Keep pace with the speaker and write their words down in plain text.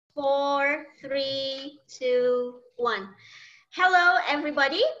4, 3, 2, 1. Hello,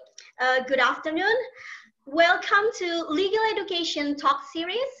 everybody. Good afternoon. Welcome to Legal Education Talk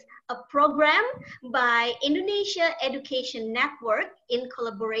Series, a program by Indonesia Education Network in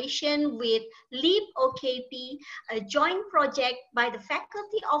collaboration with LEAP-OKP, a joint project by the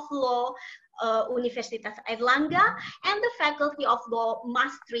Faculty of Law, Universitas Airlangga, and the Faculty of Law,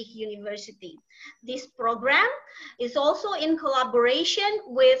 Maastricht University. This program is also in collaboration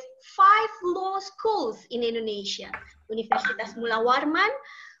with 5 law schools in Indonesia: Universitas Mulawarman,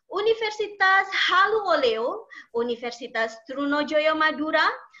 Universitas Haluolea, Universitas Trunojoyo Madura,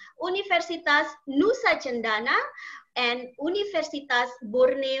 Universitas Nusa Cendana, and Universitas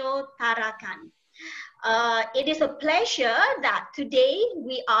Borneo Tarakan. It is a pleasure that today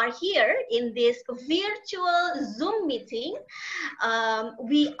we are here in this virtual Zoom meeting.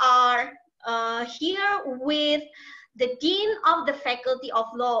 We are here with the Dean of the Faculty of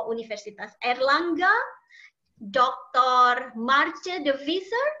Law, Universitas Airlangga, Dr. Maartje De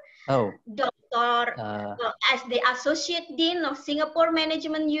Visser, as the Associate Dean of Singapore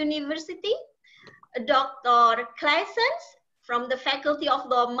Management University, Dr. Claessens from the Faculty of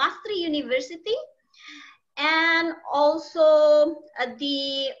Law, Maastricht University, and also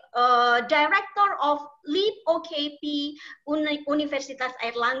the Director of LEAP-OKP Universitas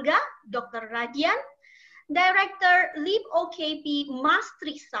Airlangga, Dr. Radian, Director LEAP-OKP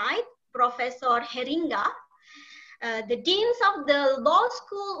Maastricht site, Professor Heringa, the Deans of the Law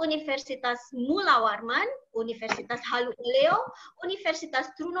School Universitas Mulawarman, Universitas Haluolea, Universitas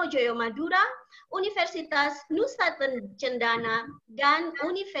Trunojoyo Madura, Universitas Nusa Cendana, dan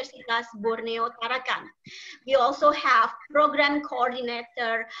Universitas Borneo Tarakan. We also have Program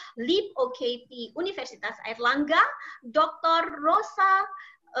Coordinator LEAP-OKP Universitas Airlangga, Dr. Rosa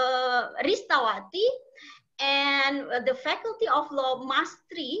Ristawati, and the Faculty of Law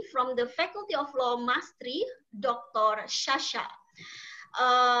Maastricht, from the Faculty of Law Maastricht, Dr. Shasha.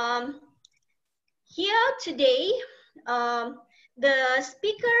 Here today, the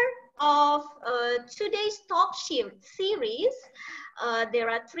speaker of today's talk series,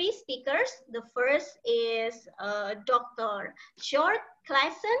 there are 3 speakers. The first is Dr. Sjoerd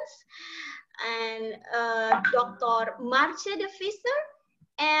Claessens and Dr. Maartje De Visser,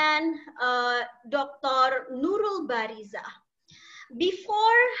 and Dr. Nurul Barizah.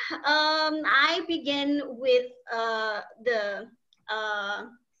 Before I begin with the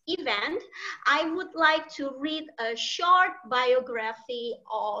event, I would like to read a short biography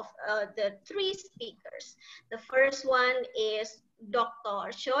of the 3 speakers. The first one is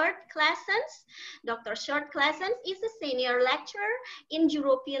Dr. Sjoerd Claessens. Dr. Sjoerd Claessens is a senior lecturer in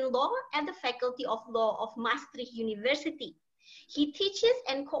European law at the Faculty of Law of Maastricht University. He teaches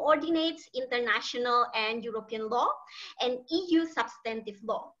and coordinates international and European law and EU substantive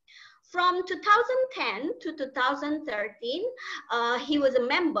law. From 2010 to 2013, he was a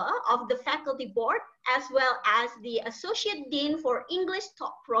member of the faculty board as well as the Associate Dean for English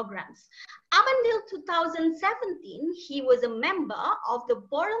Talk Programs. Up until 2017, he was a member of the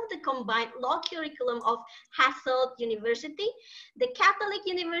board of the combined law curriculum of Hasselt University, the Catholic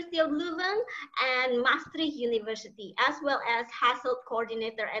University of Leuven, and Maastricht University, as well as Hasselt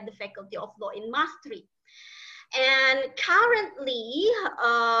coordinator at the Faculty of Law in Maastricht. And currently,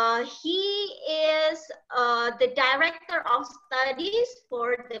 he is the Director of Studies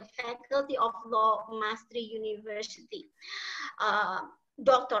for the Faculty of Law, Maastricht University.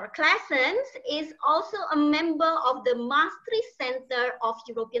 Dr. Claessens is also a member of the Maastricht Center of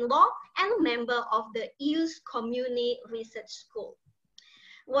European Law and a member of the EU's Community Research School.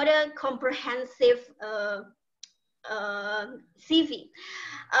 What a comprehensive CV.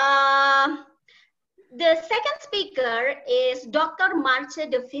 The second speaker is Dr. Maartje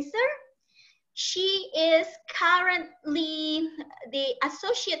De Visser. She is currently the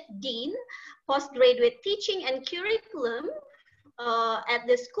Associate Dean, Postgraduate Teaching and Curriculum at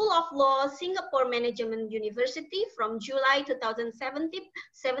the School of Law, Singapore Management University from July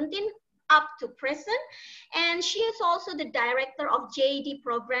 2017 up to present. And she is also the Director of JD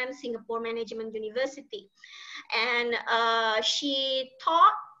Program, Singapore Management University. And she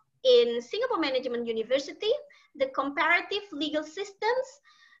taught in Singapore Management University, the comparative legal systems,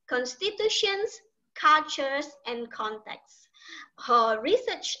 constitutions, cultures, and contexts. Her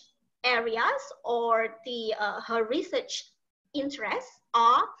research areas or her research interests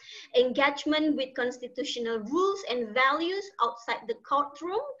are engagement with constitutional rules and values outside the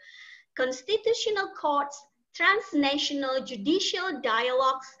courtroom, constitutional courts, transnational judicial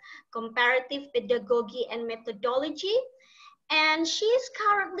dialogues, comparative pedagogy and methodology, and she is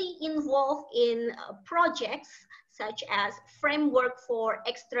currently involved in projects such as framework for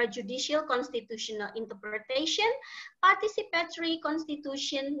extrajudicial constitutional interpretation, participatory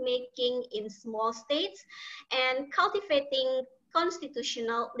constitution making in small states, and cultivating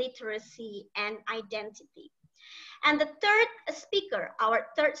constitutional literacy and identity. And the third speaker, our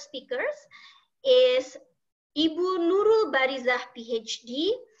third speaker, is Ibu Nurul Barizah,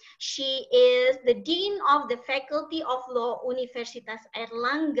 Ph.D. She is the Dean of the Faculty of Law, Universitas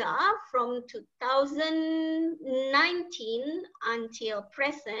Airlangga from 2019 until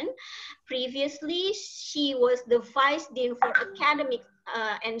present. Previously, she was the Vice Dean for Academic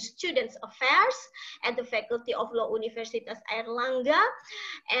and Students Affairs at the Faculty of Law, Universitas Airlangga,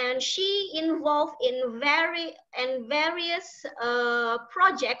 and she involved in various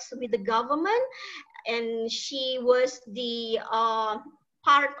projects with the government, and she was the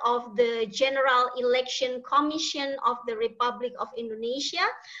part of the General Election Commission of the Republic of Indonesia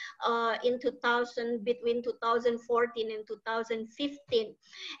between 2014 and 2015.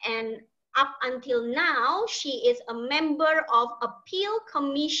 And up until now, she is a member of Appeal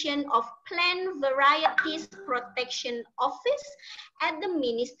Commission of Plant Varieties Protection Office at the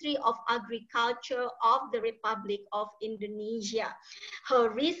Ministry of Agriculture of the Republic of Indonesia. Her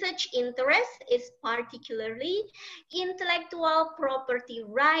research interest is particularly intellectual property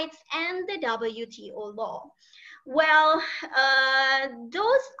rights and the WTO law. Well,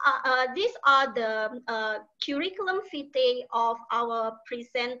 these are the curriculum vitae of our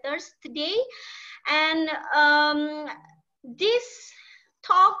presenters today. And this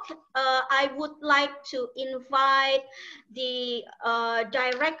talk, I would like to invite the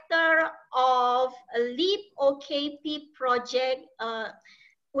director of LEAP-OKP project,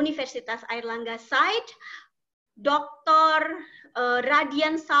 Universitas Airlangga site, Dr.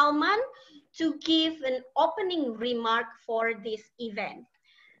 Radian Salman, to give an opening remark for this event.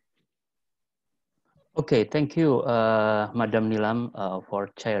 Okay, thank you, Madam Nilam, for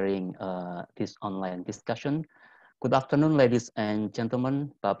chairing this online discussion. Good afternoon, ladies and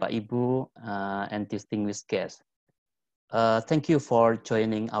gentlemen, Bapak, Ibu, and distinguished guests. Thank you for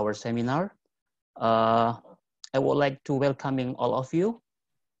joining our seminar. I would like to welcome all of you.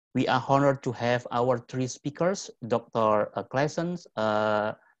 We are honored to have our three speakers, Dr. Claessens,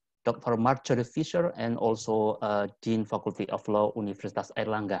 Dr. Maartje De Visser, and also Dean Faculty of Law, Universitas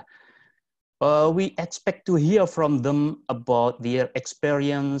Airlangga. We expect to hear from them about their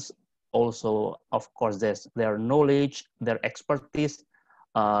experience, also, of course, their knowledge, their expertise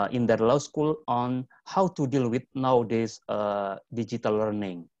in their law school on how to deal with nowadays digital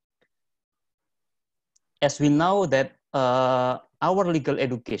learning. As we know that our legal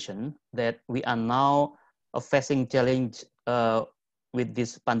education, that we are now facing challenge with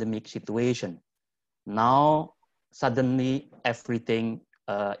this pandemic situation. Now, suddenly everything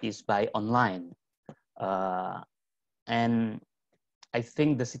is by online. And I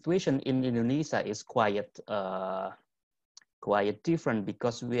think the situation in Indonesia is quite different,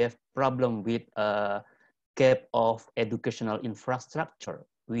 because we have problem with gap of educational infrastructure.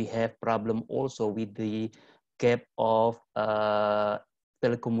 We have problem also with the gap of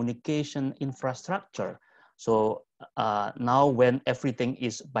telecommunication infrastructure. So now when everything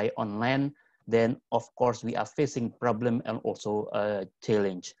is by online, then of course we are facing problem and also a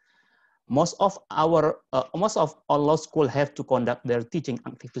challenge. Most of our law school have to conduct their teaching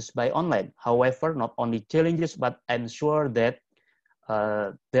activities by online. However, not only challenges, but I'm sure that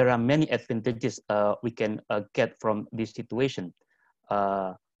there are many advantages we can get from this situation.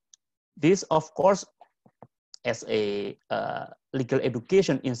 This, of course, as a legal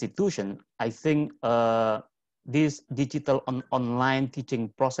education institution, I think this digital online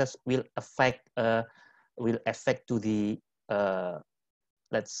teaching process will affect to the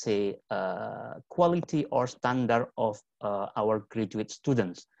let's say quality or standard of our graduate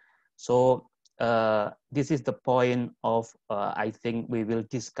students. So this is the point of I think we will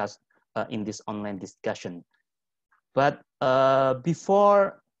discuss in this online discussion. But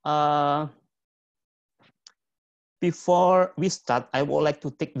before we start, I would like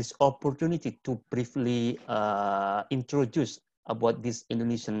to take this opportunity to briefly introduce about this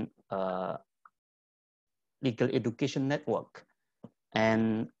Indonesian legal education network.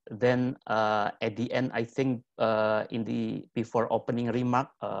 And then at the end, I think before opening remark,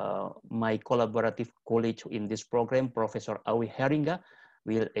 my collaborative colleague in this program, Professor Awi Heringa,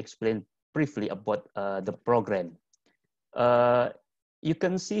 will explain briefly about the program. You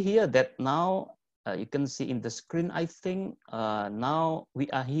can see here that now, you can see in the screen, I think now we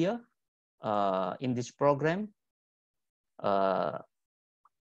are here in this program.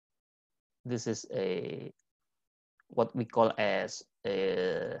 This is what we call as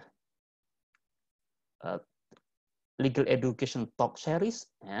legal education talk series.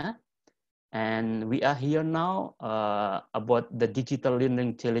 Yeah? And we are here now about the digital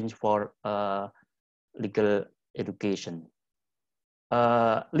learning challenge for legal education.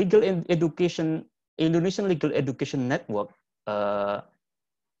 Indonesian Legal Education Network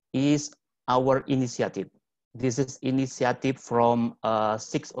is our initiative. This is initiative from 6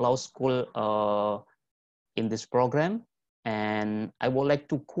 law school in this program. And I would like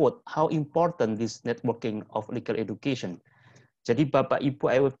to quote how important this networking of legal education. Jadi Bapak Ibu,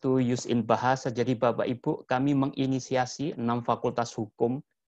 I want to use in bahasa. Jadi Bapak Ibu, kami menginisiasi 6 fakultas hukum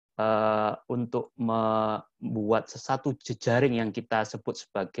untuk membuat satu jejaring yang kita sebut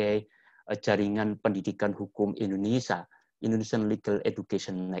sebagai jaringan pendidikan hukum Indonesia, Indonesian Legal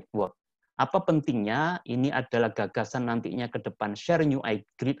Education Network. Apa pentingnya? Ini adalah gagasan nantinya ke depan, share new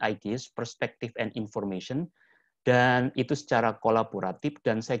great ideas, perspective and information, dan itu secara kolaboratif,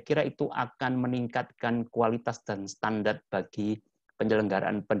 dan saya kira itu akan meningkatkan kualitas dan standar bagi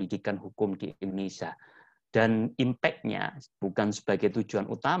penyelenggaraan pendidikan hukum di Indonesia. Dan impact-nya bukan sebagai tujuan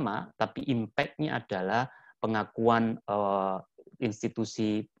utama, tapi impact-nya adalah pengakuan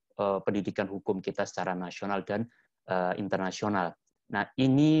institusi pendidikan hukum kita secara nasional dan internasional. Nah,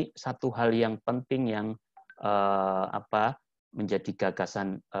 ini satu hal yang penting yang menjadi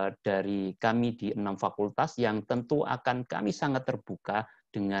gagasan dari kami di 6 fakultas yang tentu akan kami sangat terbuka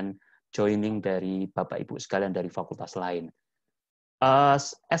dengan joining dari Bapak Ibu sekalian dari fakultas lain.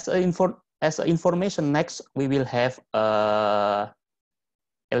 As an information, next we will have a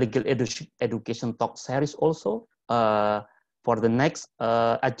legal education talk series also. For the next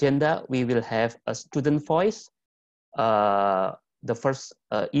agenda, we will have a student voice. The first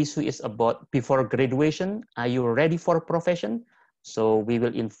issue is about before graduation, are you ready for profession? So we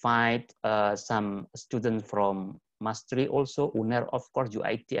will invite some students from Maastricht also, UNER of course,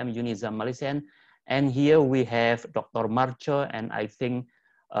 UITM, UNIZA Malaysian. And here we have Dr. Maartje, and I think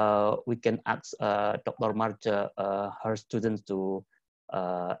we can ask Dr. Maartje, her students to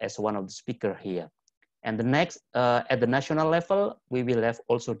as one of the speaker here. And the next, at the national level, we will have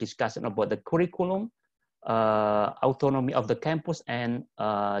also discussion about the curriculum, autonomy of the campus and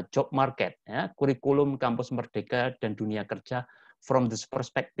job market, ya, kurikulum kampus merdeka dan dunia kerja from this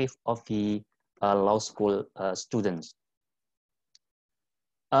perspective of the law school students.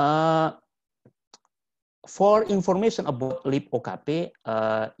 For information about LEAP-OKP,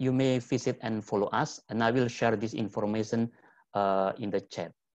 you may visit and follow us, and I will share this information in the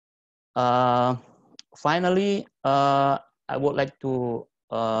chat. Finally, I would like to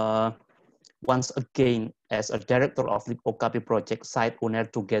once again, as a director of LEAP-OKP project site UNER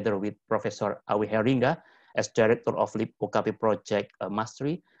together with Professor Awi Heringa, as director of LEAP-OKP project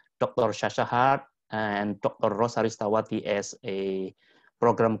Maastricht, Dr. Shasha Hart and Dr. Rosaristawati as a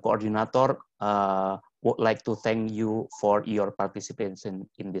program coordinator, would like to thank you for your participation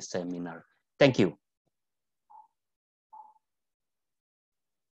in this seminar. Thank you.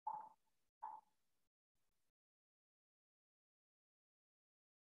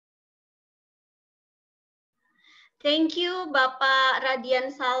 Thank you, Bapak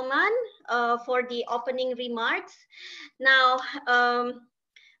Radian Salman, for the opening remarks. Now,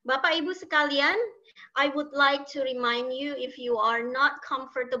 Bapak Ibu sekalian, I would like to remind you, if you are not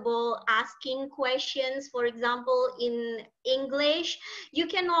comfortable asking questions, for example, in English, you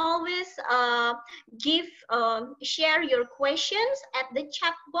can always share your questions at the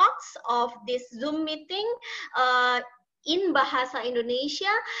chat box of this Zoom meeting in Bahasa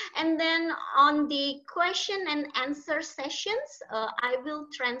Indonesia, and then on the question and answer sessions, I will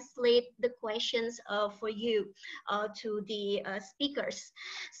translate the questions for you to the speakers.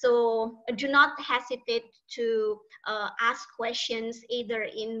 So do not hesitate to ask questions either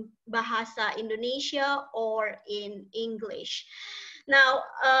in Bahasa Indonesia or in English. Now,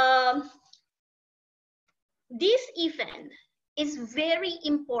 this event is very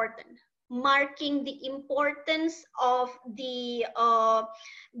important, marking the importance of the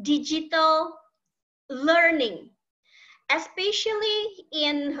digital learning, especially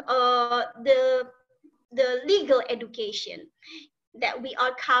in the legal education, that we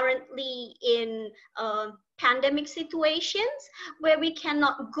are currently in pandemic situations where we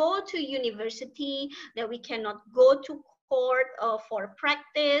cannot go to university, that we cannot go to court for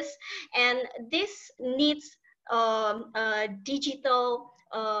practice, and this needs digital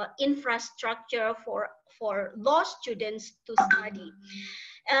infrastructure for law students to study.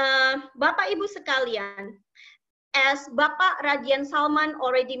 Bapak Ibu sekalian, as Bapak Radian Salman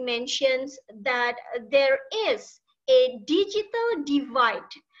already mentions, that there is a digital divide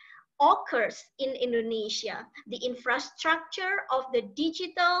occurs in Indonesia. The infrastructure of the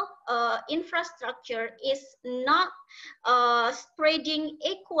digital infrastructure is not spreading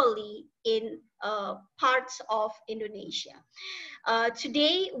equally in parts of Indonesia.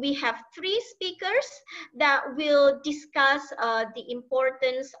 Today, we have three speakers that will discuss the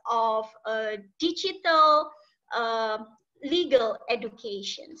importance of digital legal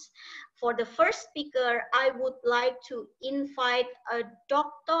educations. For the first speaker, I would like to invite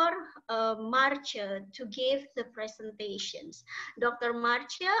Dr. Maartje to give the presentations. Dr.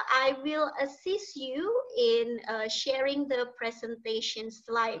 Maartje, I will assist you in sharing the presentation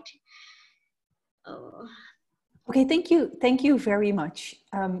slide. Okay, thank you. Thank you very much.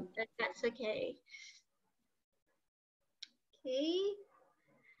 That's okay. Okay.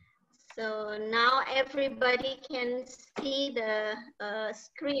 So now everybody can see the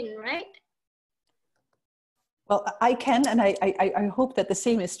screen, right? Well, I can, and I hope that the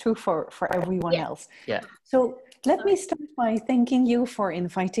same is true for everyone else. Yeah. So let me start by thanking you for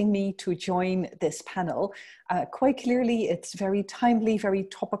inviting me to join this panel. Quite clearly, it's very timely, very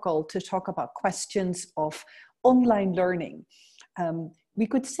topical to talk about questions of online learning. We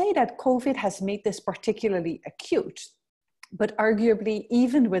could say that COVID has made this particularly acute. But arguably,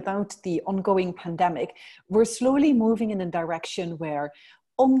 even without the ongoing pandemic, we're slowly moving in a direction where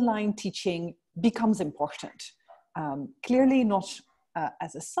online teaching becomes important. Clearly not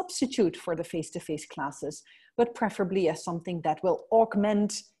as a substitute for the face-to-face classes, but preferably as something that will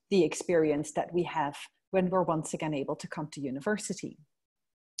augment the experience that we have when we're once again able to come to university.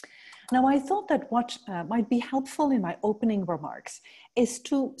 Now, I thought that what might be helpful in my opening remarks is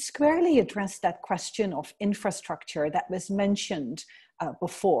to squarely address that question of infrastructure that was mentioned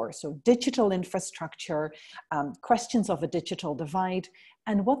before. So digital infrastructure, questions of a digital divide,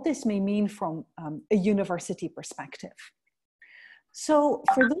 and what this may mean from a university perspective. So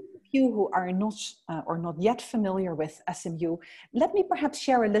for those of you who are not or not yet familiar with SMU, let me perhaps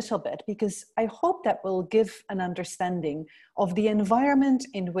share a little bit, because I hope that will give an understanding of the environment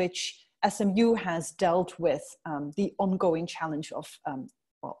in which SMU has dealt with the ongoing challenge of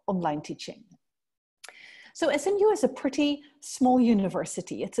online teaching. So SMU is a pretty small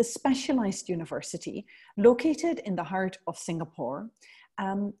university. It's a specialized university located in the heart of Singapore.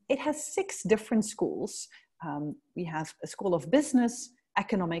 It has 6 different schools. We have a School of Business,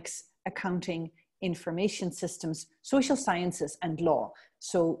 Economics, Accounting, Information Systems, Social Sciences, and Law.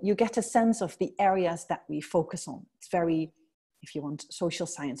 So you get a sense of the areas that we focus on. It's very, if you want, social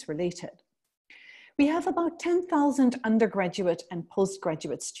science related. We have about 10,000 undergraduate and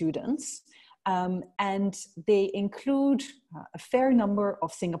postgraduate students, and they include a fair number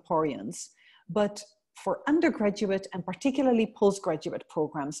of Singaporeans, but for undergraduate and particularly postgraduate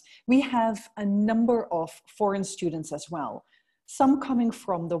programs, we have a number of foreign students as well. Some coming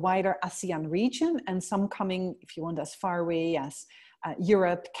from the wider ASEAN region and some coming, if you want, as far away as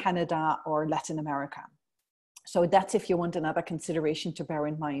Europe, Canada, or Latin America. So that's, if you want, another consideration to bear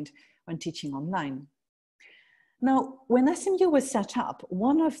in mind when teaching online. Now, when SMU was set up,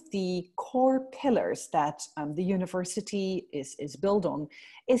 one of the core pillars that the university is built on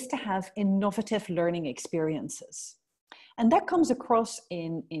is to have innovative learning experiences. And that comes across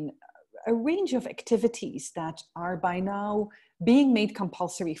in a range of activities that are by now being made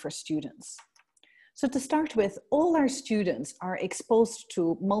compulsory for students. So to start with, all our students are exposed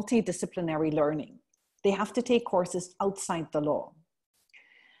to multidisciplinary learning. They have to take courses outside the law.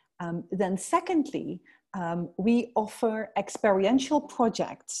 Then secondly, we offer experiential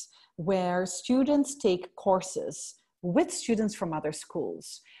projects where students take courses with students from other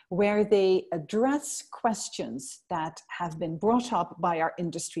schools, where they address questions that have been brought up by our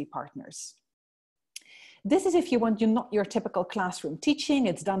industry partners. This is, if you want, not your typical classroom teaching.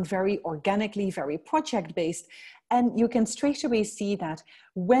 It's done very organically, very project-based. And you can straight away see that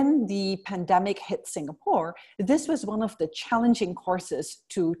when the pandemic hit Singapore, this was one of the challenging courses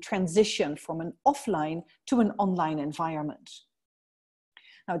to transition from an offline to an online environment.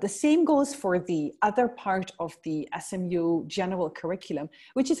 Now, the same goes for the other part of the SMU general curriculum,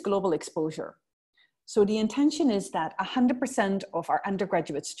 which is global exposure. So the intention is that 100% of our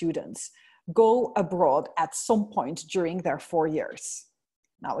undergraduate students go abroad at some point during their 4 years.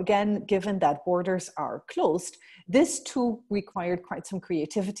 Now, again, given that borders are closed, this too required quite some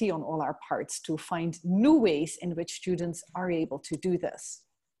creativity on all our parts to find new ways in which students are able to do this.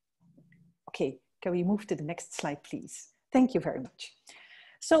 Okay, can we move to the next slide, please? Thank you very much.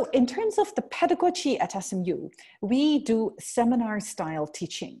 So in terms of the pedagogy at SMU, we do seminar-style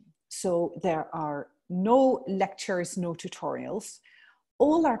teaching. So there are no lectures, no tutorials.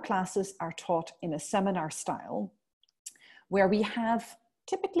 All our classes are taught in a seminar style where we have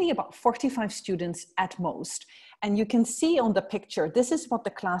typically about 45 students at most. And you can see on the picture, this is what the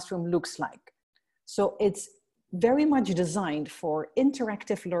classroom looks like. So it's very much designed for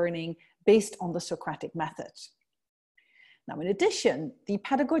interactive learning based on the Socratic method. Now, in addition, the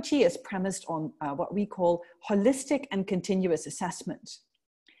pedagogy is premised on what we call holistic and continuous assessment.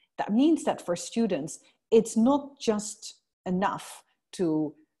 That means that for students, it's not just enough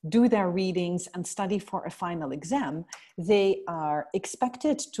to do their readings and study for a final exam. They are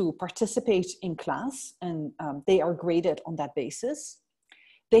expected to participate in class, and they are graded on that basis.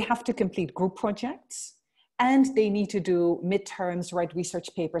 They have to complete group projects, and they need to do midterms, write research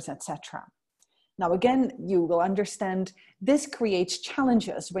papers, etc. Now, again, you will understand this creates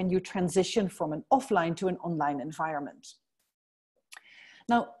challenges when you transition from an offline to an online environment.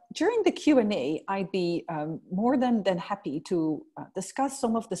 Now, during the Q&A, I'd be more than happy to discuss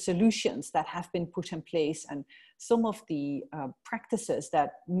some of the solutions that have been put in place and some of the practices that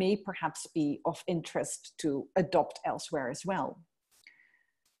may perhaps be of interest to adopt elsewhere as well.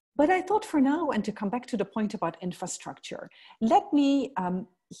 But I thought for now, and to come back to the point about infrastructure, let me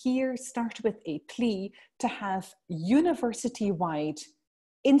here start with a plea to have university-wide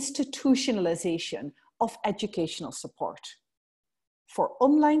institutionalization of educational support for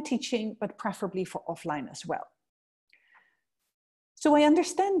online teaching, but preferably for offline as well. So I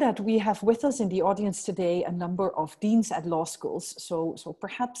understand that we have with us in the audience today a number of deans at law schools. So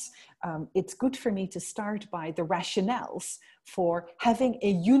perhaps it's good for me to start by the rationales for having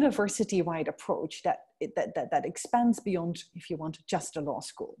a university-wide approach that expands beyond, if you want, just a law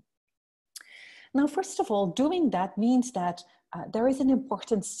school. Now, first of all, doing that means that there is an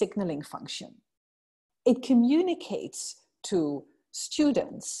important signaling function. It communicates to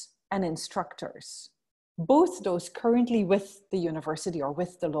students and instructors, both those currently with the university or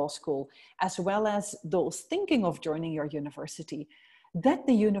with the law school, as well as those thinking of joining your university, that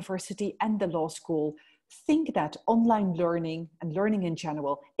the university and the law school think that online learning and learning in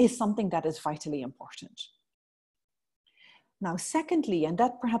general is something that is vitally important. Now, secondly, and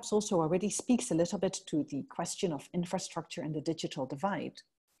that perhaps also already speaks a little bit to the question of infrastructure and the digital divide,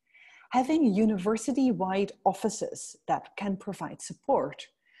 having university-wide offices that can provide support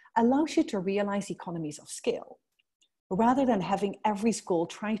allows you to realize economies of scale, rather than having every school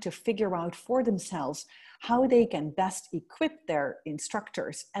try to figure out for themselves how they can best equip their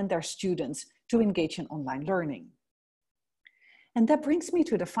instructors and their students to engage in online learning. And that brings me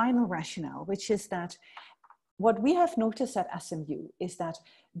to the final rationale, which is that what we have noticed at SMU is that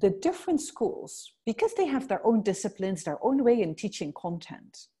the different schools, because they have their own disciplines, their own way in teaching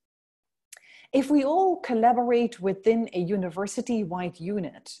content, if we all collaborate within a university-wide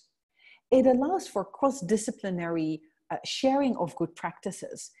unit, it allows for cross-disciplinary sharing of good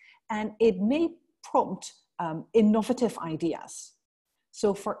practices, and it may prompt innovative ideas.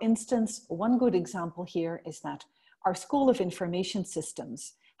 So for instance, one good example here is that our School of Information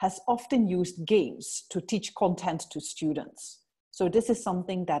Systems has often used games to teach content to students. So this is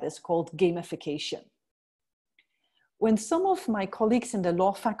something that is called gamification. When some of my colleagues in the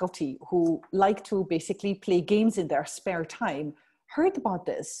law faculty who like to basically play games in their spare time heard about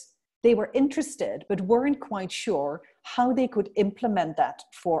this, they were interested but weren't quite sure how they could implement that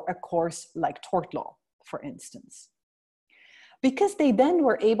for a course like tort law, for instance. Because they then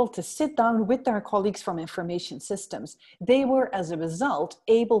were able to sit down with their colleagues from information systems, they were, as a result,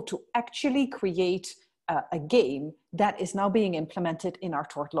 able to actually create a game that is now being implemented in our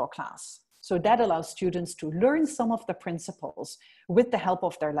tort law class. So that allows students to learn some of the principles with the help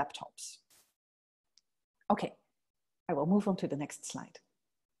of their laptops. Okay, I will move on to the next slide.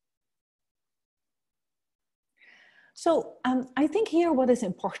 So I think here what is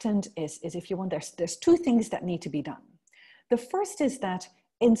important is if you want, there's two things that need to be done. The first is that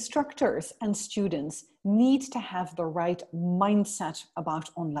instructors and students need to have the right mindset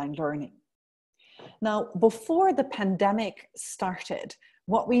about online learning. Now, before the pandemic started,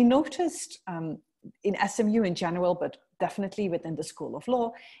 what we noticed in SMU in general, but definitely within the School of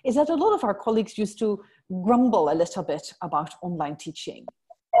Law, is that a lot of our colleagues used to grumble a little bit about online teaching.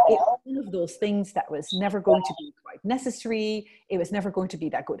 It was one of those things that was never going to be quite necessary. It was never going to be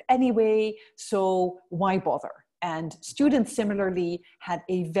that good anyway, so why bother? And students similarly had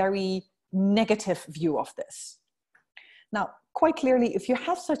a very negative view of this. Now, quite clearly, if you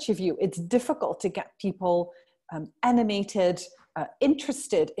have such a view, it's difficult to get people animated,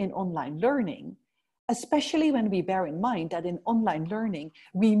 interested in online learning, especially when we bear in mind that in online learning,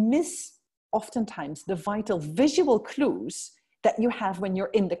 we miss oftentimes the vital visual clues that you have when you're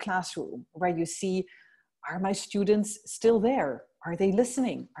in the classroom, where you see, are my students still there? Are they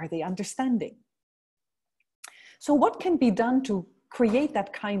listening? Are they understanding? So what can be done to create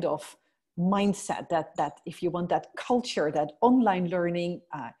that kind of mindset that if you want that culture, that online learning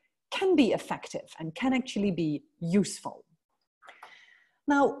can be effective and can actually be useful.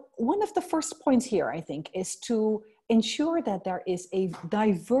 Now, one of the first points here, I think, is to ensure that there is a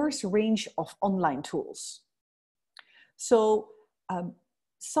diverse range of online tools. So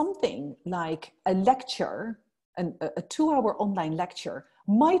something like a lecture, a 2-hour online lecture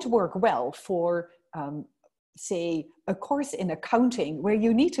might work well for, say, a course in accounting where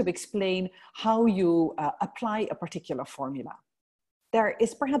you need to explain how you apply a particular formula. There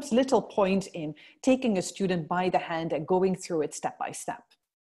is perhaps little point in taking a student by the hand and going through it step by step.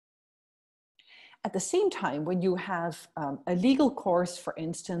 At the same time, when you have a legal course, for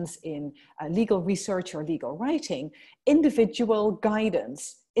instance, in legal research or legal writing, individual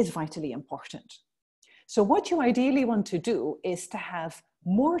guidance is vitally important. So what you ideally want to do is to have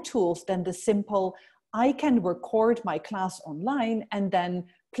more tools than the simple, I can record my class online and then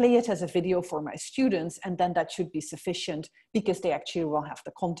play it as a video for my students, and then that should be sufficient because they actually will have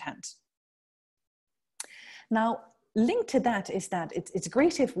the content. Now, linked to that is that it's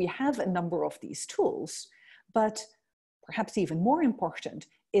great if we have a number of these tools, but perhaps even more important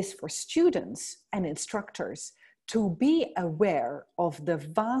is for students and instructors to be aware of the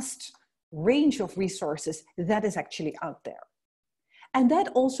vast range of resources that is actually out there. And that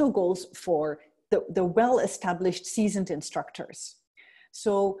also goes for the well-established seasoned instructors.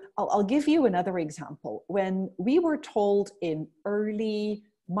 So I'll give you another example. When we were told in early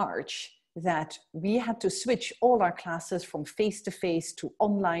March that we had to switch all our classes from face-to-face to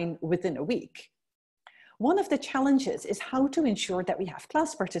online within a week, one of the challenges is how to ensure that we have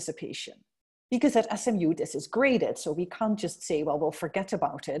class participation. Because at SMU, this is graded, so we can't just say, well, we'll forget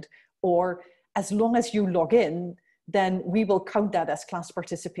about it, or as long as you log in, then we will count that as class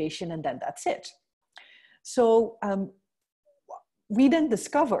participation, and then that's it. So we then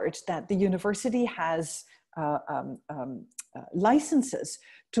discovered that the university has licenses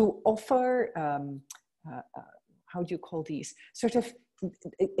to offer, how do you call these? Sort of,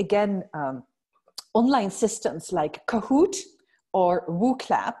 again, online systems like Kahoot or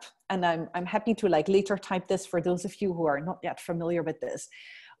WooClap. And I'm happy to later type this for those of you who are not yet familiar with this,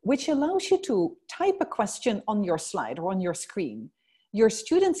 which allows you to type a question on your slide or on your screen. Your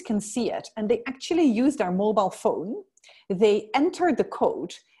students can see it, and they actually use their mobile phone. They enter the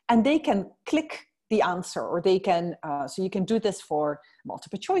code, and they can click the answer, or they can, so you can do this for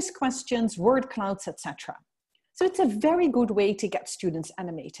multiple choice questions, word clouds, etc. So it's a very good way to get students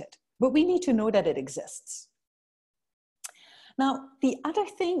animated, but we need to know that it exists. Now, the other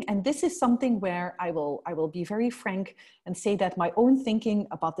thing, and this is something where I will be very frank and say that my own thinking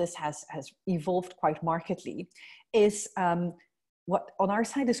about this has evolved quite markedly, is what on our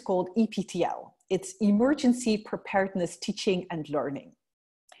side is called EPTL. It's Emergency Preparedness Teaching and Learning.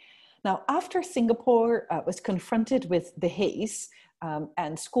 Now, after Singapore was confronted with the haze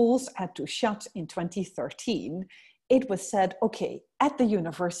and schools had to shut in 2013, it was said, okay, at the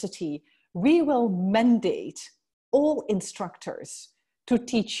university, we will mandate all instructors to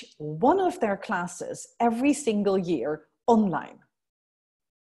teach one of their classes every single year online.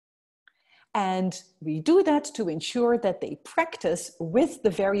 And we do that to ensure that they practice with the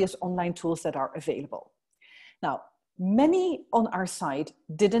various online tools that are available. Now, many on our side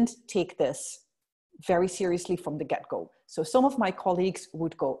didn't take this very seriously from the get-go. So some of my colleagues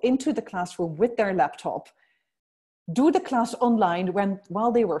would go into the classroom with their laptop, do the class online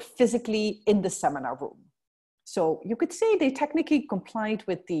while they were physically in the seminar room. So you could say they technically complied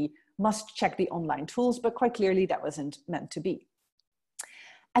with the must check the online tools, but quite clearly that wasn't meant to be.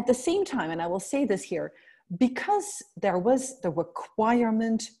 At the same time, and I will say this here, because there was the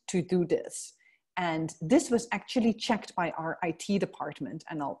requirement to do this, and this was actually checked by our IT department,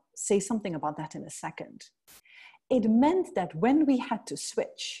 and I'll say something about that in a second, it meant that when we had to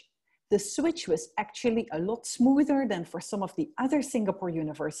switch, the switch was actually a lot smoother than for some of the other Singapore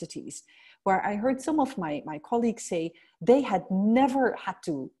universities, where I heard some of my colleagues say they had never had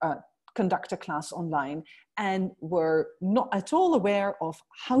to conduct a class online and were not at all aware of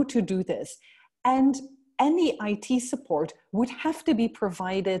how to do this. And any IT support would have to be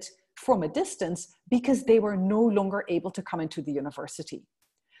provided from a distance because they were no longer able to come into the university.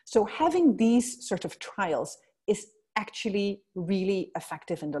 So having these sort of trials is actually really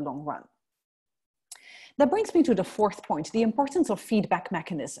effective in the long run. That brings me to the fourth point, the importance of feedback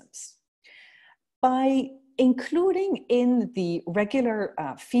mechanisms. By including in the regular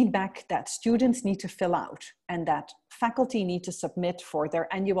feedback that students need to fill out and that faculty need to submit for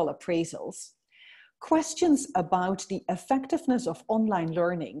their annual appraisals, questions about the effectiveness of online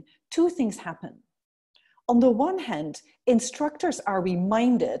learning, two things happen. On the one hand, instructors are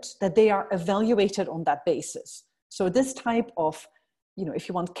reminded that they are evaluated on that basis. So this type of, if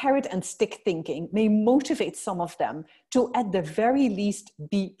you want, carrot and stick thinking may motivate some of them to, at the very least,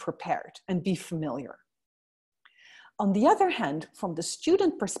 be prepared and be familiar. On the other hand, from the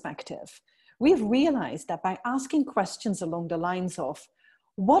student perspective, we've realized that by asking questions along the lines of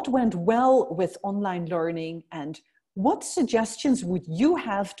what went well with online learning and what suggestions would you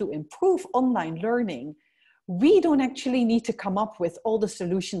have to improve online learning, we don't actually need to come up with all the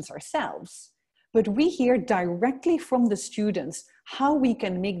solutions ourselves, but we hear directly from the students how we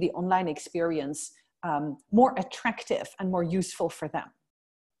can make the online experience more attractive and more useful for them.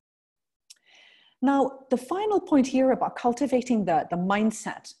 Now, the final point here about cultivating the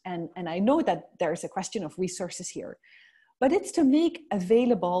mindset, and I know that there's a question of resources here, but it's to make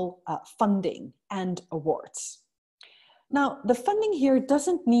available funding and awards. Now, the funding here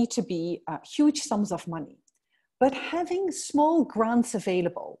doesn't need to be huge sums of money, but having small grants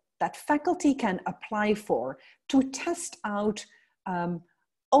available that faculty can apply for to test out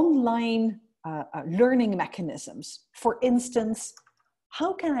online learning mechanisms. For instance,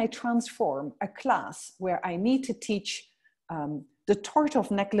 how can I transform a class where I need to teach the tort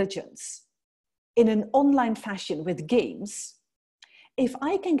of negligence in an online fashion with games? If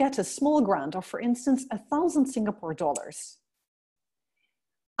I can get a small grant of, for instance, 1,000 Singapore dollars,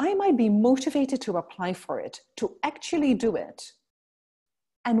 I might be motivated to apply for it, to actually do it.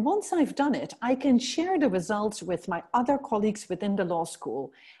 And once I've done it, I can share the results with my other colleagues within the law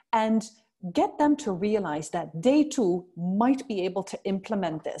school and get them to realize that they too might be able to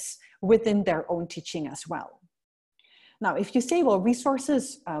implement this within their own teaching as well. Now, if you say, well,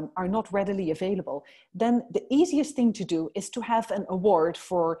 resources are not readily available, then the easiest thing to do is to have an award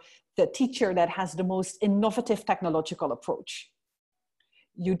for the teacher that has the most innovative technological approach.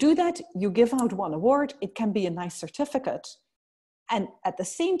 You do that, you give out one award, it can be a nice certificate. And at the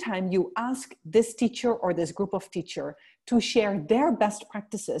same time, you ask this teacher or this group of teachers to share their best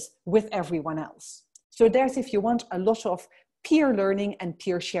practices with everyone else. So there's, if you want, a lot of peer learning and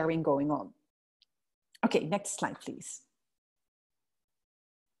peer sharing going on. Okay, next slide, please.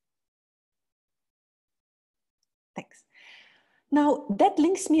 Thanks. Now, that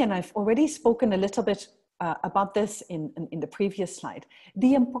links me, and I've already spoken a little bit about this in the previous slide,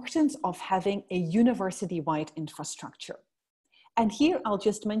 the importance of having a university-wide infrastructure. And here I'll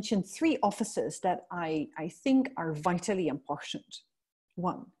just mention 3 offices that I think are vitally important.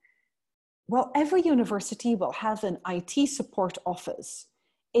 1, well, every university will have an IT support office.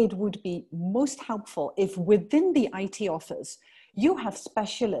 It would be most helpful if within the IT office, you have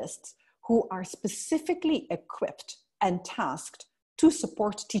specialists who are specifically equipped and tasked to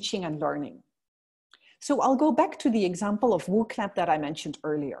support teaching and learning. So I'll go back to the example of WooClap that I mentioned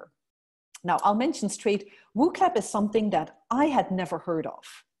earlier. Now, I'll mention straight, WooClap is something that I had never heard of.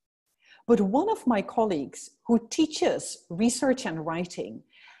 But one of my colleagues who teaches research and writing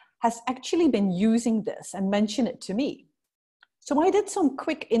has actually been using this and mentioned it to me. So I did some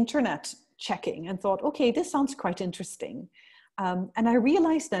quick internet checking and thought, okay, this sounds quite interesting. And I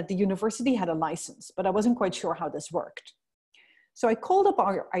realized that the university had a license, but I wasn't quite sure how this worked. So I called up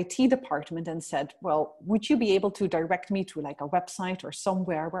our IT department and said, well, would you be able to direct me to like a website or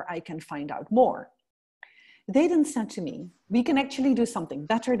somewhere where I can find out more? They then said to me, we can actually do something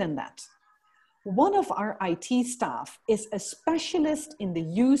better than that. One of our IT staff is a specialist in the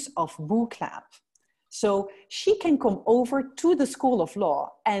use of WooClap. So she can come over to the School of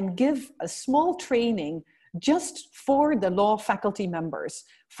Law and give a small training just for the law faculty members,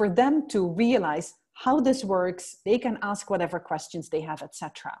 for them to realize how this works. They can ask whatever questions they have,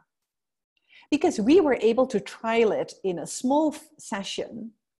 etc. Because we were able to trial it in a small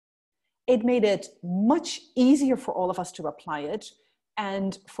session, it made it much easier for all of us to apply it.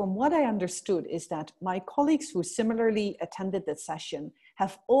 And from what I understood is that my colleagues who similarly attended this session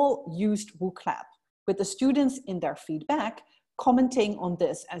have all used WooClap, with the students in their feedback commenting on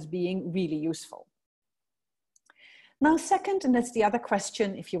this as being really useful. Now, second, and that's the other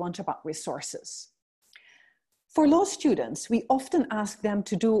question, if you want, about resources. For law students, we often ask them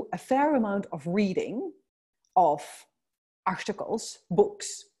to do a fair amount of reading of articles,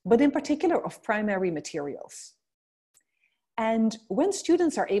 books, but in particular of primary materials. And when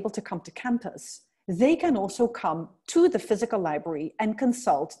students are able to come to campus, they can also come to the physical library and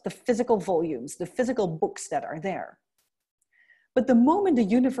consult the physical volumes, the physical books that are there. But the moment the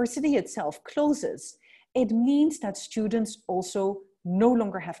university itself closes, it means that students also no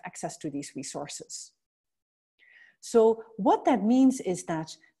longer have access to these resources. So what that means is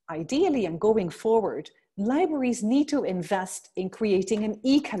that ideally and going forward, libraries need to invest in creating an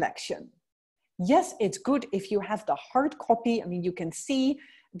e-collection. Yes, it's good if you have the hard copy. I mean, you can see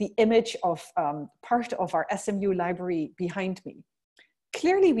the image of part of our SMU library behind me.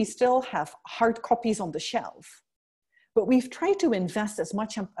 Clearly, we still have hard copies on the shelf, but we've tried to invest as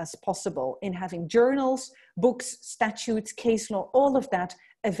much as possible in having journals, books, statutes, case law, all of that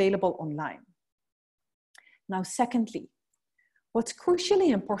available online. Now, secondly, what's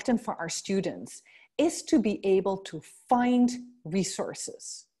crucially important for our students is to be able to find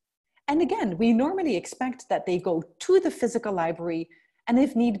resources. And again, we normally expect that they go to the physical library and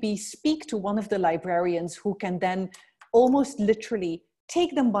if need be, speak to one of the librarians who can then almost literally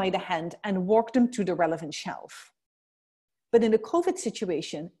take them by the hand and walk them to the relevant shelf. But in a COVID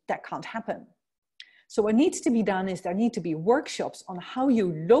situation, that can't happen. So what needs to be done is there need to be workshops on how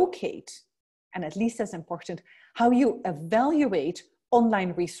you locate, and at least as important, how you evaluate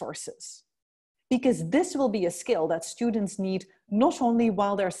online resources. Because this will be a skill that students need not only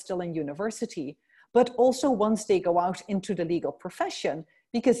while they're still in university, but also once they go out into the legal profession,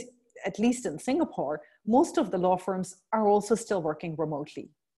 because at least in Singapore, most of the law firms are also still working remotely.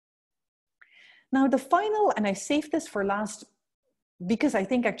 Now the final, and I saved this for last, because I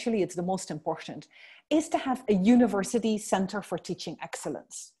think actually it's the most important, is to have a university center for teaching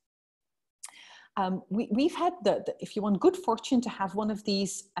excellence. We've had if you want, good fortune to have one of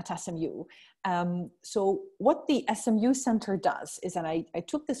these at SMU. So what the SMU Center does is, and I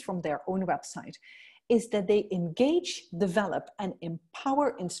took this from their own website, is that they engage, develop, and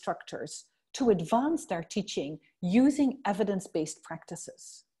empower instructors to advance their teaching using evidence-based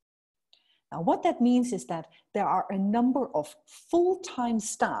practices. Now, what that means is that there are a number of full-time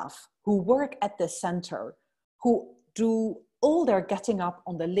staff who work at the center who do all their getting up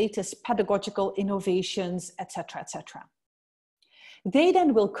on the latest pedagogical innovations, etc., etc. They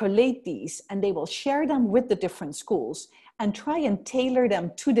then will collate these and they will share them with the different schools and try and tailor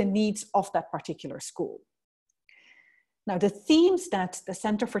them to the needs of that particular school. Now, the themes that the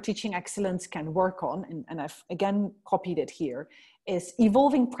Center for Teaching Excellence can work on, and I've again copied it here, is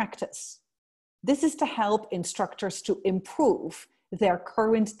evolving practice. This is to help instructors to improve their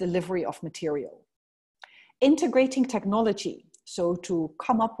current delivery of material. Integrating technology, so to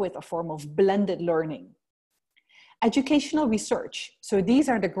come up with a form of blended learning. Educational research, so these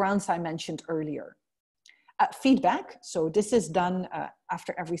are the grants I mentioned earlier. Feedback, so this is done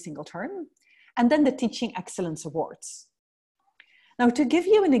after every single term. And then the Teaching Excellence Awards. Now, to give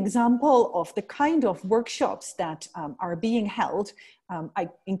you an example of the kind of workshops that are being held, I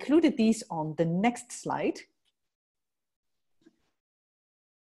included these on the next slide.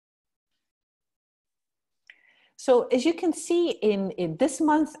 So as you can see in this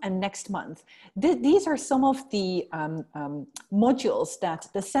month and next month, these are some of the modules that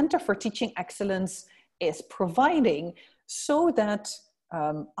the Center for Teaching Excellence is providing so that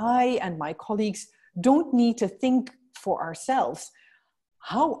I and my colleagues don't need to think for ourselves,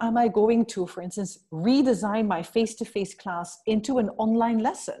 how am I going to, for instance, redesign my face-to-face class into an online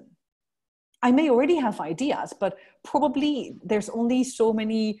lesson? I may already have ideas, but probably there's only so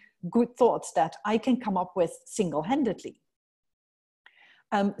many good thoughts that I can come up with single-handedly.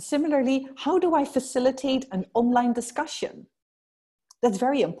 Similarly, how do I facilitate an online discussion? That's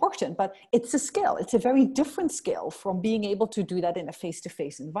very important, but it's a skill. It's a very different skill from being able to do that in a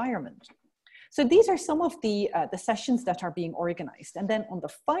face-to-face environment. So these are some of the sessions that are being organized. And then on the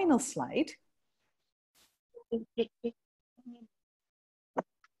final slide,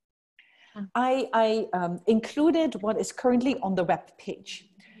 I included what is currently on the web page.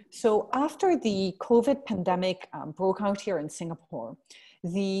 So after the COVID pandemic broke out here in Singapore,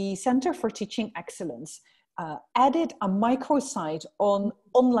 the Center for Teaching Excellence added a microsite on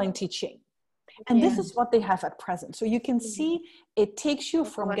online teaching. And this is what they have at present. So you can see it takes you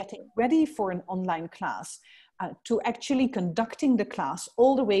from getting ready for an online class to actually conducting the class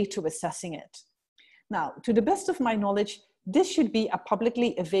all the way to assessing it. Now, to the best of my knowledge, this should be a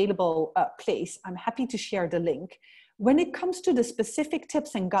publicly available place. I'm happy to share the link. When it comes to the specific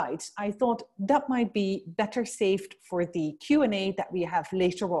tips and guides, I thought that might be better saved for the Q&A that we have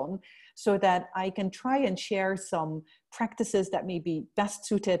later on, so that I can try and share some practices that may be best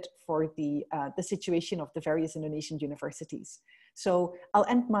suited for the situation of the various Indonesian universities. So I'll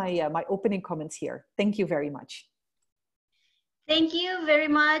end my, my opening comments here. Thank you very much. Thank you very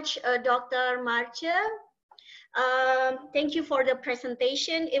much, Dr. Maartje. Thank you for the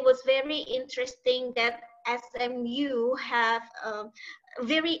presentation. It was very interesting that SMU have a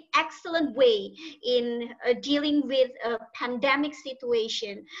very excellent way in dealing with a pandemic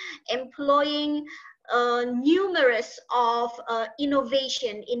situation, employing numerous of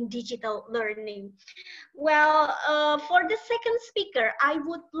innovation in digital learning. Well, for the second speaker, I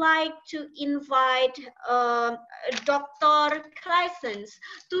would like to invite Dr. Claessens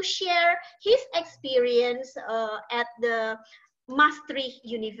to share his experience at the Maastricht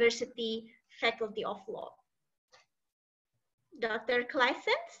University Faculty of Law. Dr.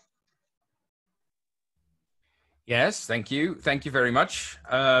 Claessens? Yes, thank you. Thank you very much.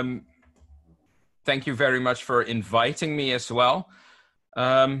 Thank you very much for inviting me as well.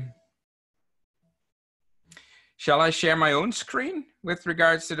 Shall I share my own screen with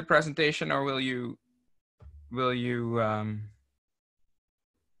regards to the presentation, or will you let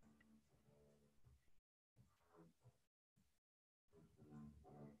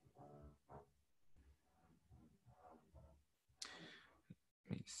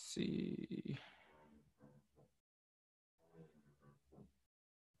me see.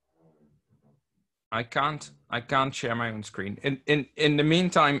 I can't share my own screen. In the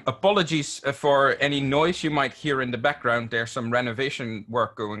meantime, apologies for any noise you might hear in the background. There's some renovation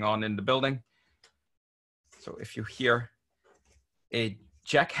work going on in the building. So if you hear a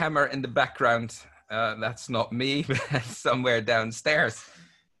jackhammer in the background, that's not me, but that's somewhere downstairs,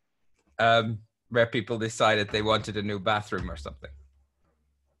 where people decided they wanted a new bathroom or something.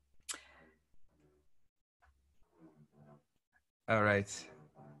 All right.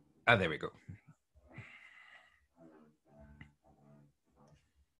 Ah, there we go.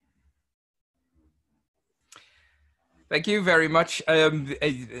 Thank you very much.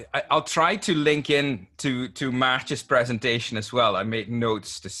 I'll try to link in to Maartje's presentation as well. I made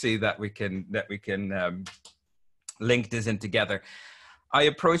notes to see that we can link this in together. I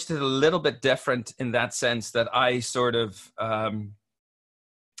approached it a little bit different in that sense that I sort of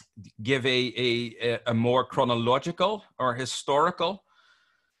give a more chronological or historical.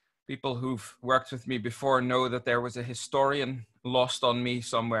 People who've worked with me before know that there was a historian lost on me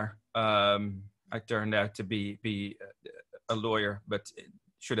somewhere. I turned out to be a lawyer, but it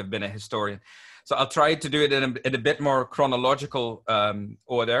should have been a historian. So I'll try to do it in a bit more chronological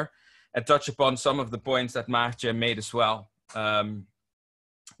order and touch upon some of the points that Maartje made as well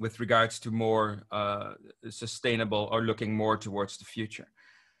with regards to more sustainable or looking more towards the future.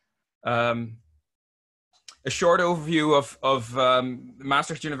 A short overview of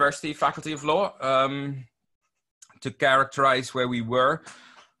Maastricht University Faculty of Law to characterize where we were.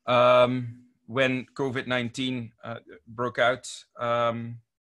 When COVID-19 broke out.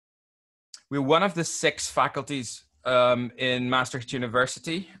 We're one of the 6 faculties in Maastricht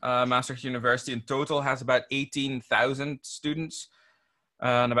University. Maastricht University in total has about 18,000 students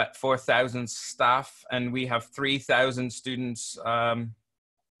and about 4,000 staff, and we have 3,000 students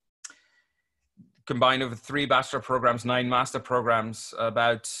combined over 3 bachelor programs, 9 master programs,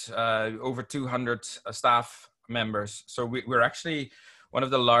 about over 200 staff members. So we're actually one of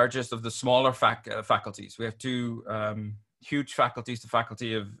the largest of the smaller faculties. We have 2 huge faculties, the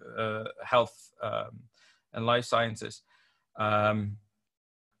Faculty of Health and Life Sciences, and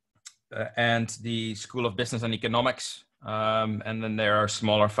the School of Business and Economics. And then there are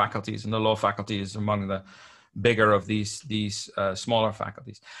smaller faculties, and the law faculty is among the bigger of these smaller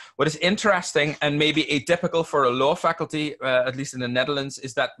faculties. What is interesting and maybe atypical for a law faculty, at least in the Netherlands,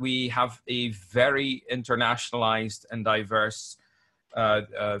 is that we have a very internationalized and diverse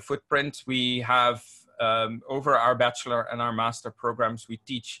footprint. We have over our bachelor and our master programs, we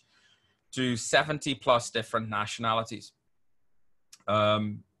teach to 70+ different nationalities,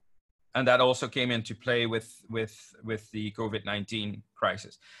 and that also came into play with the COVID-19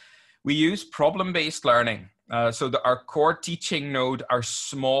 crisis. We use problem-based learning, so our core teaching node are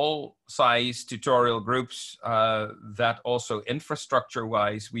small-size tutorial groups that also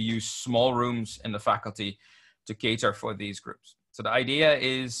infrastructure-wise we use small rooms in the faculty to cater for these groups. So the idea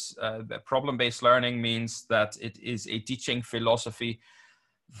is that problem-based learning means that it is a teaching philosophy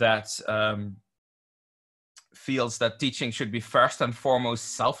that feels that teaching should be first and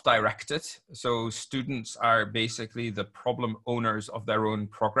foremost self-directed. So students are basically the problem owners of their own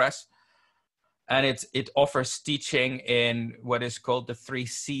progress. And it offers teaching in what is called the 3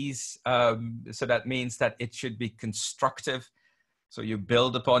 C's. So that means that it should be constructive. So you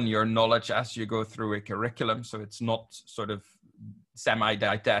build upon your knowledge as you go through a curriculum. So it's not sort of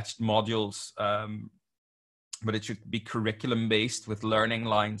semi-detached modules, but it should be curriculum-based with learning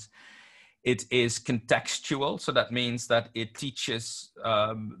lines. It is contextual, so that means that it teaches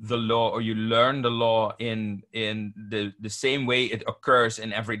the law, or you learn the law in the same way it occurs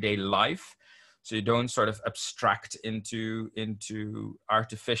in everyday life. So you don't sort of abstract into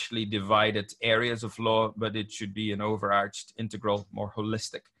artificially divided areas of law, but it should be an overarched, integral, more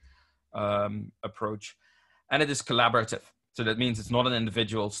holistic approach. And it is collaborative. So that means it's not an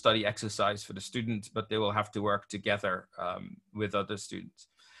individual study exercise for the student, but they will have to work together with other students.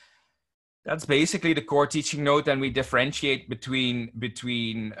 That's basically the core teaching note. And we differentiate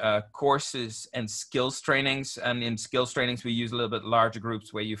between courses and skills trainings. And in skills trainings, we use a little bit larger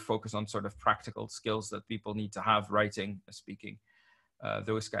groups where you focus on sort of practical skills that people need to have, writing, speaking,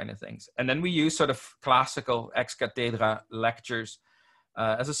 those kind of things. And then we use sort of classical ex cathedra lectures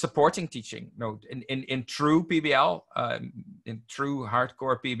as a supporting teaching note. In true PBL, in true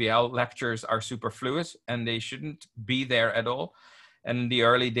hardcore PBL, lectures are superfluous and they shouldn't be there at all. And in the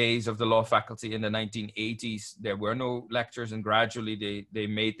early days of the law faculty in the 1980s, there were no lectures, and gradually they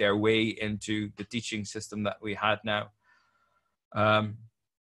made their way into the teaching system that we had now.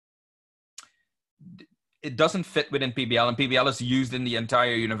 It doesn't fit within PBL, and PBL is used in the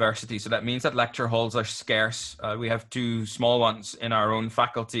entire university. So that means that lecture halls are scarce. We have 2 small ones in our own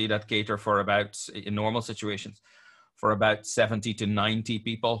faculty that cater for about, in normal situations, for about 70 to 90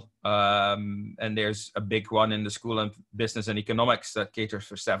 people. And there's a big one in the School of Business and Economics that caters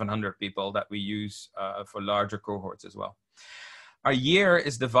for 700 people that we use for larger cohorts as well. Our year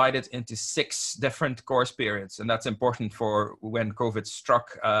is divided into 6 different course periods, and that's important for when COVID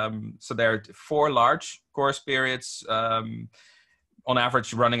struck. So there are 4 large course periods, on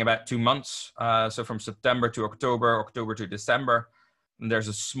average running about 2 months. So from September to October, October to December. And there's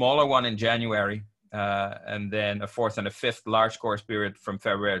a smaller one in January, and then a 4th and a 5th large course period from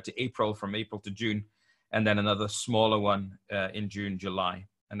February to April, from April to June, and then another smaller one in June, July.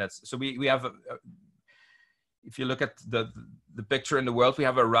 And that's, so we have if you look at the picture in the world, we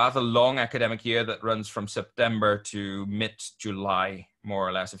have a rather long academic year that runs from September to mid-July, more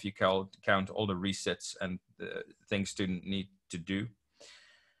or less, if you count all the resits and the things students need to do.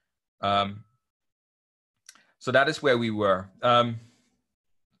 So that is where we were. Just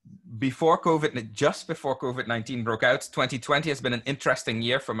before COVID-19 broke out, 2020 has been an interesting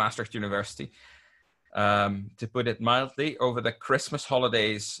year for Maastricht University. To put it mildly, over the Christmas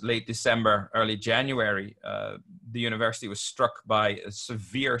holidays, late December, early January, the university was struck by a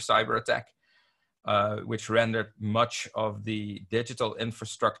severe cyber attack, which rendered much of the digital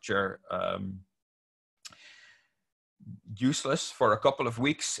infrastructure useless for a couple of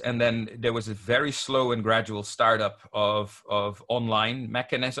weeks. And then there was a very slow and gradual startup of online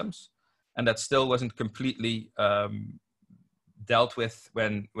mechanisms. And that still wasn't completely dealt with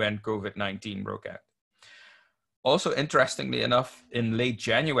when COVID-19 broke out. Also, interestingly enough, in late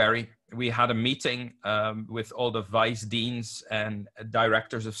January, we had a meeting with all the vice deans and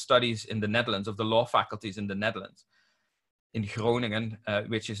directors of studies in the Netherlands, of the law faculties in the Netherlands, in Groningen,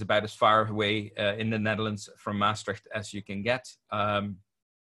 which is about as far away in the Netherlands from Maastricht as you can get, and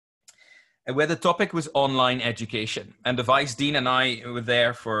where the topic was online education. And the vice dean and I were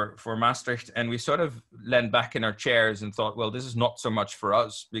there for Maastricht, and we sort of leaned back in our chairs and thought, well, this is not so much for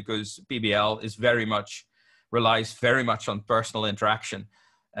us, because PBL is relies very much on personal interaction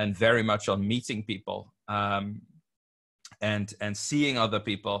and very much on meeting people and seeing other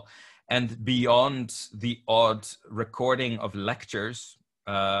people. And beyond the odd recording of lectures,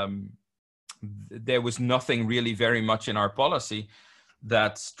 there was nothing really very much in our policy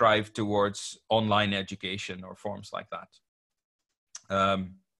that strived towards online education or forms like that.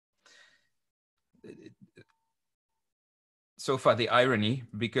 So far the irony,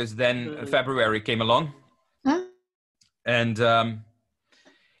 because then February came along. And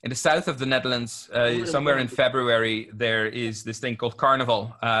in the south of the Netherlands, somewhere in February, there is this thing called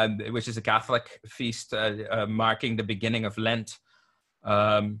Carnival, which is a Catholic feast marking the beginning of Lent,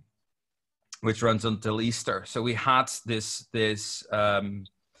 which runs until Easter. So we had this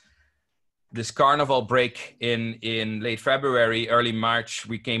Carnival break in late February, early March.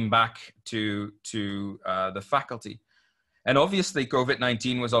 We came back to the faculty. And obviously,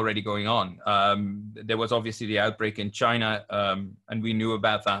 COVID-19 was already going on. There was obviously the outbreak in China, and we knew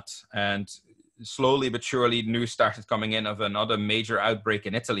about that. And slowly but surely, news started coming in of another major outbreak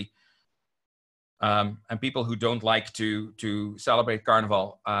in Italy. And people who don't like to celebrate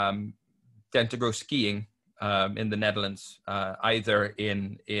Carnival tend to go skiing in the Netherlands, either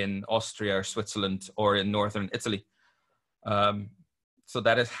in Austria or Switzerland or in northern Italy. So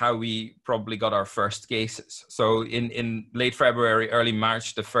that is how we probably got our first cases. So in late February, early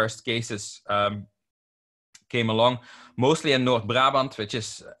March, the first cases came along, mostly in North Brabant, which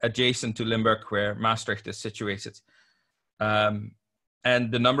is adjacent to Limburg, where Maastricht is situated. And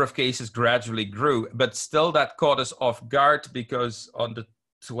the number of cases gradually grew, but still that caught us off guard, because on the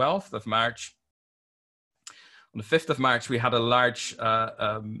 12th of March, on the 5th of March, we had a large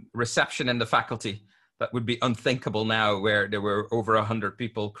reception in the faculty That would be unthinkable now, where there were over 100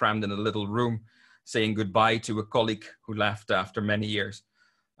 people crammed in a little room saying goodbye to a colleague who left after many years.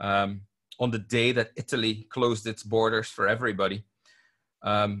 On the day that Italy closed its borders for everybody.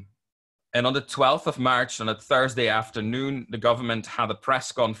 And on the 12th of March, on a Thursday afternoon, the government had a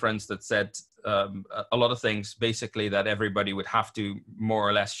press conference that said a lot of things, basically that everybody would have to more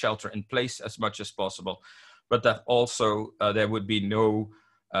or less shelter in place as much as possible, but that also there would be no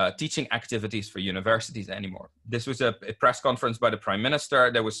teaching activities for universities anymore. This was a press conference by the Prime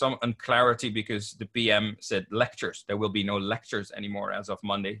Minister. There was some unclarity because the PM said lectures. There will be no lectures anymore as of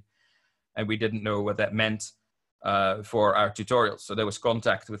Monday. And we didn't know what that meant for our tutorials. So there was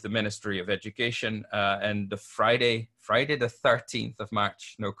contact with the Ministry of Education, and the Friday the 13th of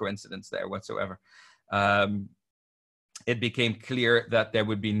March, no coincidence there whatsoever, it became clear that there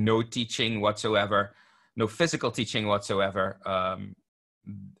would be no teaching whatsoever, no physical teaching whatsoever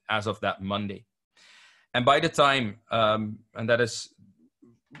as of that Monday. And by the time, and that is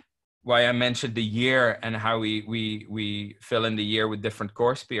why I mentioned the year and how we fill in the year with different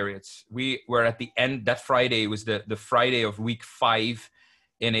course periods. We were at the end, that Friday was the Friday of week 5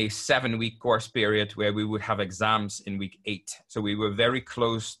 in a 7-week course period where we would have exams in week 8. So we were very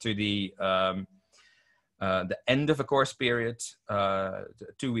close to the end of a course period,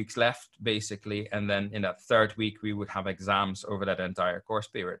 2 weeks left basically. And then in that 3rd week, we would have exams over that entire course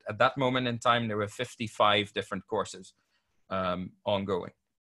period. At that moment in time, there were 55 different courses ongoing.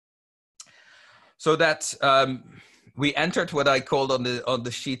 So that we entered what I called on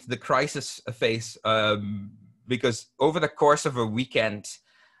the sheet the crisis phase, because over the course of a weekend,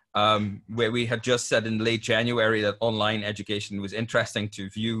 where we had just said in late January that online education was interesting to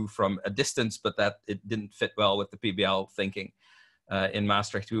view from a distance, but that it didn't fit well with the PBL thinking in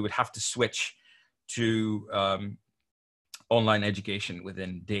Maastricht, we would have to switch to online education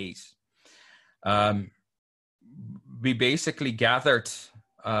within days. We basically gathered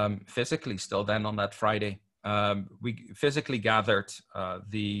physically still then on that Friday. We physically gathered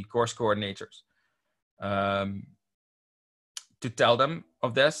the course coordinators to tell them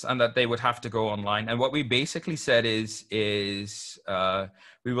of this and that they would have to go online. And what we basically said is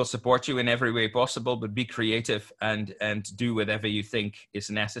we will support you in every way possible, but be creative and do whatever you think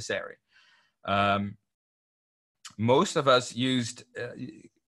is necessary. Most of us used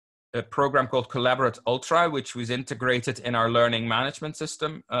a program called Collaborate Ultra, which was integrated in our learning management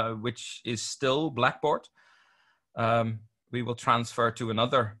system, which is still Blackboard. We will transfer to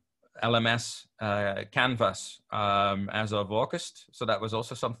another LMS, Canvas, as of August. So that was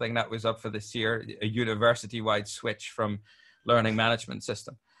also something that was up for this year, a university-wide switch from learning management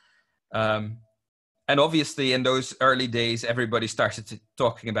system. And obviously in those early days, everybody started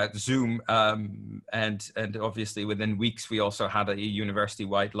talking about Zoom. And obviously within weeks, we also had a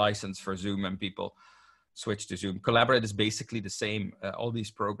university-wide license for Zoom and people switched to Zoom. Collaborate is basically the same. All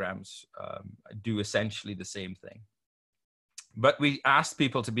these programs do essentially the same thing. But we asked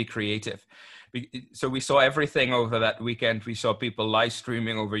people to be creative. So we saw everything over that weekend. We saw people live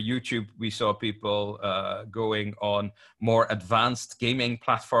streaming over YouTube. We saw people going on more advanced gaming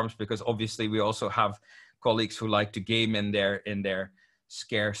platforms, because obviously we also have colleagues who like to game in their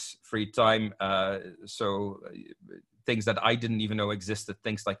scarce free time. So things that I didn't even know existed,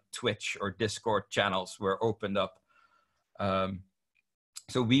 things like Twitch or Discord channels were opened up.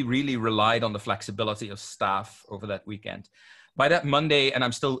 So we really relied on the flexibility of staff over that weekend. By that Monday, and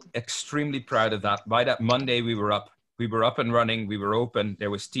I'm still extremely proud of that, by that Monday we were up and running, we were open,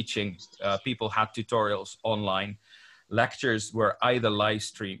 there was teaching, people had tutorials online, lectures were either live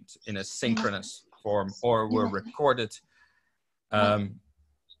streamed in a synchronous form or were recorded,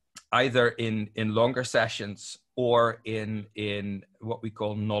 either in longer sessions or in what we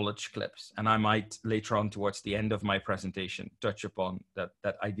call knowledge clips. And I might later on towards the end of my presentation touch upon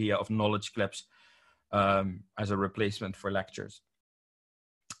that idea of knowledge clips as a replacement for lectures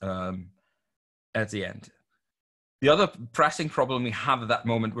at the end. The other pressing problem we had at that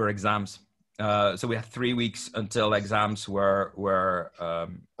moment were exams. So we had 3 weeks until exams were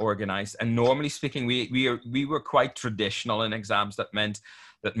organized. And normally speaking, we were quite traditional in exams. That meant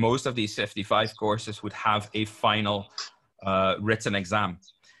that most of these 55 courses would have a final written exam.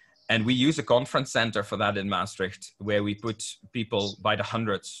 And we use a conference center for that in Maastricht, where we put people by the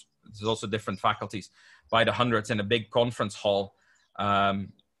hundreds. There's also different faculties by the hundreds in a big conference hall to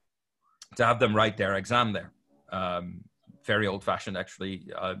have them write their exam there. Very old fashioned, actually,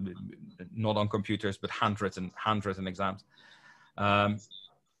 not on computers, but handwritten exams. That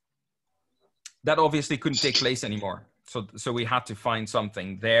obviously couldn't take place anymore. So we had to find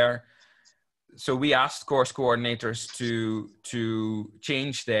something there. so we asked course coordinators to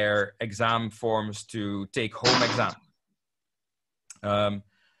change their exam forms to take home exam.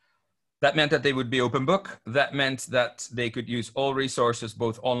 That meant that they would be open book. That meant that they could use all resources,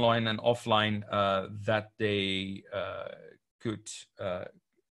 both online and offline, that they could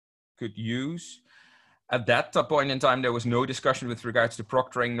use. At that point in time, there was no discussion with regards to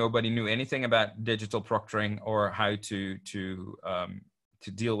proctoring. Nobody knew anything about digital proctoring or how to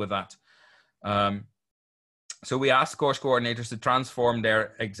deal with that. So we asked course coordinators to transform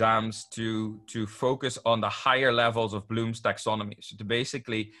their exams to focus on the higher levels of Bloom's taxonomy. So to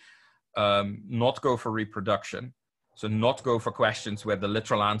basically not go for reproduction. So not go for questions where the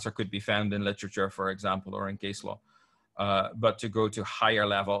literal answer could be found in literature, for example, or in case law, but to go to higher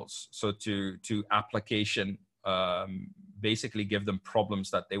levels. So to application, basically give them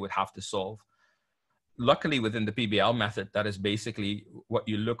problems that they would have to solve. Luckily, within the PBL method, that is basically what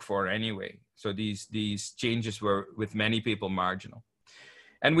you look for anyway. So these changes were, with many people, marginal.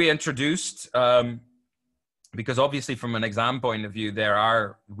 And we introduced, because obviously from an exam point of view, there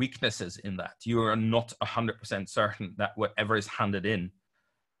are weaknesses in that. You are not 100% certain that whatever is handed in,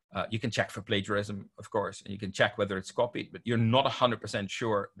 you can check for plagiarism, of course, and you can check whether it's copied, but you're not 100%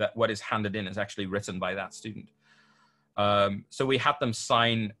 sure that what is handed in is actually written by that student. So we had them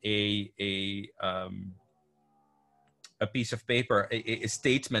sign a piece of paper, a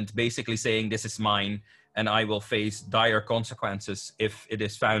statement basically saying this is mine and I will face dire consequences if it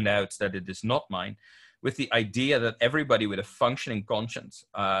is found out that it is not mine, with the idea that everybody with a functioning conscience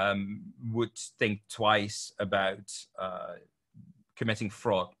would think twice about committing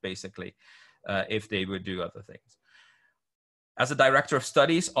fraud, basically, if they would do other things. As a director of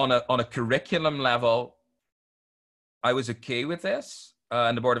studies on a curriculum level, I was okay with this,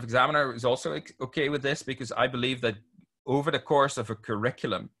 and the Board of Examiner was also okay with this, because I believe that over the course of a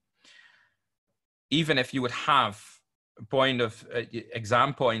curriculum, even if you would have a point of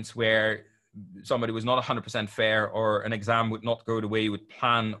exam points where somebody was not 100% fair, or an exam would not go the way you would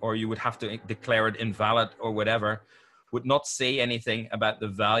plan, or you would have to declare it invalid or whatever, would not say anything about the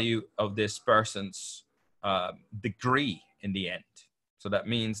value of this person's degree in the end. So that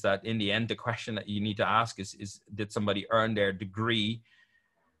means that in the end, the question that you need to ask is did somebody earn their degree?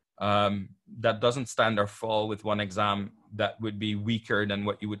 That doesn't stand or fall with one exam that would be weaker than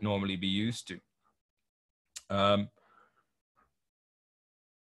what you would normally be used to.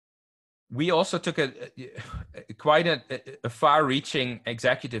 We also took quite a far-reaching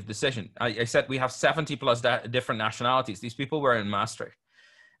executive decision. I said we have 70 plus different nationalities. These people were in Maastricht.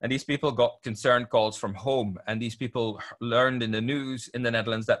 And these people got concerned calls from home. And these people learned in the news in the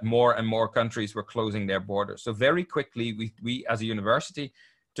Netherlands that more and more countries were closing their borders. So very quickly, we as a university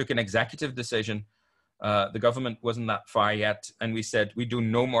took an executive decision. The government wasn't that far yet. And we said, we do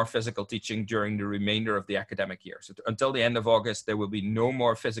no more physical teaching during the remainder of the academic year. So until the end of August, there will be no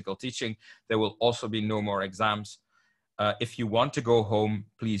more physical teaching. There will also be no more exams. If you want to go home,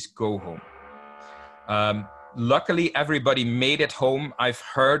 please go home. Luckily, everybody made it home. I've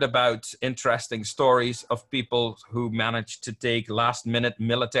heard about interesting stories of people who managed to take last-minute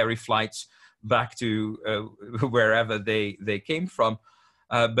military flights back to wherever they came from.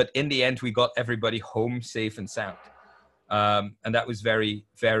 But in the end, we got everybody home safe and sound. And that was very,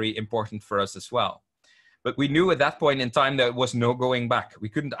 very important for us as well. But we knew at that point in time there was no going back. We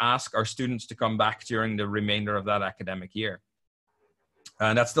couldn't ask our students to come back during the remainder of that academic year.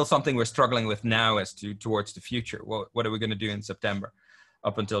 And that's still something we're struggling with now as to towards the future. What are we going to do in September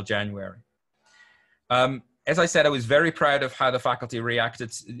up until January? As I said, I was very proud of how the faculty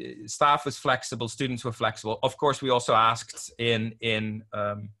reacted. Staff was flexible, students were flexible. Of course, we also asked in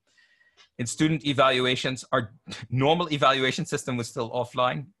student evaluations. Our normal evaluation system was still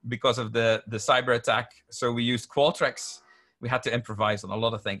offline because of the cyber attack. So we used Qualtrics. We had to improvise on a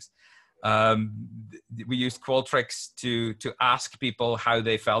lot of things. We used Qualtrics to ask people how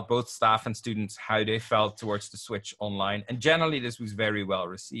they felt, both staff and students, how they felt towards the switch online. And generally, this was very well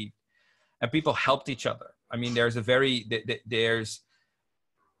received. And people helped each other. I mean, there's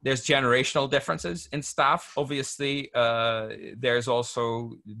generational differences in staff. Obviously, there's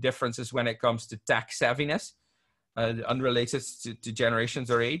also differences when it comes to tech savviness, unrelated to generations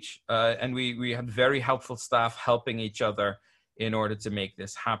or age. And we had very helpful staff helping each other in order to make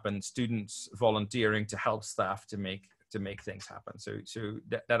this happen. Students volunteering to help staff to make things happen. So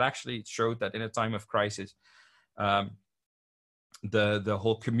that actually showed that in a time of crisis, the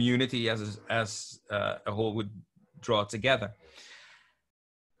whole community as a whole would draw together.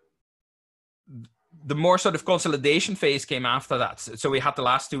 the more sort of consolidation phase came after that. So we had the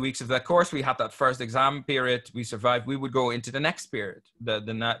last 2 weeks of that course. We had that first exam period. We survived. We would go into the next period,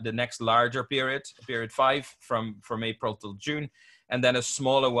 the next larger period, period 5 from April till June, and then a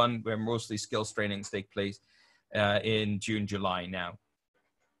smaller one where mostly skills trainings take place in June, July now.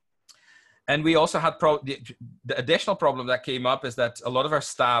 And we also had the additional problem that came up is that a lot of our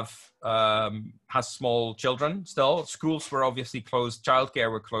staff has small children still. Schools were obviously closed,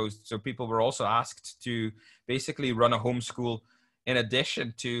 childcare were closed. So people were also asked to basically run a homeschool in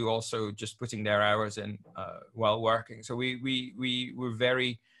addition to also just putting their hours in while working. So we were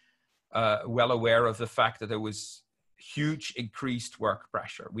very well aware of the fact that there was huge increased work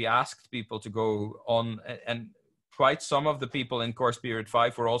pressure. We asked people to go on, and quite some of the people in course period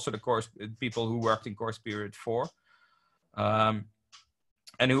 5 were also the people who worked in course period 4,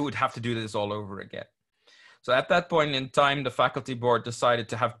 and who would have to do this all over again. So at that point in time, the faculty board decided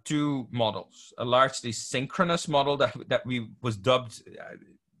to have 2 models: a largely synchronous model that we was dubbed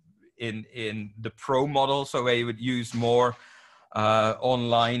in the pro model, so where you would use more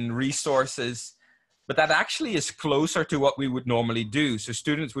online resources. But that actually is closer to what we would normally do. So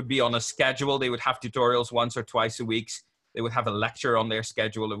students would be on a schedule. They would have tutorials once or twice a week. They would have a lecture on their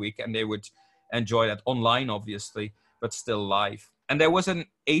schedule a week, and they would enjoy that online, obviously, but still live. And there was an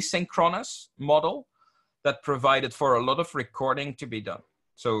asynchronous model that provided for a lot of recording to be done.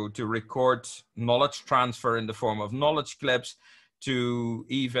 So to record knowledge transfer in the form of knowledge clips, to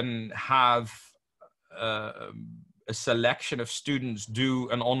even have a selection of students do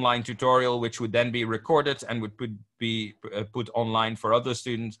an online tutorial, which would then be recorded and would be put online for other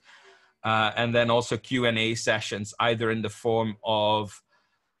students. And then also Q&A sessions, either in the form of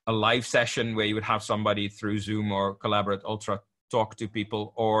a live session where you would have somebody through Zoom or Collaborate Ultra talk to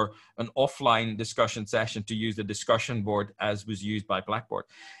people, or an offline discussion session to use the discussion board as was used by Blackboard.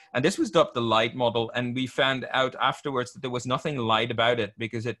 And this was dubbed the light model, and we found out afterwards that there was nothing light about it,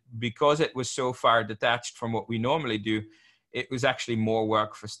 because it was so far detached from what we normally do. It was actually more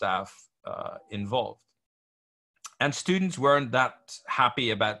work for staff involved. And students weren't that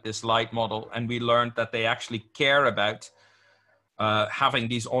happy about this light model, and we learned that they actually care about having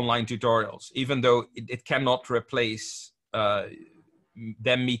these online tutorials, even though it cannot replace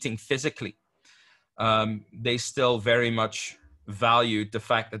them meeting physically. They still very much valued the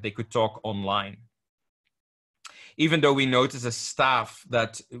fact that they could talk online. Even though we notice as staff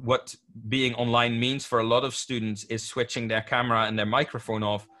that what being online means for a lot of students is switching their camera and their microphone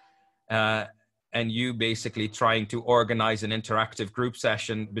off, and you basically trying to organize an interactive group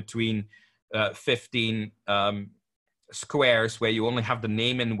session between 15 squares where you only have the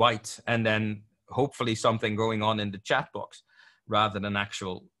name in white and then hopefully something going on in the chat box rather than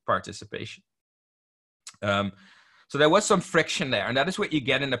actual participation. So there was some friction there, and that is what you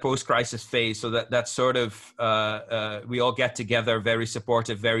get in the post-crisis phase. So that sort of, we all get together, very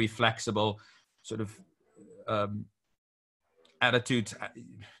supportive, very flexible sort of attitude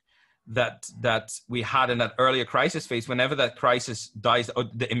that we had in that earlier crisis phase. Whenever that crisis dies, or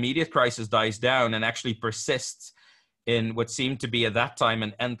the immediate crisis dies down and actually persists in what seemed to be at that time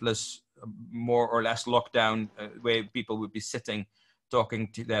an endless, more or less lockdown where people would be sitting talking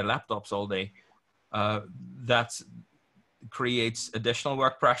to their laptops all day. That creates additional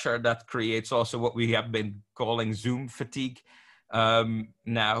work pressure. That creates also what we have been calling Zoom fatigue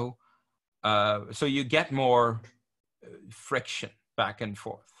now. So you get more friction back and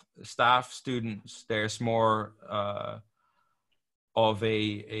forth. Staff, students, there's more of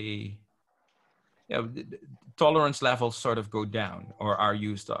a tolerance levels sort of go down or are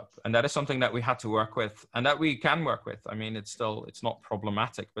used up. And that is something that we had to work with and that we can work with. I mean, it's not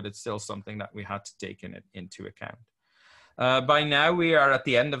problematic, but it's still something that we had to take into account. By now we are at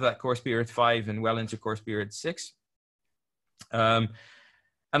the end of that course period 5 and well into course period 6. And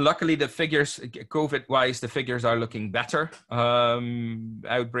luckily the figures, COVID-wise, the figures are looking better.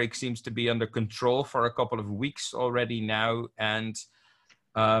 Outbreak seems to be under control for a couple of weeks already now. And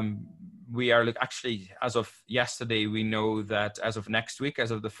we are actually, as of yesterday, we know that as of next week,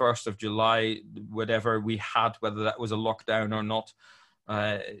 as of the 1st of July, whatever we had, whether that was a lockdown or not,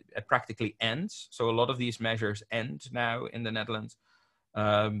 it practically ends. So a lot of these measures end now in the Netherlands.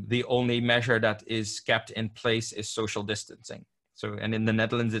 The only measure that is kept in place is social distancing. So, and in the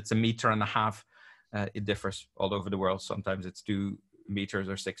Netherlands, it's 1.5 meters. It differs all over the world. Sometimes it's 2 meters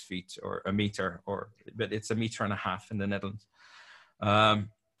or 6 feet or 1 meter, but it's 1.5 meters in the Netherlands.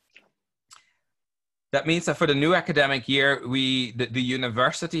 That means that for the new academic year, the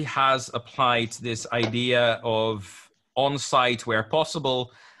university has applied this idea of on-site where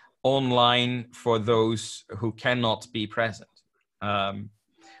possible, online for those who cannot be present.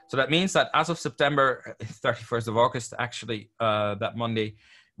 So that means that as of September 31st of August, actually, that Monday,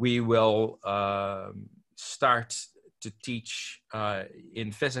 we will start to teach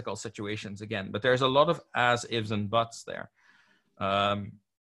in physical situations again. But there's a lot of as, ifs, and buts there.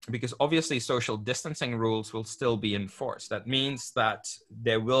 Because obviously social distancing rules will still be enforced. That means that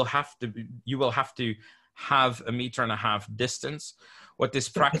there will have to be, you will have to have 1.5 meters distance. What this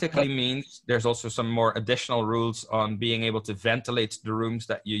practically means, there's also some more additional rules on being able to ventilate the rooms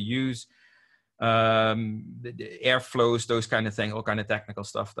that you use, the airflows, those kind of things, all kind of technical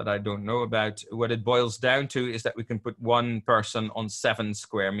stuff that I don't know about. What it boils down to is that we can put one person on 7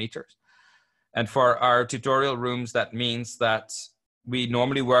 square meters. And for our tutorial rooms, that means that we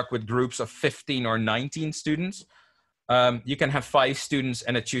normally work with groups of 15 or 19 students. You can have 5 students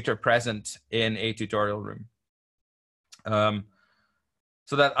and a tutor present in a tutorial room.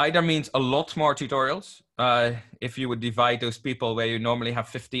 So that either means a lot more tutorials, if you would divide those people where you normally have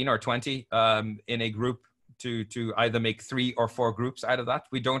 15 or 20 in a group to either make 3 or 4 groups out of that.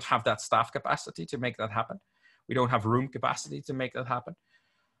 We don't have that staff capacity to make that happen. We don't have room capacity to make that happen.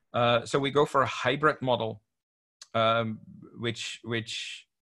 So we go for a hybrid model, which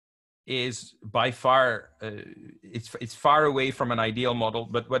is by far, it's far away from an ideal model.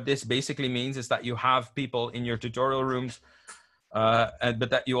 But what this basically means is that you have people in your tutorial rooms, but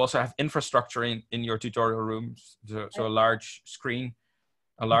that you also have infrastructure in your tutorial rooms. So a large screen,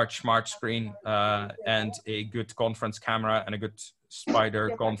 a large smart screen, and a good conference camera and a good spider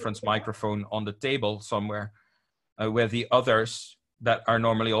conference microphone on the table somewhere, where the others that are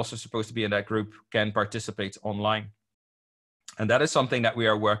normally also supposed to be in that group can participate online. And that is something that we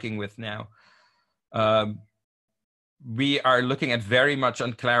are working with now. We are looking at very much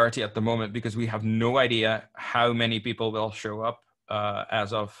unclarity at the moment because we have no idea how many people will show up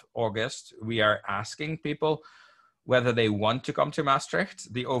as of August. We are asking people whether they want to come to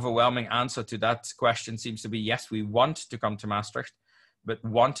Maastricht. The overwhelming answer to that question seems to be yes, we want to come to Maastricht, but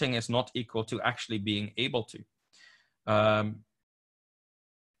wanting is not equal to actually being able to.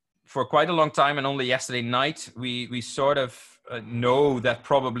 For quite a long time, and only yesterday night, we sort of know that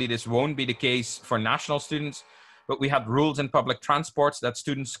probably this won't be the case for national students, but we had rules in public transports that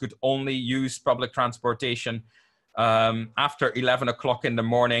students could only use public transportation after 11 o'clock in the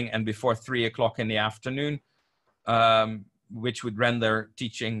morning and before 3 o'clock in the afternoon, which would render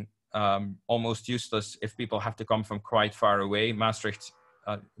teaching almost useless if people have to come from quite far away. Maastricht,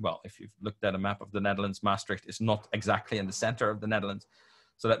 well, if you've looked at a map of the Netherlands, Maastricht is not exactly in the center of the Netherlands.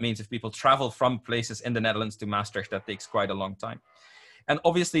 So that means if people travel from places in the Netherlands to Maastricht, that takes quite a long time. And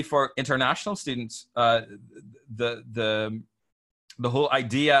obviously for international students, the whole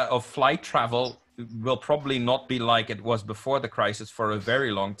idea of flight travel will probably not be like it was before the crisis for a very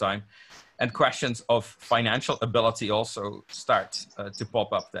long time. And questions of financial ability also start to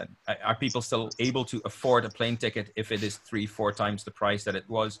pop up then. Are people still able to afford a plane ticket if it is 3-4 times the price that it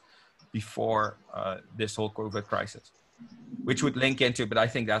was before this whole COVID crisis? Which would link into, but I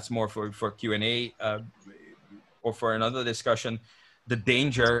think that's more for Q&A or for another discussion, the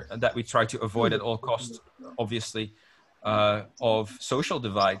danger that we try to avoid at all costs, obviously, of social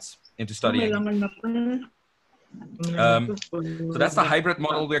divides into studying. So that's the hybrid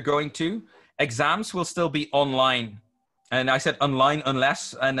model we're going to. Exams will still be online. And I said online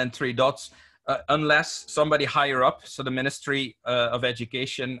unless, and then 3 dots, unless somebody higher up, so the Ministry of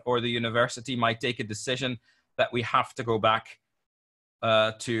Education or the university might take a decision that we have to go back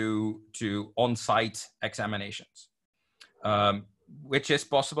to on-site examinations, which is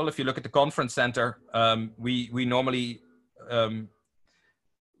possible. If you look at the conference center, we normally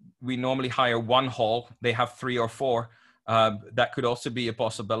hire 1 hall. They have 3 or 4. That could also be a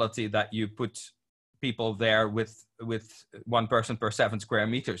possibility that you put people there with 1 person per 7 square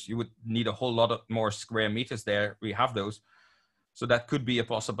meters. You would need a whole lot of more square meters there. We have those. So that could be a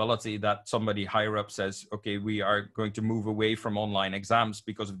possibility that somebody higher up says, okay, we are going to move away from online exams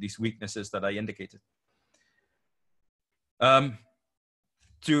because of these weaknesses that I indicated.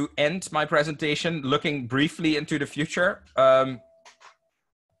 To end my presentation, looking briefly into the future, I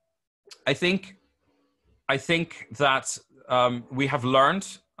think that we have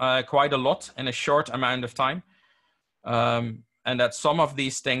learned quite a lot in a short amount of time, and that some of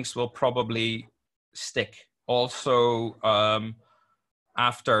these things will probably stick. Also,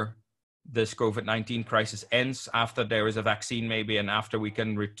 after this COVID-19 crisis ends, after there is a vaccine maybe, and after we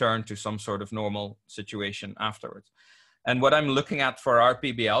can return to some sort of normal situation afterwards. And what I'm looking at for our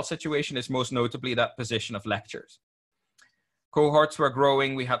PBL situation is most notably that position of lectures. Cohorts were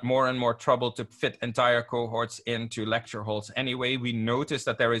growing. We had more and more trouble to fit entire cohorts into lecture halls. Anyway, we noticed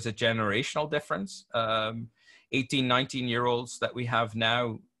that there is a generational difference. 18, 19-year-olds that we have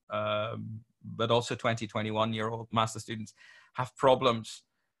now but also 20, 21-year-old master students have problems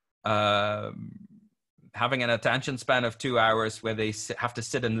having an attention span of 2 hours where they have to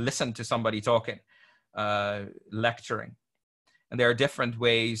sit and listen to somebody talking, lecturing. And there are different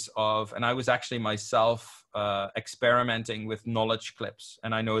ways of, and I was actually myself experimenting with knowledge clips.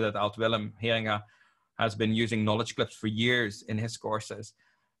 And I know that Alt-Willem Heringa has been using knowledge clips for years in his courses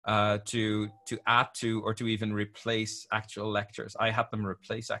to add to or to even replace actual lectures. I had them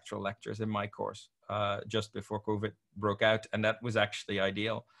replace actual lectures in my course just before COVID broke out, and that was actually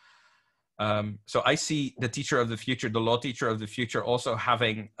ideal. So I see the teacher of the future, the law teacher of the future, also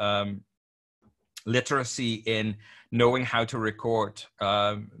having literacy in knowing how to record,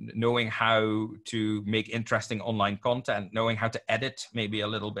 knowing how to make interesting online content, knowing how to edit maybe a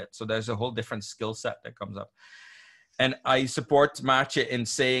little bit. So there's a whole different skill set that comes up. And I support Maartje in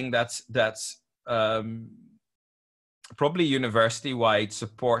saying that's probably university-wide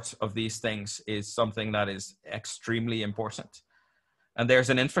support of these things is something that is extremely important. And there's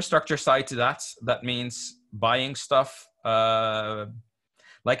an infrastructure side to that. That means buying stuff.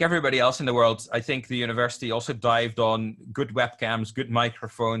 Like everybody else in the world, I think the university also dived on good webcams, good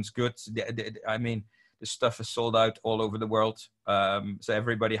microphones, good, I mean, the stuff is sold out all over the world. So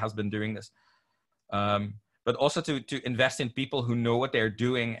everybody has been doing this. But also to invest in people who know what they're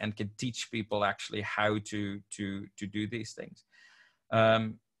doing and can teach people actually how to do these things.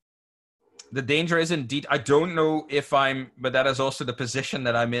 The danger is indeed, I don't know if but that is also the position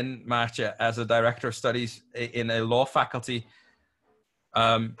that I'm in, Maartje, as a director of studies in a law faculty.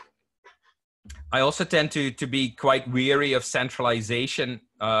 I also tend to be quite weary of centralization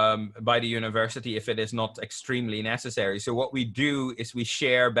by the university if it is not extremely necessary. So what we do is we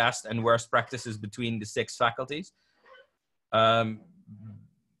share best and worst practices between the 6 faculties.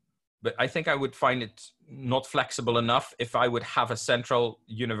 But I think I would find it not flexible enough if I would have a central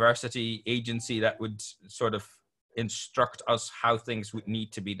university agency that would sort of instruct us how things would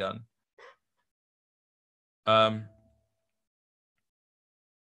need to be done.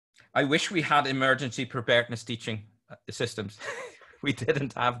 I wish we had emergency preparedness teaching systems. We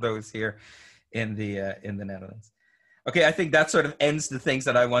didn't have those here in the Netherlands. Okay, I think that sort of ends the things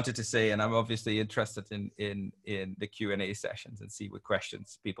that I wanted to say, and I'm obviously interested in the Q&A sessions and see what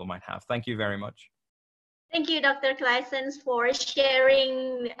questions people might have. Thank you very much. Thank you, Dr. Claessens, for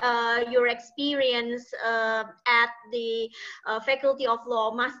sharing your experience at the Faculty of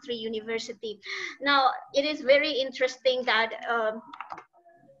Law, Maastricht University. Now, it is very interesting that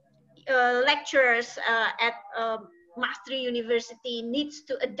lecturers at Maastricht University needs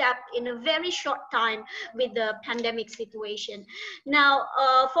to adapt in a very short time with the pandemic situation. Now,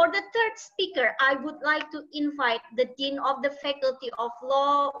 for the third speaker, I would like to invite the Dean of the Faculty of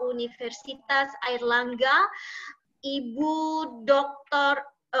Law, Universitas Airlangga, Ibu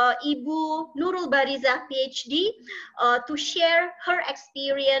Nurul Barizah, Ph.D., to share her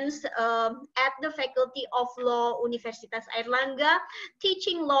experience at the Faculty of Law, Universitas Airlangga,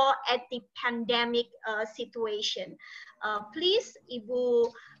 teaching law at the pandemic situation. Please,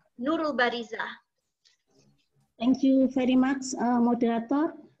 Ibu Nurul Barizah. Thank you very much,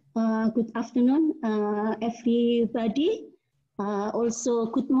 moderator. Good afternoon, everybody. Also,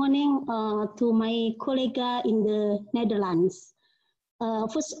 good morning to my colleague in the Netherlands.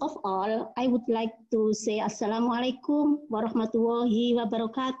 First of all, I would like to say Assalamualaikum warahmatullahi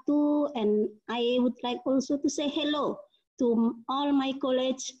wabarakatuh, and I would like also to say hello to all my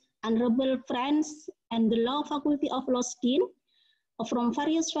college, honorable friends, and the Law Faculty of Law Dean from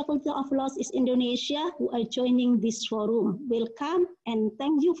various Faculty of Laws in Indonesia who are joining this forum. Welcome and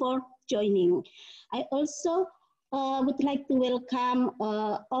thank you for joining. I also would like to welcome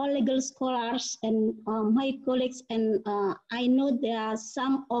all legal scholars and my colleagues, and I know there are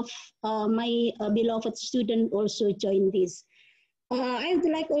some of my beloved students also join this. I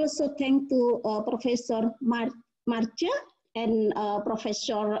would like also thank to Professor Maartje and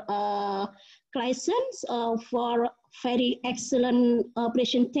Professor Claessens for very excellent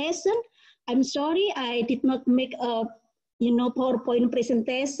presentation. I'm sorry I did not make a PowerPoint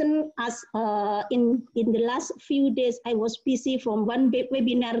presentation as in the last few days I was busy from one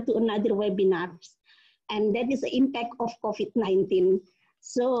webinar to another webinar, and that is the impact of COVID-19.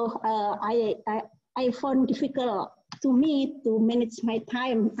 So I found difficult to me to manage my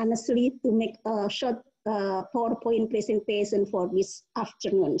time, honestly, to make a short PowerPoint presentation for this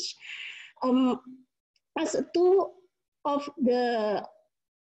afternoon. As two of the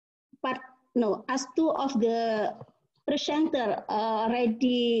presenter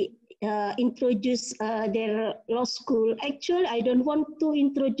already introduce their law school. Actually, I don't want to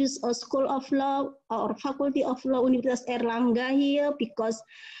introduce a School of Law or Faculty of Law Universitas Airlangga here because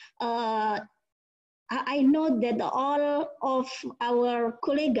I know that all of our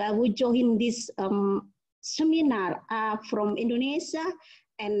colleagues who join this seminar are from Indonesia,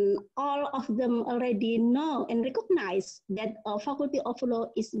 and all of them already know and recognize that Faculty of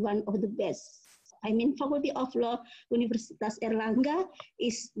Law is one of the best. I mean, Faculty of Law Universitas Airlangga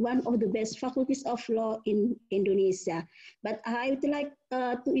is one of the best faculties of law in Indonesia. But I would like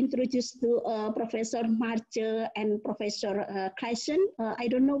to introduce to Professor Maartje and Professor Claessens. I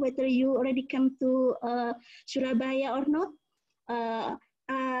don't know whether you already come to Surabaya or not.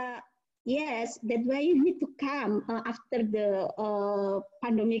 Yes, that's why you need to come after the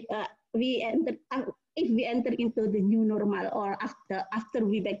pandemic. If we enter into the new normal or after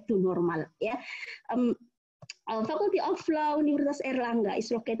we back to normal, yeah. Faculty of Law Universitas Airlangga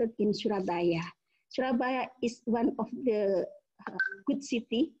is located in Surabaya. Surabaya is one of the good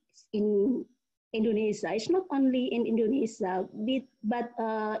city in Indonesia. It's not only in Indonesia, but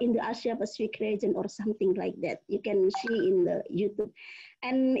in the Asia Pacific region or something like that. You can see in the YouTube.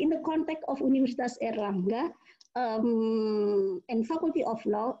 And in the context of Universitas Airlangga, and Faculty of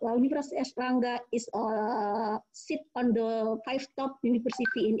Law, Universitas Airlangga is sit on the 5 top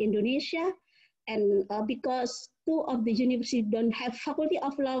university in Indonesia, and because 2 of the universities don't have Faculty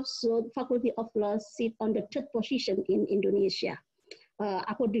of Law, so Faculty of Law sit on the 3rd position in Indonesia,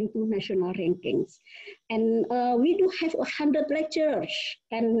 according to national rankings. And we do have 100 lecturers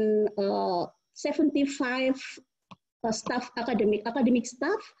and 75 staff, academic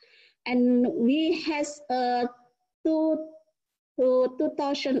staff, and we has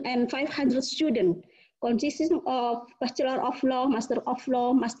 2,500 students, consisting of Bachelor of Law, Master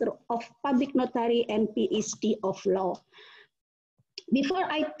of Public Notary, and Ph.D. of Law. Before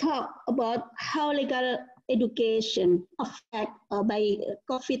I talk about how legal education affected by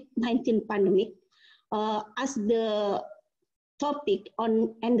COVID-19 pandemic, as the topic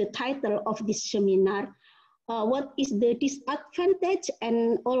and the title of this seminar, what is the disadvantage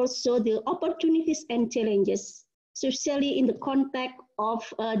and also the opportunities and challenges, especially in the context of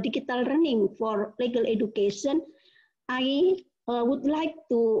digital learning for legal education. I would like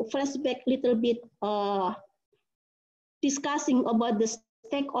to flashback a little bit discussing about the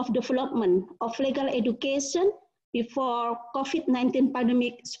state of development of legal education before COVID-19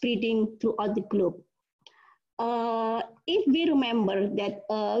 pandemic spreading throughout the globe. If we remember that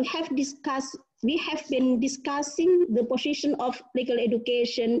we have been discussing the position of legal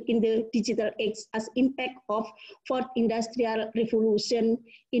education in the digital age as impact of 4th industrial revolution,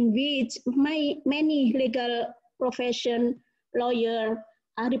 in which many legal profession, lawyer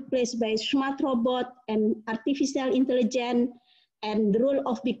are replaced by smart robot and artificial intelligence, and the role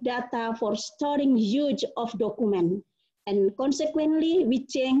of big data for storing huge of document. And consequently, we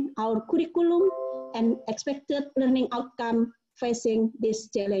change our curriculum and expected learning outcome facing these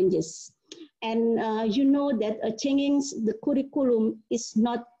challenges. And you know that changing the curriculum is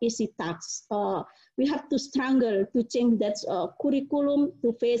not easy task. We have to struggle to change that curriculum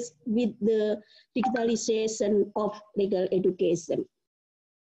to face with the digitalization of legal education.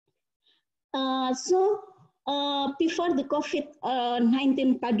 Before the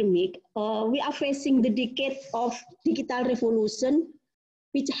COVID-19 pandemic, we are facing the decade of digital revolution,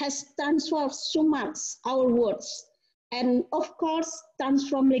 which has transformed so much our worlds, and of course,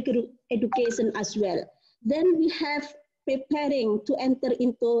 transform legal education as well. Then we have preparing to enter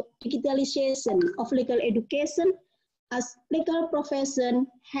into digitalization of legal education, as legal profession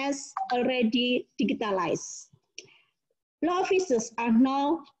has already digitalized. Law offices are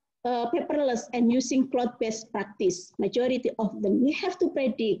now paperless and using cloud-based practice, majority of them. We have to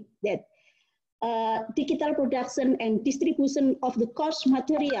predict that digital production and distribution of the course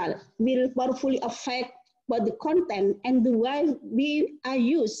material will powerfully affect what the content and the way we are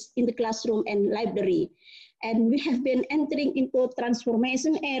used in the classroom and library. And we have been entering into a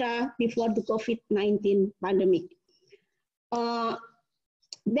transformation era before the COVID-19 pandemic. The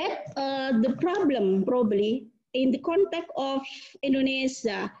problem probably in the context of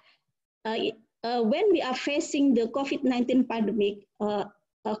Indonesia, when we are facing the COVID-19 pandemic,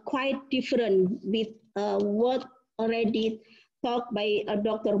 quite different with what already talked by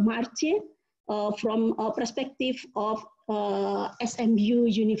Dr. Maartje from a perspective of SMU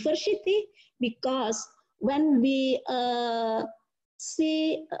University, because when we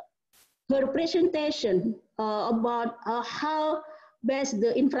see her presentation about how best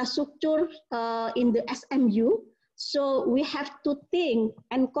the infrastructure in the SMU, So we have to think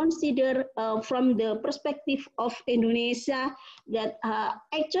and consider from the perspective of Indonesia that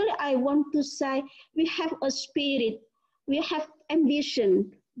actually I want to say we have a spirit, we have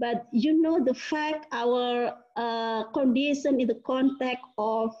ambition, but you know the fact our condition in the context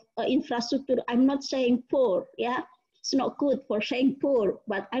of infrastructure, I'm not saying poor, yeah, it's not good for saying poor,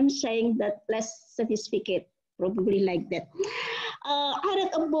 but I'm saying that less sophisticated, probably like that. I read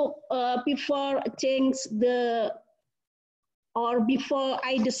a book before change the, or before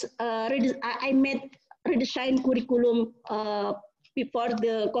I made redesign curriculum before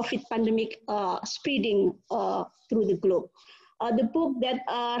the COVID pandemic spreading through the globe. The book that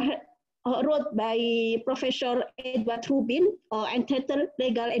wrote by Professor Edward Rubin entitled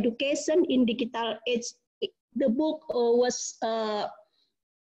Legal Education in Digital Age. The book was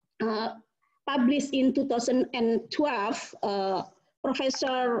published in 2012.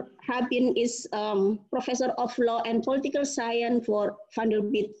 Professor Rubin is Professor of Law and Political Science for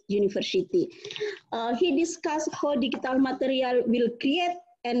Vanderbilt University. He discussed how digital material will create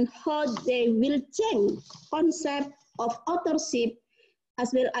and how they will change concept of authorship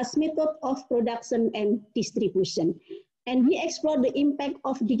as well as method of production and distribution. And we explored the impact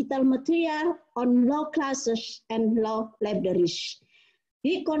of digital material on law classes and law libraries.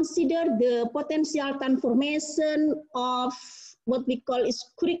 We consider the potential transformation of what we call is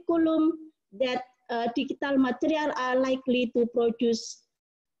curriculum that digital material are likely to produce.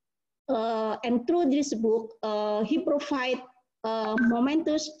 And through this book, he provides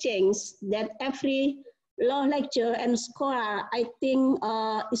momentous change that every law lecturer and scholar, I think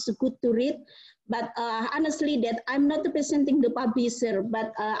is good to read. But honestly, that I'm not representing the publisher,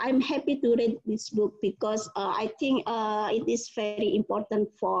 but I'm happy to read this book because I think it is very important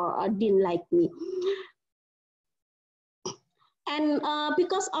for a dean like me. And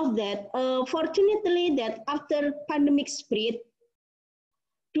because of that, fortunately that after pandemic spread,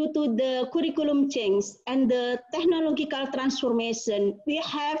 due to the curriculum change and the technological transformation, we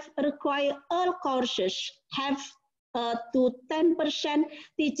have required all courses have to 10%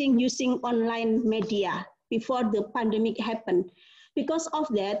 teaching using online media before the pandemic happened. Because of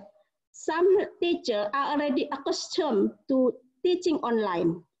that, some teachers are already accustomed to teaching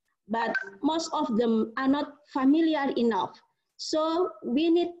online, but most of them are not familiar enough. So we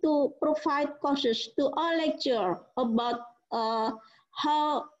need to provide courses to all lecturers about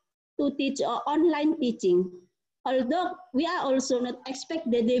how to teach online teaching. Although we are also not expect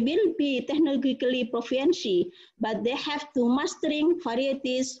that they will be technologically proficiency, but they have to mastering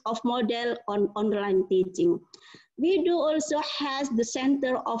varieties of model on online teaching. We do also has the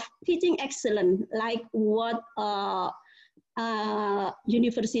Center of Teaching Excellence, like what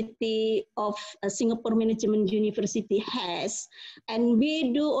University of Singapore Management University has. And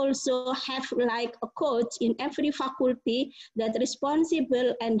we do also have like a coach in every faculty that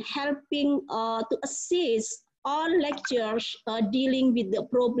responsible and helping to assist all lecturers dealing with the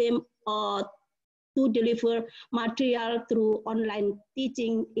problem to deliver material through online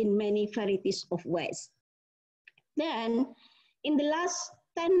teaching in many varieties of ways. Then in the last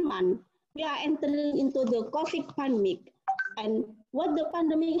 10 months, we are entering into the COVID pandemic. And what the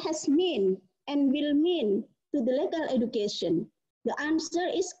pandemic has mean and will mean to the legal education. The answer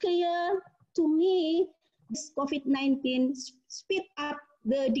is clear to me. This COVID-19 speed up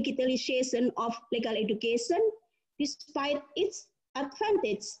the digitalization of legal education. Despite its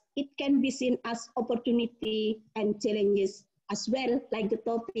advantage, it can be seen as opportunity and challenges as well, like the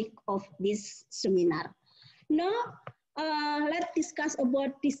topic of this seminar. Now, let's discuss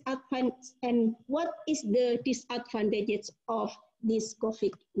about disadvantages and what is the disadvantages of this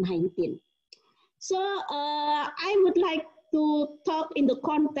COVID-19. So I would like to talk in the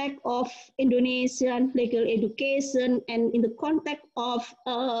context of Indonesian legal education and in the context of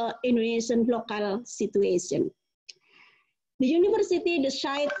Indonesian local situation. The university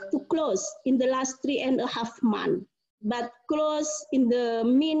decided to close in the last 3.5 months, but close in the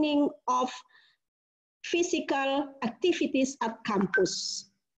meaning of physical activities at campus.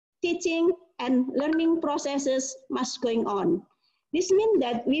 Teaching and learning processes must going on. This means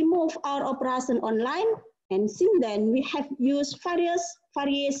that we move our operation online, and since then we have used various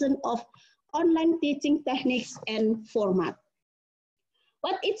variations of online teaching techniques and format.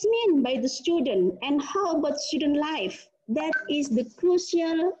 What it means by the student and how about student life, that is the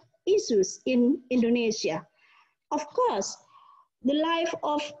crucial issues in Indonesia. Of course, the life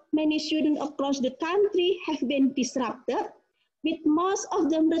of many students across the country have been disrupted, with most of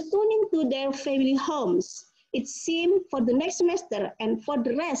them returning to their family homes, it seems, for the next semester and for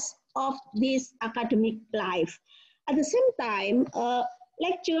the rest of this academic life. At the same time,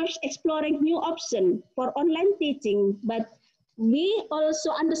 lectures exploring new options for online teaching, but we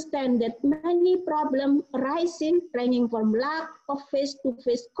also understand that many problems arising ranging from lack of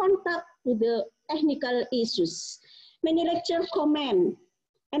face-to-face contact to the technical issues. Many lecturers comment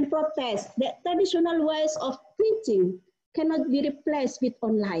and protest that traditional ways of teaching cannot be replaced with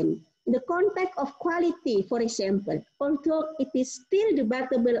online. In the context of quality, for example, although it is still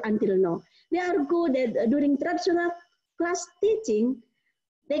debatable until now, they argue that during traditional class teaching,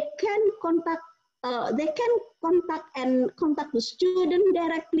 they can contact the student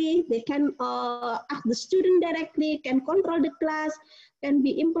directly. They can ask the student directly, can control the class, can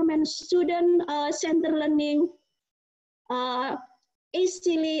be implement student-centered learning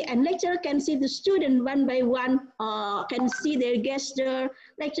easily, and lecturer can see the student one by one, can see their gesture.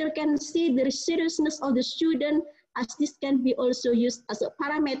 Lecturer can see the seriousness of the student, as this can be also used as a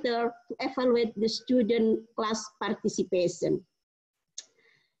parameter to evaluate the student class participation.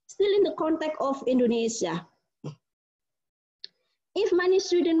 Still in the context of Indonesia, if many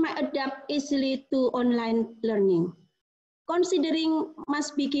students might adapt easily to online learning, considering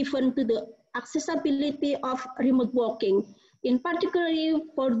must be given to the accessibility of remote working, in particular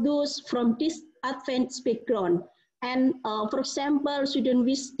for those from disadvantaged background, and for example, students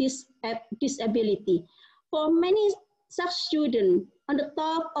with disability. For many such students, on the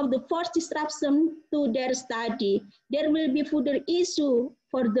top of the forced disruption to their study, there will be further issue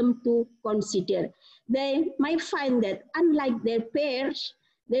for them to consider. They might find that unlike their peers,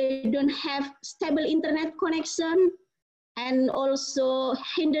 they don't have stable internet connection, and also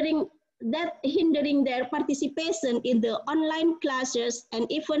hindering their participation in the online classes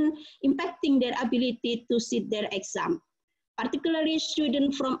and even impacting their ability to sit their exam. Particularly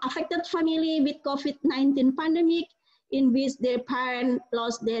students from affected family with COVID-19 pandemic, in which their parent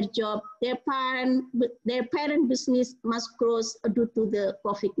lost their job, their parent business must close due to the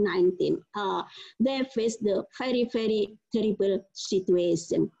COVID-19. They face the very, very terrible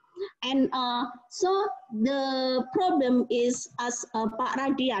situation. And so the problem is, as Pak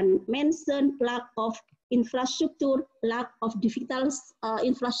Radian mentioned, lack of infrastructure, lack of digital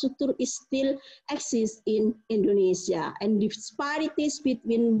infrastructure is still exists in Indonesia, and disparities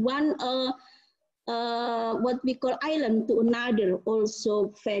between one what we call island to another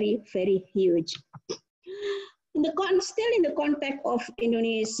also very, very huge. Still in the context of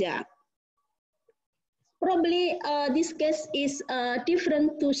Indonesia, probably this case is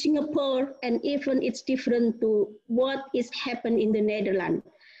different to Singapore, and even it's different to what is happened in the Netherlands.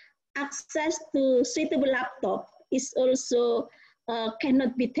 Access to suitable laptop is also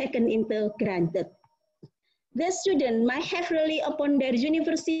cannot be taken into granted. The student might have relied upon their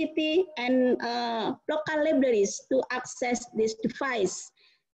university and local libraries to access this device,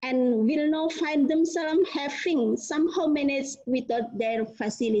 and will now find themselves having somehow managed without their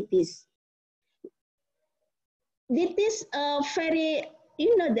facilities. This is very,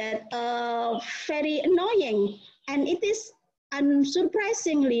 very annoying, and it is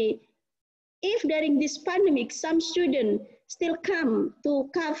unsurprisingly, if during this pandemic, some students still come to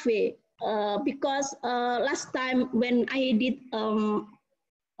cafe because last time when I did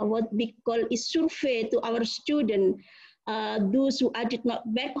what we call a survey to our students, those who did not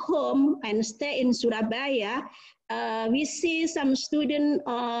back home and stay in Surabaya, we see some students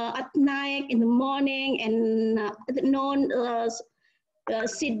at night, in the morning, and at noon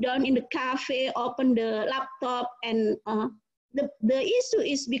sit down in the cafe, open the laptop, and the issue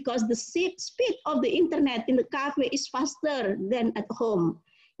is because the speed of the internet in the cafe is faster than at home.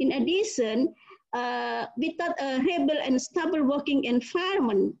 In addition, without a reliable and stable working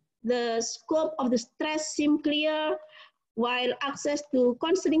environment, the scope of the stress seems clear, while access to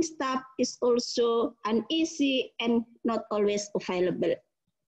counseling staff is also uneasy and not always available.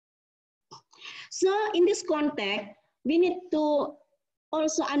 So in this context, we need to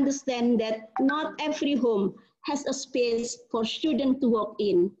also understand that not every home has a space for students to work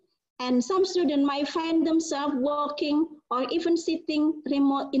in. And some students might find themselves working or even sitting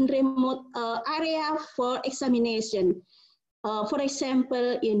in remote area for examination. For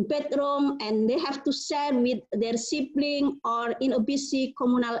example, in bedroom, and they have to share with their sibling or in a busy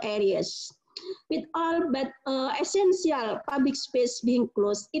communal areas. With all but essential public space being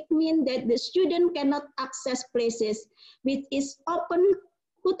closed, it means that the student cannot access places which is often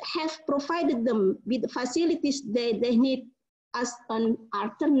could have provided them with facilities they need as an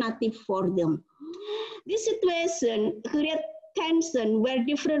alternative for them. This situation creates tension where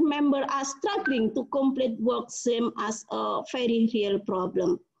different members are struggling to complete work, same as a very real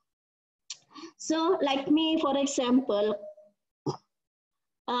problem. So like me, for example,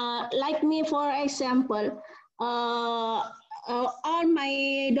 all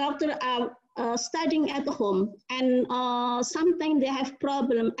my doctor are studying at home, and sometimes they have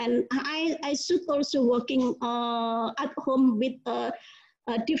problem, and I should also working at home with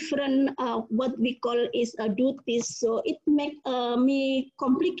different what we call is duties. So it make me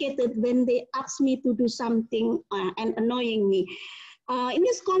complicated when they ask me to do something and annoying me. In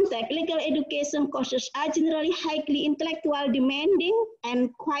this context, legal education courses are generally highly intellectual demanding,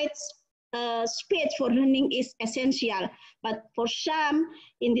 and quite space for learning is essential. But for some,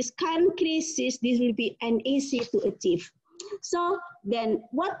 in this current crisis, this will be uneasy to achieve. So then,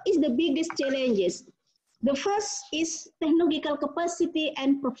 what is the biggest challenges? The first is technological capacity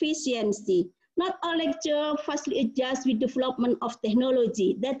and proficiency. Not all lecturers fastly adjust with development of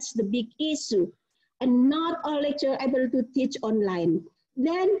technology. That's the big issue. And not all lecturers are able to teach online.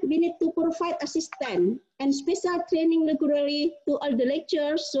 Then we need to provide assistance and special training regularly to all the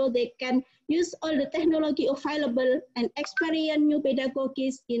lecturers so they can use all the technology available and experience new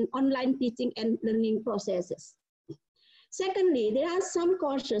pedagogies in online teaching and learning processes. Secondly, there are some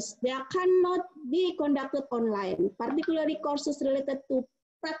courses that cannot be conducted online, particularly courses related to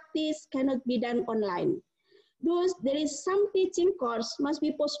practice cannot be done online. Thus, there is some teaching course must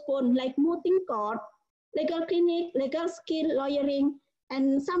be postponed, like mooting court, legal clinic, legal skill, lawyering,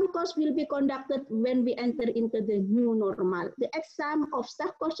 and some course will be conducted when we enter into the new normal. The exam of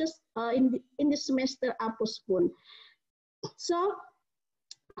such courses in the semester are postponed. So,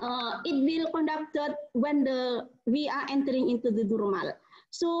 it will conducted when we are entering into the normal.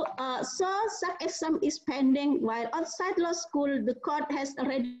 So, such exam is pending while outside law school, the court has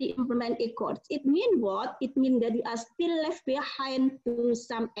already implemented a court. It means what? It means that we are still left behind to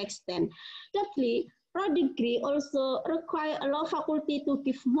some extent. Thirdly, pro degree also require a law faculty to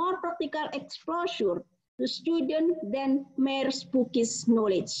give more practical exposure to students than mere bookish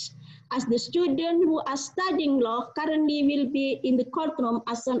knowledge. As the students who are studying law currently will be in the courtroom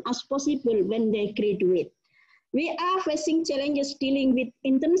as soon as possible when they graduate. We are facing challenges dealing with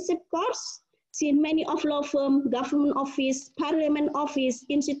internship course, since many of law firm, government office, parliament office,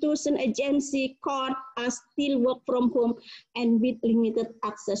 institution, agency, court are still work from home and with limited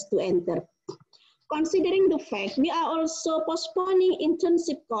access to enter. Considering the fact we are also postponing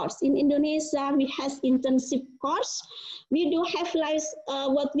internship course. In Indonesia, we have internship course. We do have like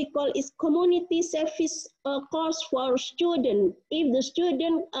what we call is community service course for students. If the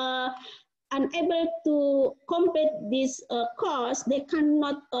student unable to complete this course, they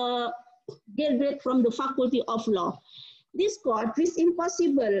cannot graduate from the Faculty of Law. This course is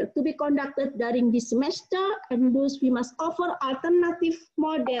impossible to be conducted during this semester, and thus we must offer alternative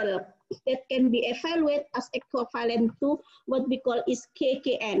model that can be evaluated as equivalent to what we call is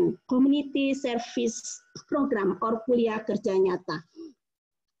KKN, Community Service Program or Kuliah Kerja Nyata.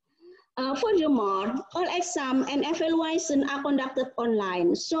 Furthermore, all exam and evaluation are conducted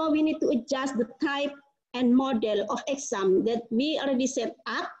online, so we need to adjust the type and model of exam that we already set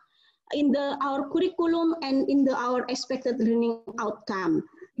up in our curriculum and in our expected learning outcome.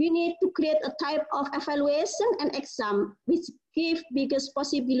 We need to create a type of evaluation and exam which give biggest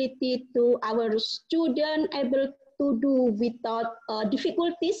possibility to our student able to do without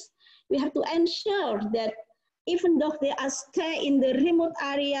difficulties. We have to ensure that even though they are stay in the remote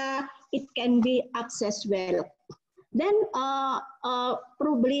area, it can be accessed well. Then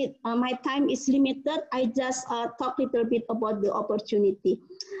probably my time is limited. I just talk a little bit about the opportunity.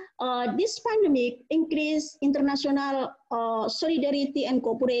 This pandemic increased international solidarity and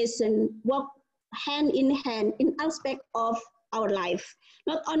cooperation, work hand in hand in aspect of our life,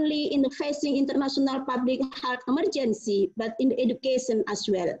 not only in the facing international public health emergency, but in education as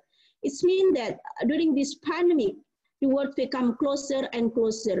well. It means that during this pandemic, the world become closer and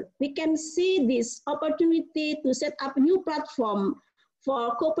closer. We can see this opportunity to set up a new platform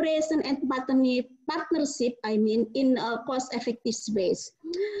for cooperation and partnership, in a cost-effective space.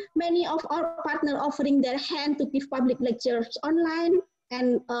 Many of our partners offering their hand to give public lectures online,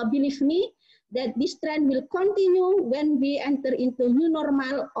 and believe me, that this trend will continue when we enter into new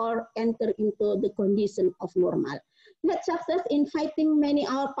normal or enter into the condition of normal. We had success in inviting many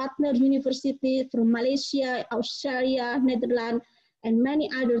our partner universities from Malaysia, Australia, Netherlands, and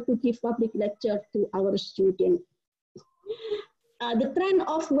many others to give public lecture to our students. The trend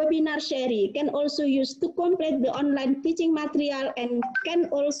of webinar sharing can also use to complete the online teaching material and can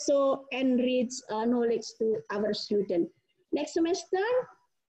also enrich knowledge to our students. Next semester,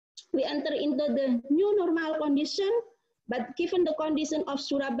 we enter into the new normal condition, but given the condition of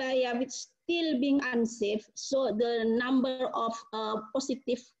Surabaya, which still being unsafe. So the number of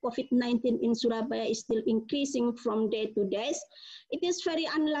positive COVID-19 in Surabaya is still increasing from day to day. It is very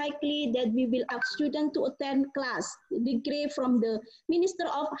unlikely that we will ask students to attend class. Degree from the Minister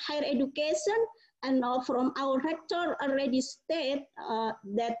of Higher Education and from our rector already state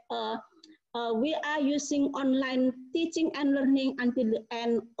that we are using online teaching and learning until the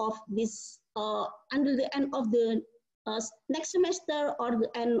end of this, until the end of the next semester or the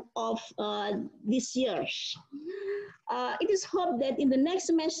end of this year. It is hoped that in the next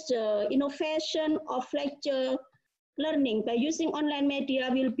semester, innovation of lecture learning by using online media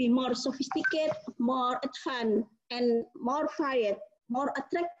will be more sophisticated, more advanced, and more varied, more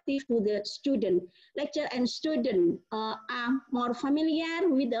attractive to the student. Lecturer and student are more familiar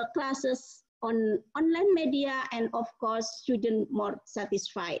with the classes on online media, and of course, student more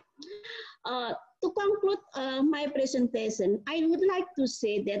satisfied. To conclude my presentation, I would like to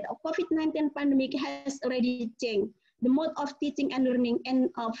say that COVID-19 pandemic has already changed the mode of teaching and learning and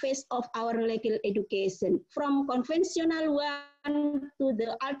phase of our legal education, from conventional one to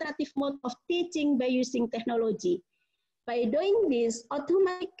the alternative mode of teaching by using technology. By doing this,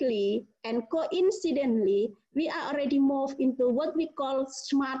 automatically and coincidentally, we are already moved into what we call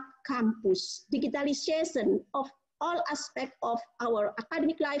smart campus, digitalization of all aspects of our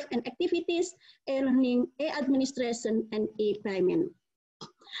academic life and activities, e-learning, e-administration, and e-payment.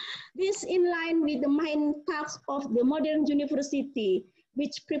 This in line with the main task of the modern university,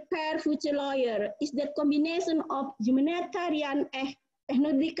 which prepare future lawyer, is the combination of humanitarian and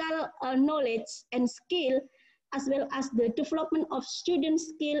technological knowledge and skill, as well as the development of student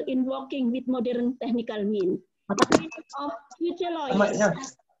skill in working with modern technical means. Of future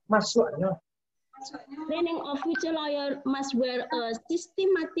lawyers, training of future lawyer must wear a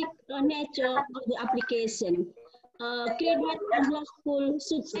systematic nature of the application. Graduate of law school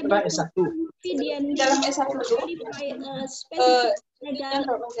should able to identify a specific legal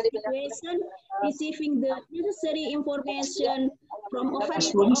situation, receiving the necessary information from a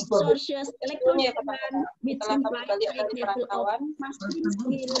variety of sources, electronic one, which implies high level of mastering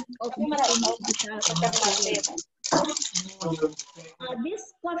skill of digital.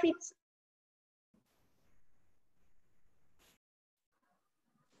 This COVID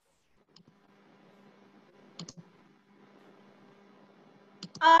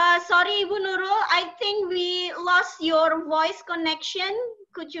sorry, Ibu Nurul, I think we lost your voice connection.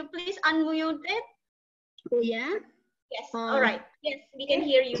 Could you please unmute it? Oh, yeah? Yes, all right. Yes, we can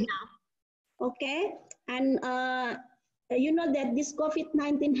hear you now. Okay, and you know that this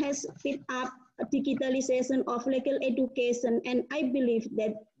COVID-19 has speed up digitalization of legal education, and I believe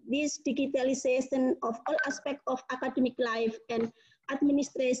that this digitalization of all aspects of academic life and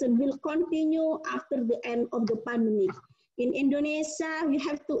administration will continue after the end of the pandemic. In Indonesia, we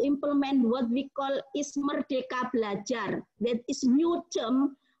have to implement what we call is Merdeka Belajar. That is new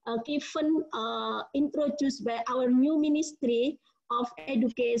term given introduced by our new Ministry of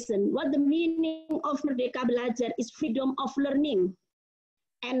Education. What the meaning of Merdeka Belajar is freedom of learning.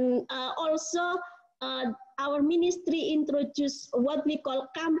 And also our ministry introduced what we call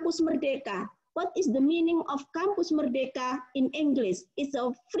Campus Merdeka. What is the meaning of Campus Merdeka in English? It's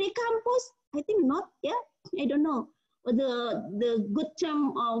a free campus? I think not, yeah? I don't know. The good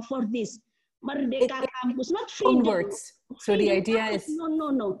term for this. Merdeka Campus, not freedom. Words. So the idea is...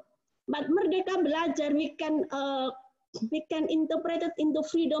 No. But Merdeka Belajar, we can interpret it into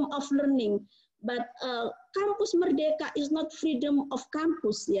freedom of learning. But Campus Merdeka is not freedom of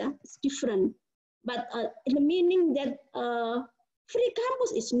campus, yeah? It's different. But the meaning that free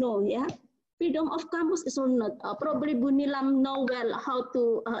campus is no, yeah? Freedom of campus is not. Probably Bu Nilam know well how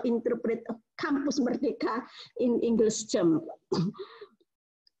to interpret Campus Merdeka in English term.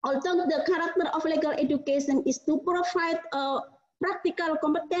 Although the character of legal education is to provide practical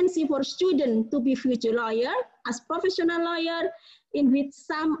competency for students to be future lawyer, as professional lawyer, in which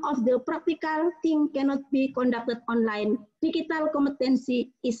some of the practical thing cannot be conducted online, digital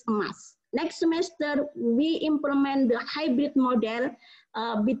competency is a must. Next semester, we implement the hybrid model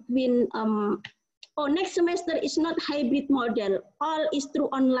between, next semester is not hybrid model, all is through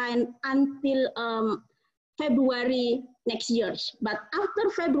online until February next year. But after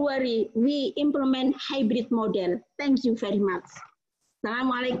February, we implement hybrid model. Thank you very much.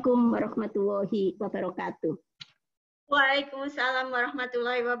 Assalamualaikum warahmatullahi wabarakatuh. Waalaikumsalam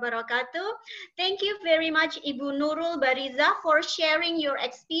warahmatullahi wabarakatuh. Thank you very much, Ibu Nurul Barizah, for sharing your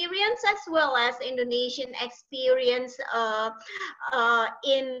experience as well as Indonesian experience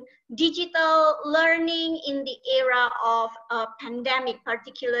in digital learning in the era of pandemic,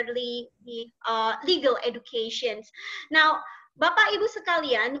 particularly the legal educations. Now, Bapak Ibu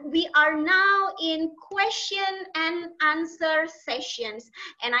sekalian, we are now in question and answer sessions,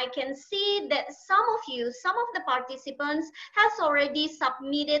 and I can see that some of the participants has already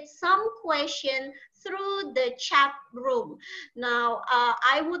submitted some question through the chat room. Now,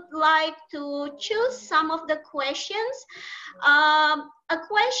 I would like to choose some of the questions. A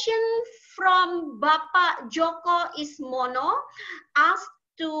question from Bapak Joko Ismono asked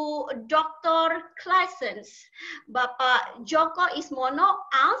to Dr. Claessens. Bapak Joko Ismono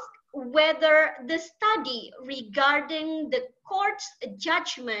asked whether the study regarding the court's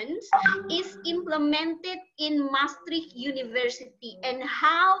judgments is implemented in Maastricht University, and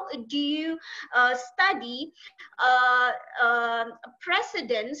how do you study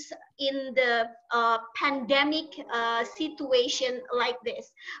precedents in the pandemic situation like this.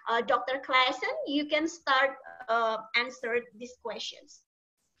 Dr. Claessens, you can start answer these questions.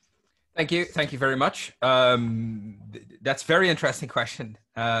 Thank you very much. That's a very interesting question.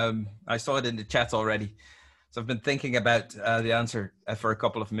 I saw it in the chat already. So I've been thinking about the answer for a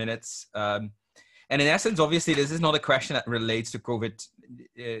couple of minutes. And in essence, obviously, this is not a question that relates to COVID,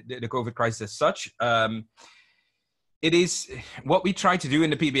 the COVID crisis as such. It is what we try to do in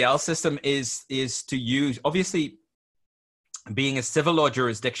the PBL system is to use, obviously, being a civil law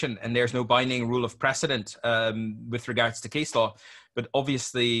jurisdiction, and there's no binding rule of precedent with regards to case law. But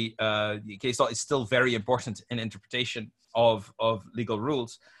obviously, case law is still very important in interpretation of legal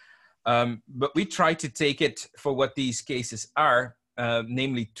rules. But we try to take it for what these cases are,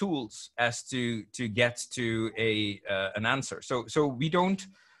 namely tools, as to get to an answer. So we don't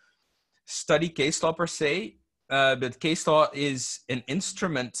study case law per se, but case law is an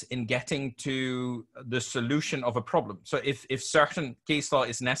instrument in getting to the solution of a problem. So if certain case law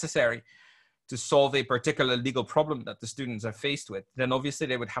is necessary to solve a particular legal problem that the students are faced with, then obviously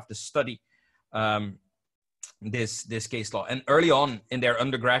they would have to study this case law. And early on in their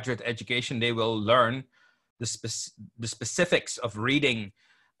undergraduate education, they will learn the specifics of reading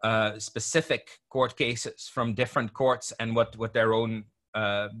specific court cases from different courts and what their own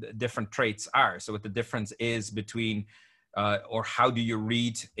different traits are. So what the difference is between, or how do you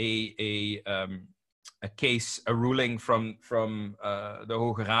read a case, a ruling from the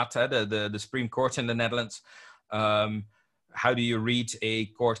Hoge Raad, the Supreme Court in the Netherlands. How do you read a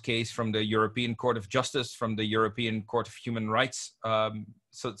court case from the European Court of Justice, from the European Court of Human Rights?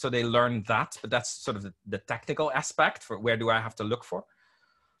 So they learn that, but that's sort of the technical aspect for where do I have to look for.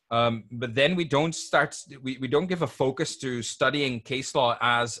 But then we don't give a focus to studying case law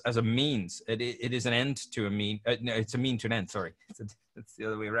as a means. It is an end to a mean. No, it's a mean to an end. Sorry, it's the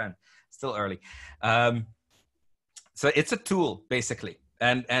other way around. Still early. So it's a tool basically,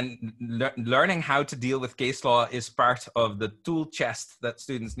 and learning how to deal with case law is part of the tool chest that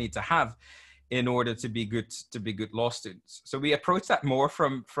students need to have in order to be good law students. So we approach that more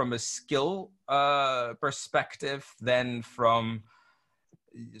from a skill perspective than from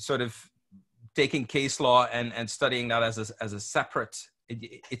sort of taking case law and studying that as a separate.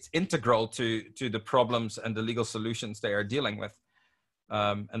 It's integral to the problems and the legal solutions they are dealing with.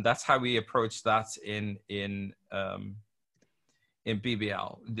 And that's how we approach that in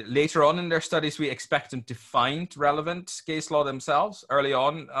PBL. Later on in their studies, we expect them to find relevant case law themselves. Early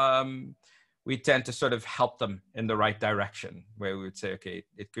on, we tend to sort of help them in the right direction, where we would say, okay,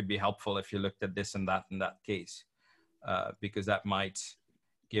 it could be helpful if you looked at this and that in that case, because that might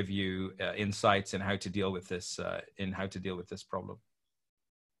give you insights in how to deal with this problem.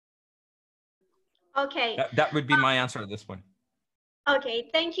 Okay. That would be my answer at this point. Okay,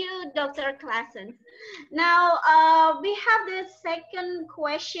 thank you, Dr. Claessens. Now, we have the second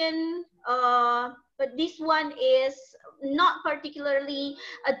question, but this one is not particularly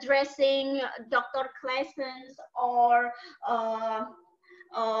addressing Dr. Claessens or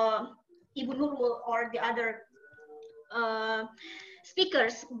Ibu Nurul or the other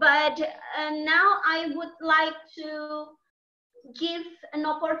speakers, but now I would like to give an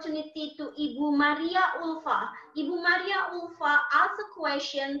opportunity to Ibu Maria Ulfa. Ibu Maria Ulfa asked a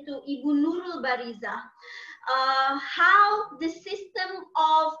question to Ibu Nurul Barizah. How the system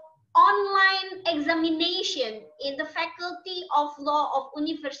of online examination in the Faculty of Law of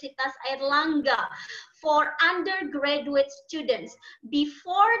Universitas Airlangga for undergraduate students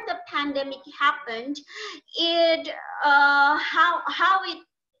before the pandemic happened,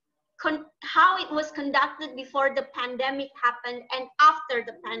 how it was conducted before the pandemic happened and after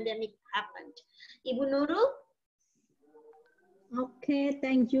the pandemic happened. Ibu Nurul? Okay,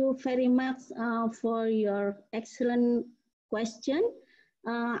 thank you very much for your excellent question.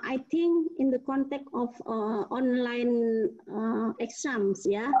 I think in the context of online exams,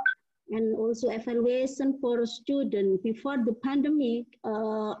 yeah, and also evaluation for students. Before the pandemic,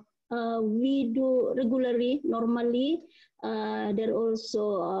 we do regularly, normally. There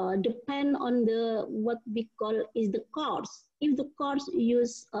also depend on the what we call is the course. If the course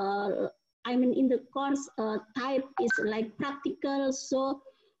use, in the course type is like practical, so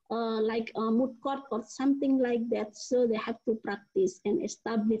like a moot court or something like that. So they have to practice and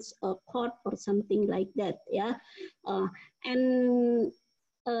establish a court or something like that. Yeah, and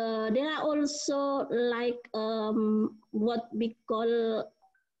there are also like what we call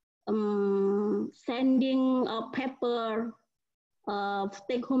sending a paper,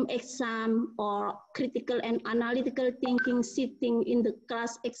 take-home exam, or critical and analytical thinking, sitting in the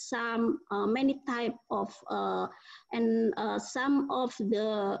class exam, many type of, and some of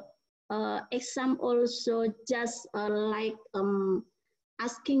the exam also just like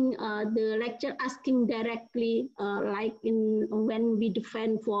asking the lecture, asking directly, like in when we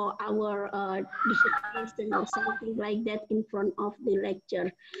defend for our dissertation or something like that in front of the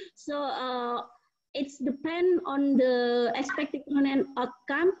lecture. So it's depend on the expected and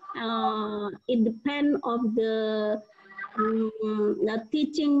outcome. It depend of the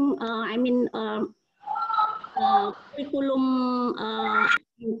teaching. Curriculum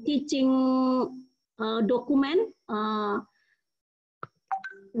teaching document.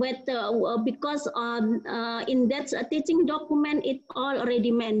 Because in that teaching document, it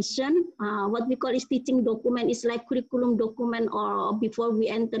already mentioned what we call is teaching document is like curriculum document, or before we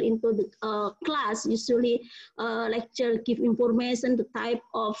enter into the class, usually lecture give information, the type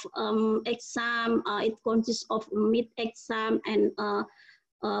of exam, it consists of mid exam and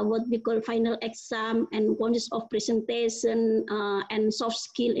what we call final exam, and consists of presentation and soft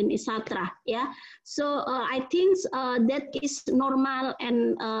skill and etc. Yeah, so I think that is normal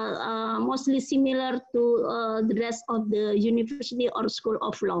and mostly similar to the rest of the university or school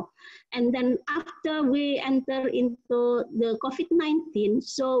of law. And then after we enter into the COVID-19,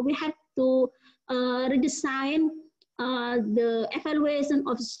 so we have to redesign the evaluation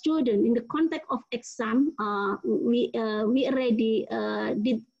of student in the context of exam. We already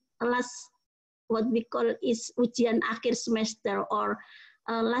did last what we call is ujian akhir semester, or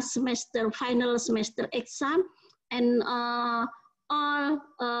last semester final semester exam, and all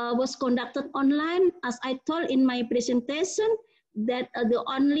was conducted online. As I told in my presentation, that the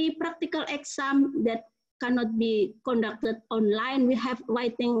only practical exam that cannot be conducted online, we have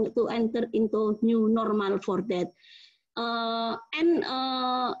waiting to enter into new normal for that.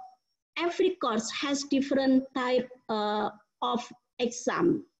 Every course has different type of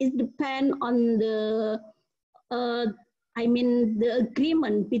exam. It depends on the, the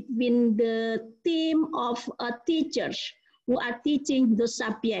agreement between the team of teachers who are teaching the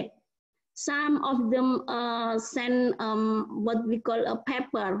subject. Some of them send what we call a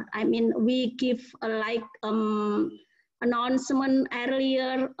paper. We give like announcement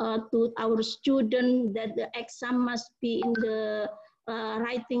earlier to our student that the exam must be in the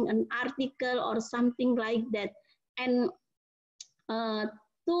writing an article or something like that. And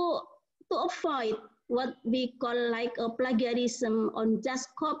to avoid what we call like a plagiarism on just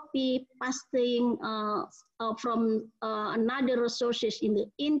copy pasting from another resources in the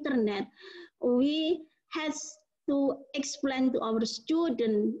internet, we has to explain to our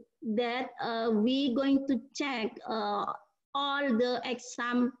student that we going to check all the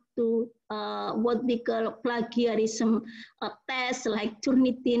exam to what we call plagiarism test, like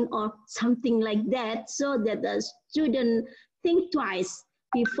Turnitin or something like that, so that the student think twice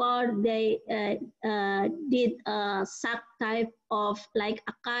before they did such type of like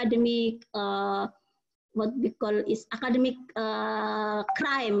academic what we call is academic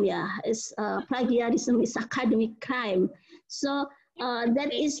crime. Yeah, is plagiarism is academic crime. So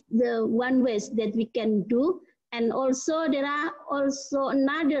that is the one way that we can do. And also there are also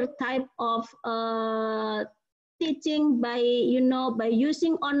another type of teaching by, by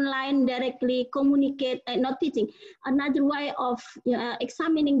using online directly communicate, not teaching, another way of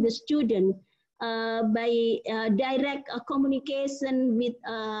examining the student by direct communication with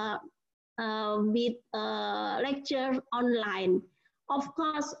lecture online. Of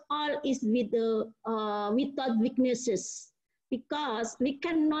course, all is with the without weaknesses, because we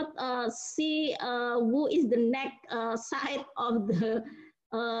cannot see who is the neck side of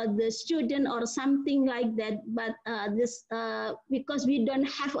the student or something like that. But this because we don't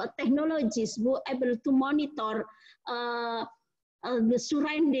have technologies who are able to monitor the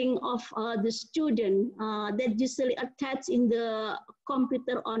surrounding of the student that usually attached in the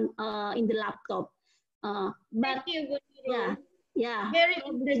computer on in the laptop. But Thank you, yeah, very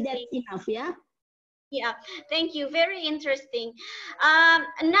that's enough. Yeah. Yeah, thank you. Very interesting.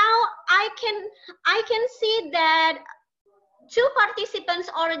 Now I can see that two participants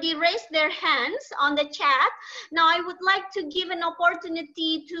already raised their hands on the chat. Now I would like to give an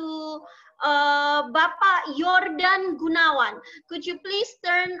opportunity to Bapak Yordan Gunawan. Could you please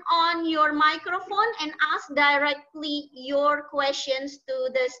turn on your microphone and ask directly your questions to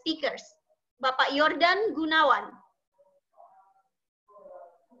the speakers? Bapak Yordan Gunawan.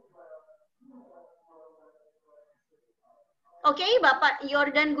 Okay, Bapak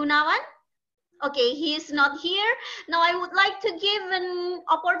Yordan Gunawan. Okay, he is not here. Now I would like to give an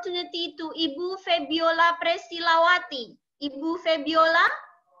opportunity to Ibu Febiola Presilawati. Ibu Febiola.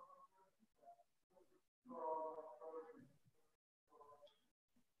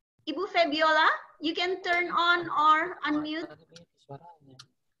 Ibu Febiola, you can turn on or unmute. Suaranya.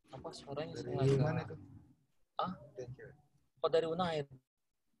 Apa suaranya saya agak... Ah? Oh, dari Unair.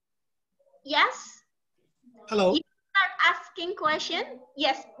 Yes. Hello. You start asking question.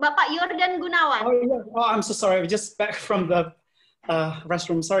 Yes, Bapak Yordan Gunawan. Oh, yeah. Oh, I'm so sorry. I'm just back from the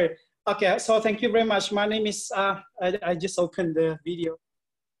restroom. Sorry. Okay, so thank you very much. My name is, I just opened the video.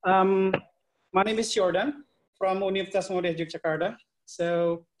 My name is Jordan from Universitas Muda Yogyakarta.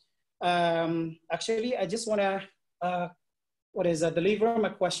 So actually, I just want to, deliver my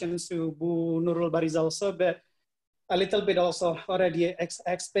questions to Bu Nurul Barizah also, but a little bit also already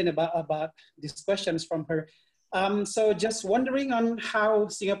explained about these questions from her. So just wondering on how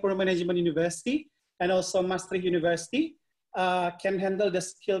Singapore Management University and also Maastricht University can handle the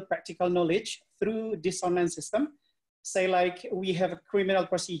skill practical knowledge through this online system. Say like we have a criminal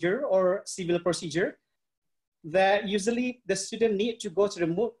procedure or civil procedure that usually the student need to go to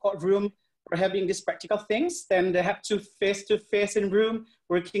the courtroom for having these practical things. Then they have to face in room,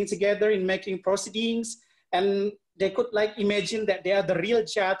 working together in making proceedings. And they could like imagine that they are the real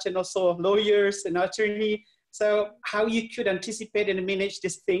judge and also lawyers and attorney. So how you could anticipate and manage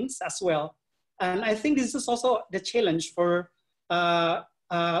these things as well. And I think this is also the challenge for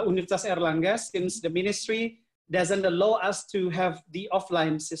Universitas Airlangga, since the ministry doesn't allow us to have the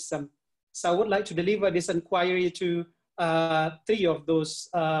offline system. So I would like to deliver this inquiry to three of those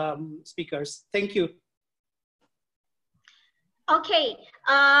speakers. Thank you. Okay,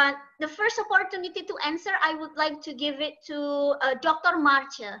 the first opportunity to answer, I would like to give it to Dr.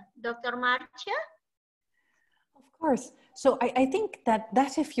 Maartje. Dr. Maartje? Of course. So I think that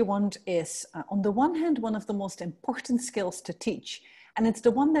if you want, is on the one hand, one of the most important skills to teach. And it's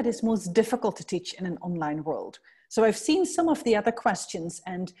the one that is most difficult to teach in an online world. So I've seen some of the other questions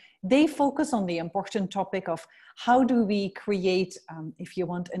and they focus on the important topic of how do we create, if you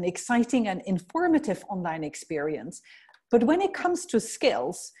want, an exciting and informative online experience. But when it comes to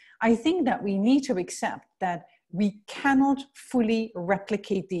skills, I think that we need to accept that we cannot fully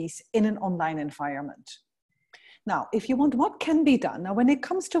replicate these in an online environment. Now, if you want, what can be done? Now, when it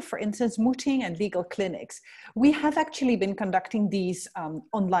comes to, for instance, mooting and legal clinics, we have actually been conducting these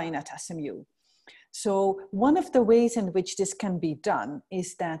online at SMU. So one of the ways in which this can be done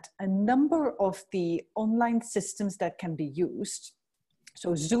is that a number of the online systems that can be used,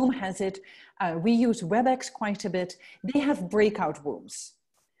 so Zoom has it, we use WebEx quite a bit, they have breakout rooms.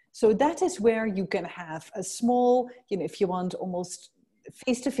 So that is where you can have a small, if you want, almost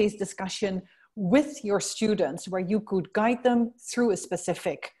face-to-face discussion with your students where you could guide them through a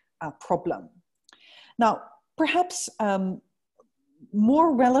specific problem. Now, perhaps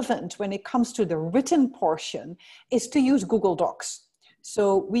more relevant when it comes to the written portion is to use Google Docs.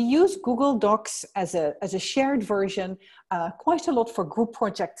 So we use Google Docs as a shared version quite a lot for group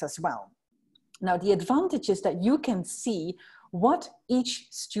projects as well. Now, the advantage is that you can see what each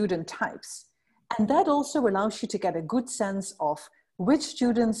student types. And that also allows you to get a good sense of which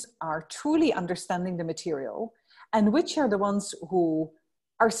students are truly understanding the material and which are the ones who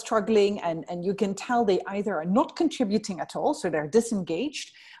are struggling and you can tell they either are not contributing at all, so they're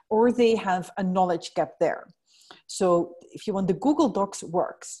disengaged, or they have a knowledge gap there. So if you want, the Google Docs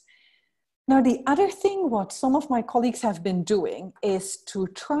works. Now, the other thing what some of my colleagues have been doing is to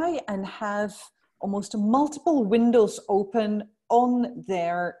try and have almost multiple windows open on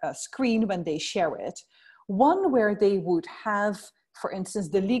their screen when they share it. One where they would have, for instance,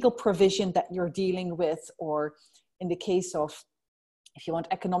 the legal provision that you're dealing with, or in the case of, if you want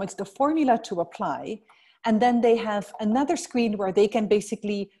economics, the formula to apply. And then they have another screen where they can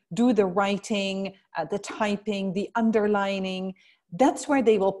basically do the writing, the typing, the underlining. That's where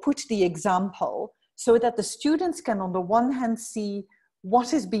they will put the example so that the students can, on the one hand, see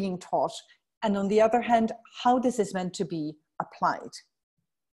what is being taught, and on the other hand, how this is meant to be applied.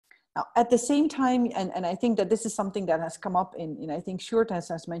 Now, at the same time, and I think that this is something that has come up in I think Sjoerd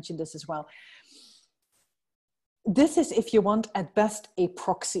has mentioned this as well, this is, if you want, at best a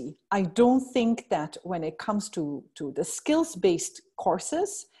proxy. I don't think that when it comes to the skills-based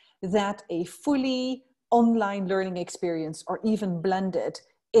courses, that a fully online learning experience or even blended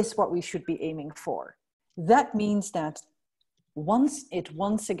is what we should be aiming for. That means that once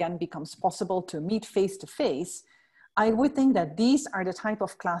again becomes possible to meet face-to-face, I would think that these are the type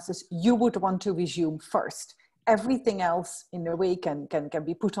of classes you would want to resume first. Everything else in a way can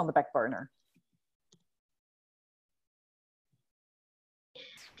be put on the back burner.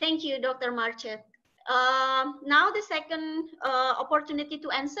 Thank you, Dr. Maartje. Now the second opportunity to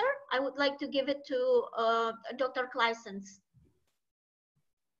answer, I would like to give it to Dr. Claessens.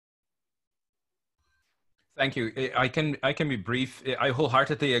 Thank you. I can be brief. I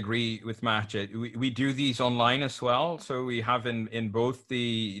wholeheartedly agree with Maartje. We do these online as well. So we have in both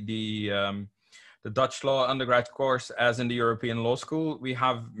the Dutch law undergrad course as in the European Law School. We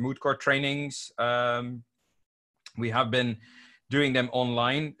have moot court trainings. We have been doing them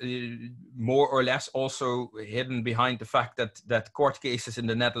online, more or less also hidden behind the fact that court cases in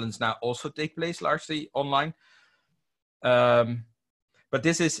the Netherlands now also take place largely online. But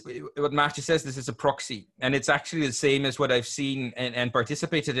this is what Maartje says, this is a proxy. And it's actually the same as what I've seen and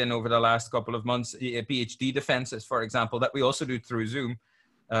participated in over the last couple of months, PhD defenses, for example, that we also do through Zoom.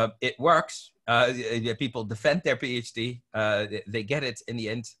 It works. People defend their PhD. They get it in the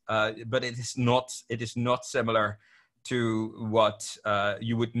end, but it is not similar to what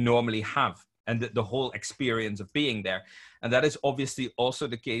you would normally have and the whole experience of being there. And that is obviously also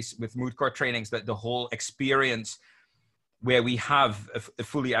the case with moot court trainings, that the whole experience where we have a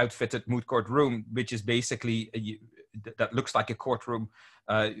fully outfitted moot court room, which is basically, that looks like a courtroom,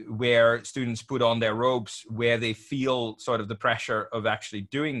 where students put on their robes, where they feel sort of the pressure of actually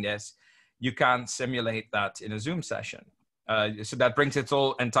doing this. You can't simulate that in a Zoom session. So that brings its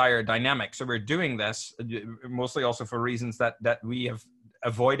whole entire dynamic. So we're doing this mostly also for reasons that we have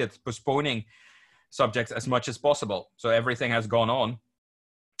avoided postponing subjects as much as possible. So everything has gone on,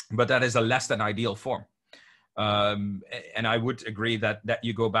 but that is a less than ideal form. And I would agree that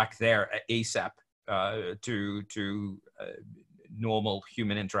you go back there ASAP to normal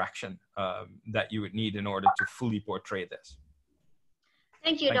human interaction that you would need in order to fully portray this.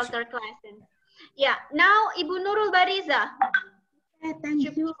 Thank you, Dr. Claessens. Yeah, now Ibu Nurul Barizah. Thank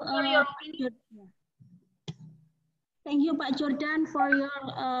you for your opinion. Thank you, Pak Jordan, for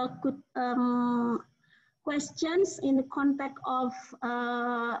your good questions in the context of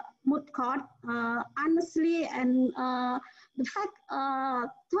moot court. Honestly, and the fact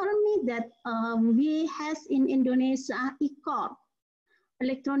told me that we has in Indonesia e-court,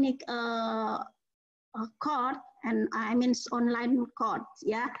 electronic court, and I mean online court,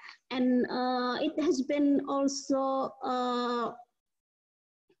 yeah, and it has been also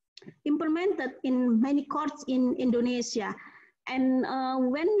implemented in many courts in Indonesia. And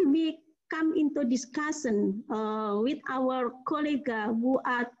when we come into discussion with our colleagues who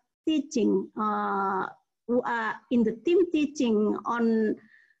are teaching, who are in the team teaching on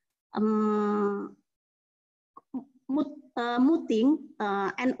mooting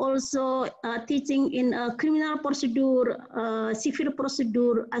and also teaching in criminal procedure, civil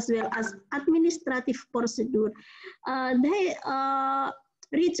procedure, as well as administrative procedure, they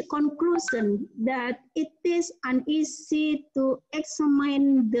reach a conclusion that it is uneasy to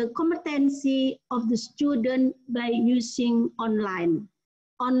examine the competency of the student by using online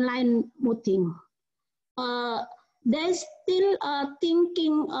mooting. They're still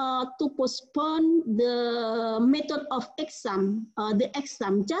thinking to postpone the method of exam,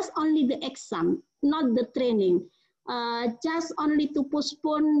 just only the exam, not the training. Just only to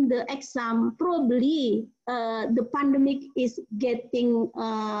postpone the exam. Probably the pandemic is getting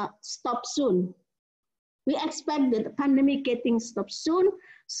stopped soon. We expect that the pandemic getting stopped soon,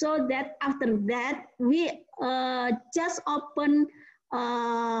 so that after that we just open.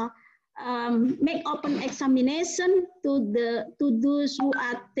 Make open examination to those who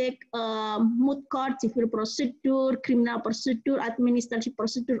are take moot court, civil procedure, criminal procedure, administrative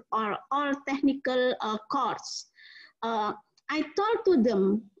procedure, or all technical courts. I talked to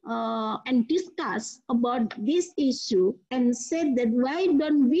them and discussed about this issue and said that why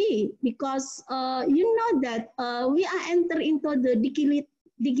don't we? Because you know that we are entering into the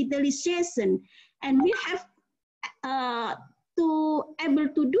digitalization, and we have to able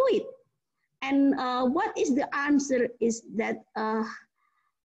to do it. And what is the answer is that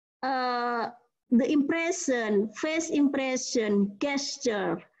the impression, face impression,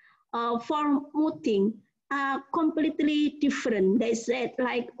 gesture for mooting are completely different. They said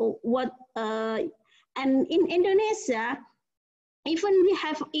like what, and in Indonesia, even we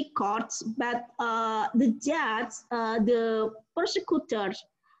have a courts, but the judge, the prosecutors,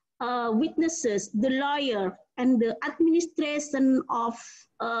 witnesses, the lawyer, and the administration of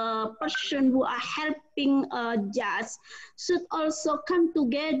person who are helping a judge should also come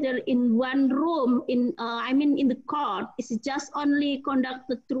together in one room. In in the court. It's just only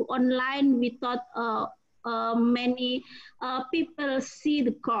conducted through online without many people see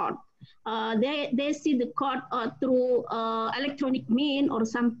the court. They see the court through electronic mean or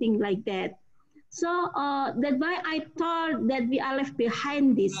something like that. So that's why I thought that we are left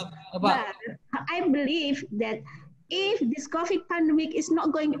behind this. But I believe that if this COVID pandemic is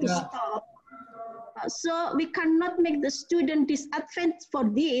not going to stop, so we cannot make the student disadvantaged for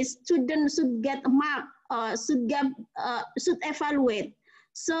this. Students should get a mark, should evaluate.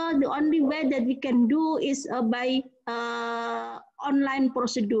 So the only way that we can do is by online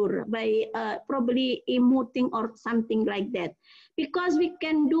procedure, by probably emoting or something like that. Because we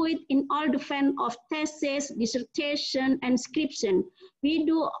can do it in all the field of thesis, dissertation, and inscription. We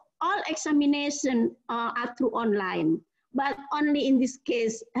do all examination are through online. But only in this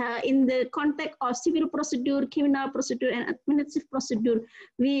case, in the context of civil procedure, criminal procedure, and administrative procedure,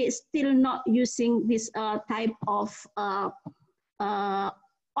 we still not using this type of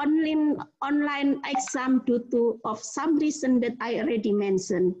online exam due to of some reason that I already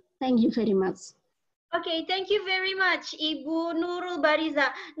mentioned. Thank you very much. Okay, thank you very much, Ibu Nurul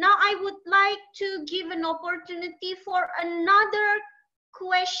Barizah. Now I would like to give an opportunity for another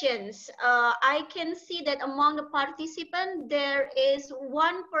questions. I can see that among the participants, there is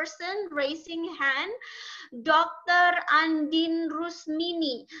one person raising hand, Dr. Andin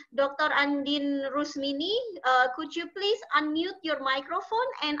Rusmini. Dr. Andin Rusmini, could you please unmute your microphone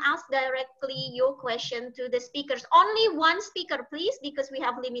and ask directly your question to the speakers? Only one speaker, please, because we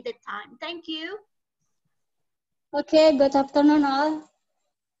have limited time. Thank you. Okay, good afternoon all.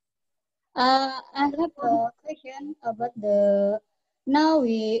 I have a question about the, now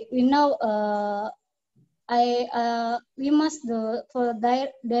we know we must do for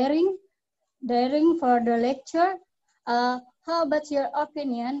daring for the lecture. How about your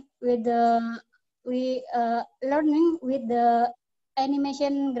opinion with the learning with the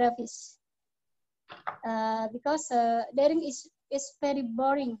animation graphics? Because daring is very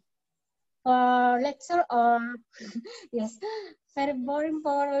boring for lecture or yes, very boring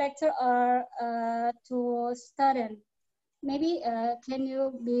for lecture or to student. Maybe can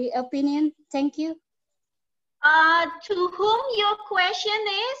you be opinion? Thank you. To whom your question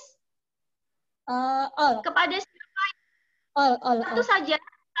is? All. Kepada siapa? All. Satu saja.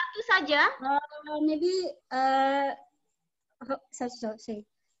 Satu saja. Maybe say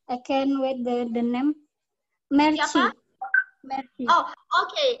I can wait the name. Maartje. Siapa? Maartje. Oh,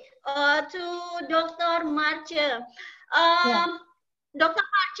 okay. To Dr. Maartje. Dr.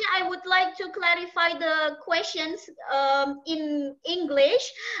 Maartje, I would like to clarify the questions in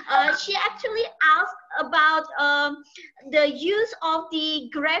English. She actually asked about the use of the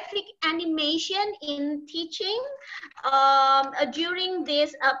graphic animation in teaching during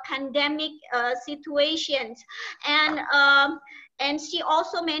this pandemic situations. And she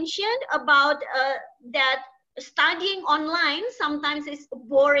also mentioned about that studying online sometimes is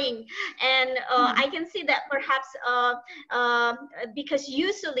boring, and I can see that perhaps because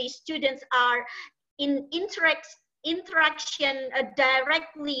usually students are in interaction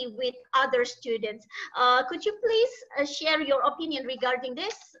directly with other students. Could you please share your opinion regarding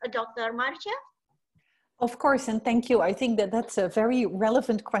this, Dr. Maartje? Of course, and thank you. I think that that's a very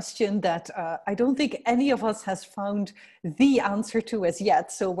relevant question that I don't think any of us has found the answer to as yet.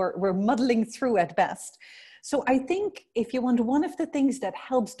 So we're muddling through at best. So I think if you want, one of the things that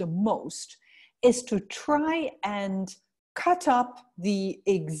helps the most is to try and cut up the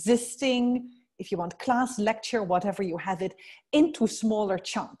existing, if you want, class, lecture, whatever you have it, into smaller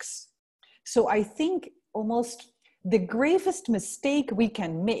chunks. So I think almost the gravest mistake we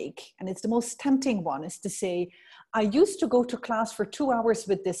can make, and it's the most tempting one, is to say, I used to go to class for 2 hours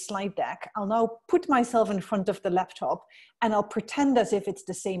with this slide deck. I'll now put myself in front of the laptop and I'll pretend as if it's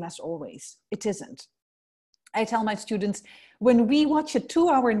the same as always. It isn't. I tell my students, when we watch a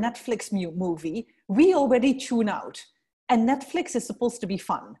 2-hour Netflix movie, we already tune out. And Netflix is supposed to be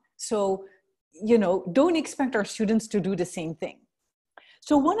fun. So, you know, don't expect our students to do the same thing.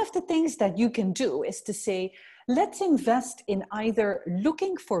 So one of the things that you can do is to say, let's invest in either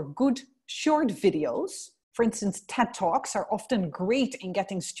looking for good short videos. For instance, TED Talks are often great in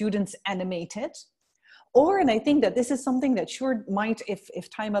getting students animated. Or, and I think that this is something that Sjoerd might, if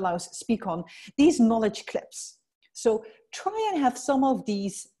time allows, speak on, these knowledge clips. So try and have some of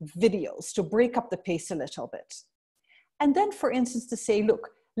these videos to break up the pace a little bit. And then, for instance, to say,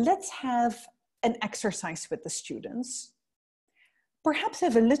 look, let's have an exercise with the students. Perhaps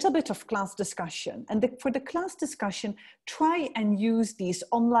have a little bit of class discussion. And for the class discussion, try and use these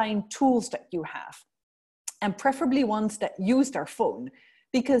online tools that you have. And preferably ones that use their phone.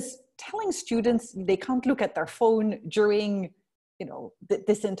 Because telling students they can't look at their phone during, you know,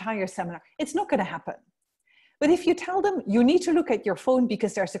 this entire seminar, it's not going to happen. But if you tell them you need to look at your phone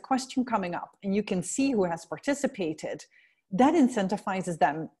because there's a question coming up and you can see who has participated, that incentivizes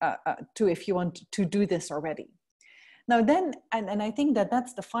them to, if you want to do this already. Now then, and I think that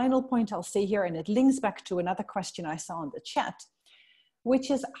that's the final point I'll say here, and it links back to another question I saw in the chat, which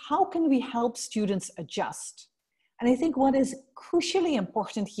is how can we help students adjust? And I think what is crucially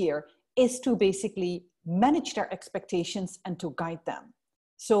important here is to basically manage their expectations and to guide them.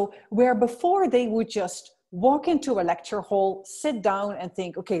 So where before they would just walk into a lecture hall, sit down and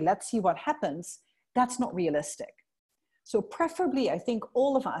think, okay, let's see what happens, that's not realistic. So preferably, I think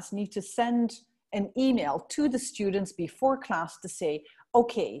all of us need to send an email to the students before class to say,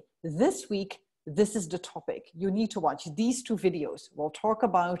 okay, this week, this is the topic. You need to watch these 2 videos. We'll talk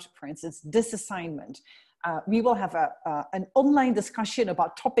about, for instance, this assignment. We will have an online discussion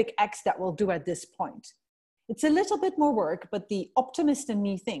about topic X that we'll do at this point. It's a little bit more work, but the optimist in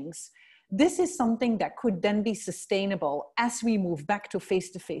me thinks this is something that could then be sustainable as we move back to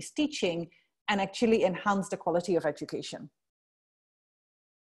face-to-face teaching and actually enhance the quality of education.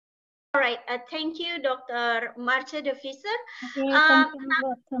 All right, thank you, Dr. Maartje De Visser. Okay, thank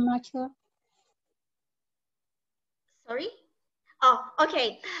you, Dr. Maartje. Sorry? Oh,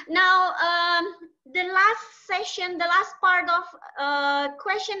 okay. Now, the last session, the last part of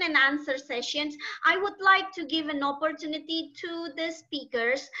question and answer sessions, I would like to give an opportunity to the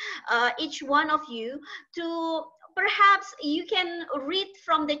speakers, each one of you, to perhaps you can read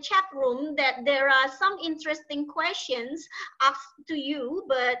from the chat room that there are some interesting questions asked to you,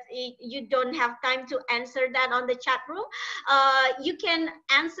 but you don't have time to answer that on the chat room. You can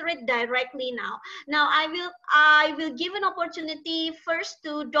answer it directly now. Now I will give an opportunity first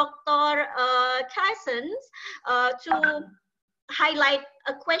to Dr. Claessens to highlight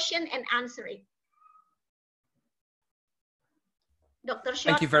a question and answer it. Dr. Sjoerd.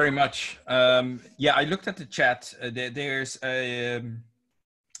 Thank you very much. Yeah, I looked at the chat. There's a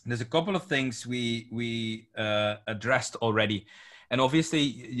couple of things we addressed already, and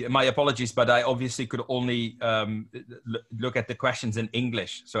obviously, my apologies, but I obviously could only look at the questions in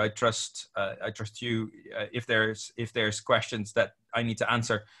English. So I trust you. If there's questions that I need to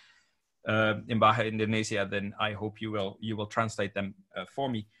answer in Bahasa Indonesia, then I hope you will translate them for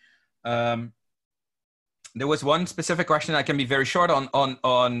me. There was one specific question I can be very short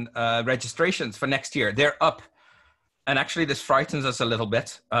on registrations for next year. They're up. And actually this frightens us a little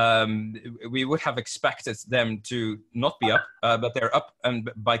bit. We would have expected them to not be up, but they're up and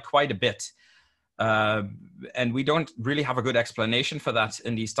by quite a bit. And we don't really have a good explanation for that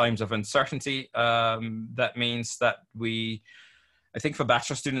in these times of uncertainty. That means that I think for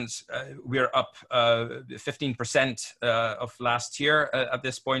bachelor students, we're up 15% of last year at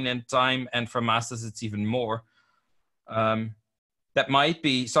this point in time. And for masters, it's even more. That might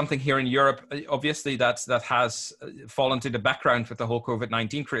be something here in Europe. Obviously, that has fallen to the background with the whole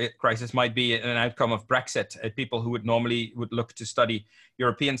COVID-19 crisis, might be an outcome of Brexit. People who would normally look to study,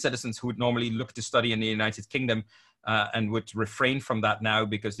 European citizens who would normally look to study in the United Kingdom, and would refrain from that now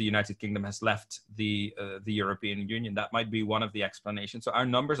because the United Kingdom has left the European Union. That might be one of the explanations. So our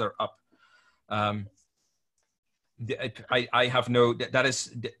numbers are up. I have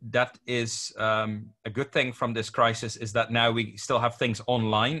that is a good thing from this crisis, is that now we still have things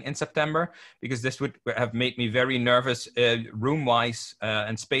online in September, because this would have made me very nervous room-wise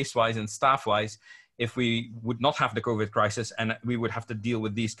and space-wise and staff-wise if we would not have the COVID crisis and we would have to deal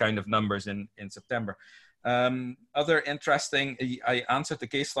with these kind of numbers in September. Other interesting, I answered the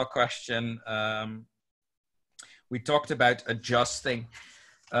case law question. We talked about adjusting.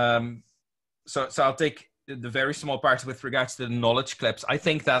 So I'll take the very small part with regards to the knowledge clips. I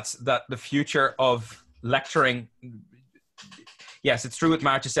think that the future of lecturing, yes, it's true what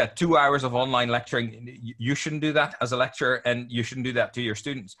Maartje said, 2 hours of online lecturing, you shouldn't do that as a lecturer, and you shouldn't do that to your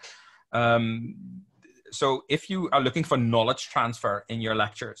students. So if you are looking for knowledge transfer in your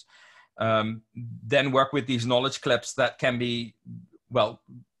lectures, then work with these knowledge clips that can be, well,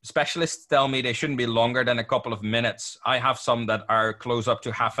 specialists tell me they shouldn't be longer than a couple of minutes. I have some that are close up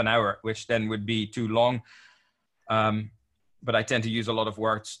to half an hour, which then would be too long. But I tend to use a lot of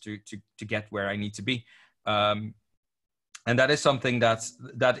words to get where I need to be. And that is something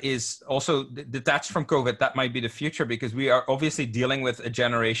that is also detached from COVID. That might be the future, because we are obviously dealing with a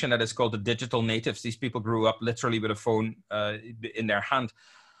generation that is called the digital natives. These people grew up literally with a phone in their hand,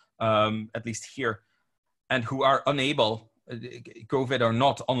 at least here, and who are unable, COVID or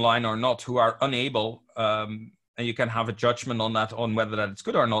not, online or not, who are unable, and you can have a judgment on that, on whether that it's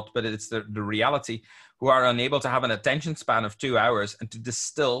good or not, but it's the reality, who are unable to have an attention span of 2 hours and to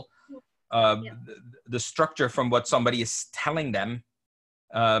distill the structure from what somebody is telling them,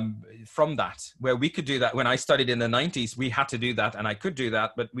 from that, where we could do that. When I studied in the 90s, we had to do that, and I could do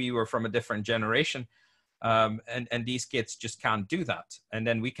that, but we were from a different generation, and these kids just can't do that. And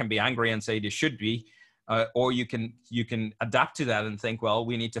then we can be angry and say they should be, or you can adapt to that and think, well,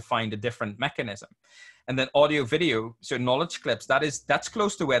 we need to find a different mechanism. And then audio video, so knowledge clips, that's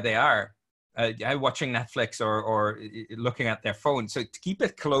close to where they are. Watching Netflix or looking at their phone. So to keep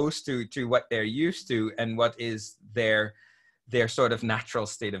it close to what they're used to and what is their sort of natural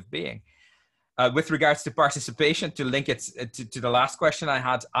state of being. With regards to participation, to link it to the last question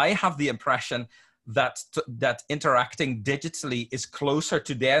I have the impression that interacting digitally is closer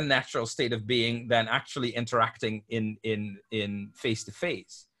to their natural state of being than actually interacting in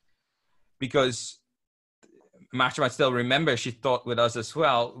face-to-face. Because Maartje might still remember, she taught with us as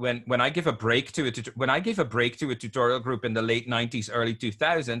well, when I gave a break to a tutorial group in the late 90s, early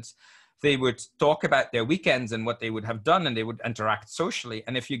 2000s, they would talk about their weekends and what they would have done, and they would interact socially.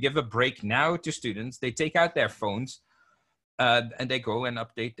 And if you give a break now to students, they take out their phones and they go and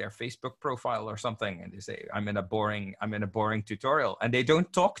update their Facebook profile or something, and they say, I'm in a boring tutorial, and they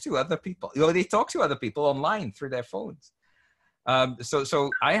don't talk to other people. They talk to other people online through their phones.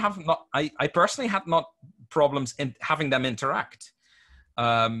 So I personally have not problems in having them interact,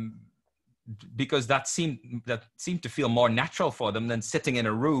 because that seemed to feel more natural for them than sitting in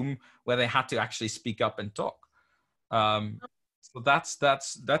a room where they had to actually speak up and talk. So that's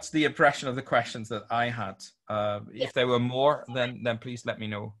the impression of the questions that I had. If there were more, then please let me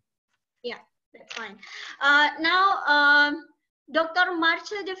know. Yeah, that's fine. Now, Dr.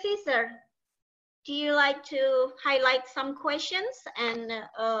 Maartje De Visser, do you like to highlight some questions and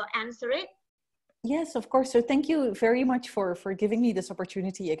answer it? Yes, of course. So thank you very much for giving me this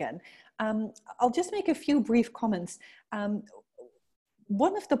opportunity again. I'll just make a few brief comments.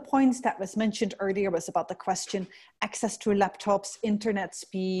 One of the points that was mentioned earlier was about the question, access to laptops, internet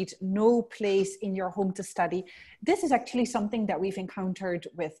speed, no place in your home to study. This is actually something that we've encountered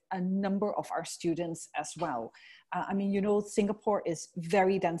with a number of our students as well. I mean, you know, Singapore is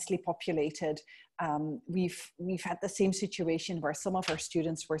very densely populated. We've had the same situation where some of our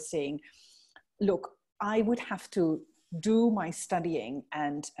students were saying, look, I would have to do my studying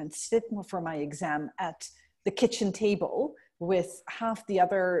and sit for my exam at the kitchen table with half the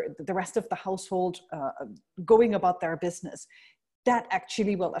rest of the household going about their business. That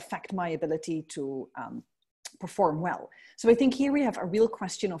actually will affect my ability to perform well. So I think here we have a real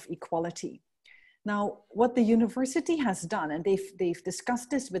question of equality. Now, what the university has done, and they've discussed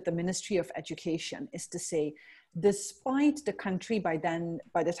this with the Ministry of Education, is to say, despite the country by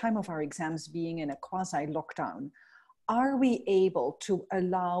the time of our exams being in a quasi-lockdown, are we able to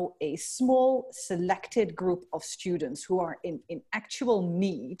allow a small selected group of students who are in actual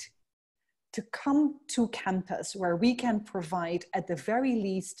need to come to campus where we can provide at the very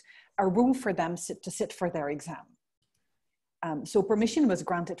least a room for them to sit for their exam? So permission was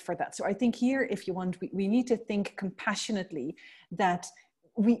granted for that. So I think here, if you want, we need to think compassionately that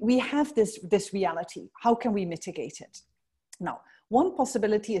we have this reality. How can we mitigate it? Now, one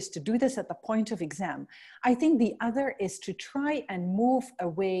possibility is to do this at the point of exam. I think the other is to try and move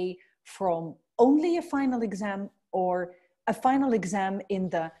away from only a final exam or a final exam in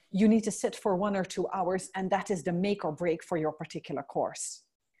the you need to sit for 1 or 2 hours, and that is the make or break for your particular course.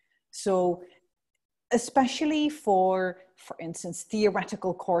 So especially for instance,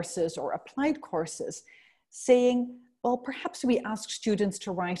 theoretical courses or applied courses, saying, well, perhaps we ask students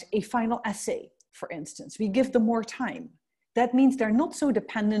to write a final essay, for instance. We give them more time. That means they're not so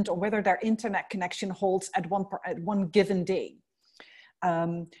dependent on whether their internet connection holds at one given day.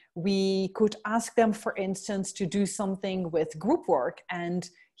 We could ask them, for instance, to do something with group work, and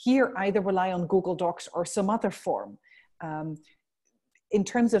here either rely on Google Docs or some other form. In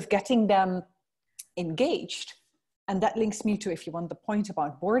terms of getting them engaged, and that links me to, if you want, the point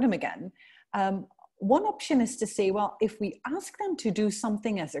about boredom again, one option is to say, well, if we ask them to do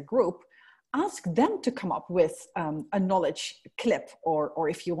something as a group, ask them to come up with a knowledge clip or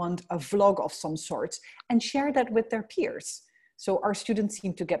if you want, a vlog of some sort, and share that with their peers. So our students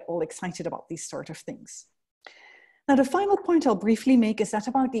seem to get all excited about these sort of things. Now, the final point I'll briefly make is that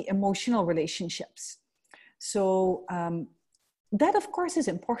about the emotional relationships. So that, of course, is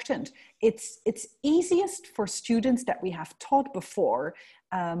important. It's easiest for students that we have taught before.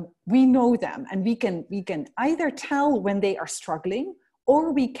 We know them, and we can either tell when they are struggling,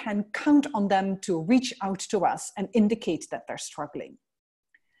 or we can count on them to reach out to us and indicate that they're struggling.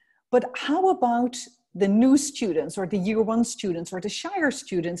 But how about the new students, or the year 1 students, or the shyer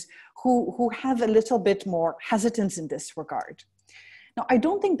students who have a little bit more hesitance in this regard? Now, I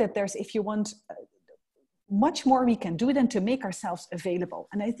don't think that there's, if you want, much more we can do than to make ourselves available.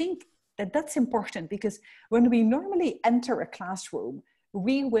 And I think that that's important, because when we normally enter a classroom,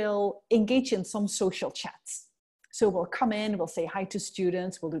 we will engage in some social chats. So we'll come in, we'll say hi to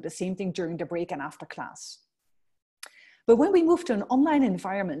students, we'll do the same thing during the break and after class. But when we move to an online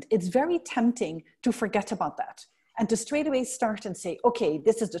environment, it's very tempting to forget about that and to straight away start and say, okay,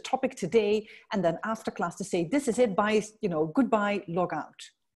 this is the topic today. And then after class to say, this is it, bye, you know, goodbye, log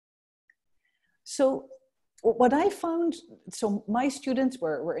out. So what I found, so my students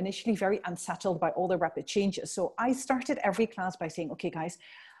were initially very unsettled by all the rapid changes. So I started every class by saying, okay, guys,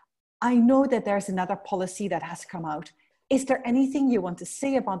 I know that there's another policy that has come out. Is there anything you want to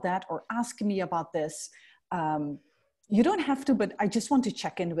say about that or ask me about this? You don't have to, but I just want to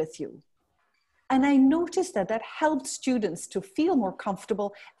check in with you. And I noticed that that helped students to feel more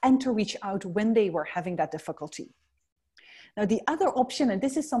comfortable and to reach out when they were having that difficulty. Now, the other option, and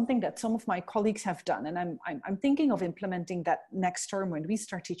this is something that some of my colleagues have done, and I'm thinking of implementing that next term when we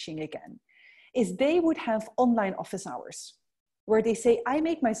start teaching again, is they would have online office hours where they say, I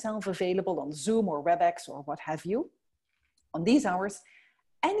make myself available on Zoom or WebEx or what have you. On these hours,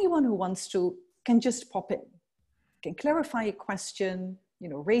 anyone who wants to can just pop in, can clarify a question, you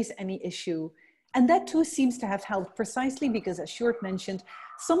know, raise any issue. And that too seems to have helped, precisely because, as Sjoerd mentioned,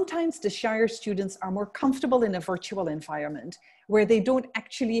 sometimes the shyer students are more comfortable in a virtual environment where they don't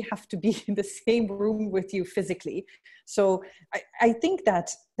actually have to be in the same room with you physically. So I think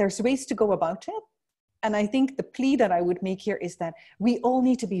that there's ways to go about it. And I think the plea that I would make here is that we all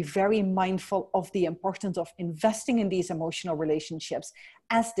need to be very mindful of the importance of investing in these emotional relationships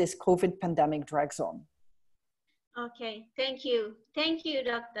as this COVID pandemic drags on. Okay, thank you. Thank you,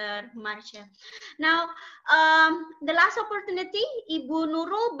 Dr. Maartje. Now, the last opportunity, Ibu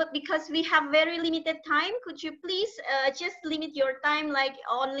Nurul, but because we have very limited time, could you please just limit your time like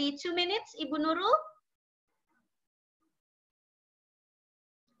only 2 minutes, Ibu Nurul?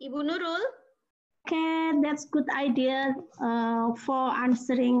 Ibu Nurul? Okay, that's good idea for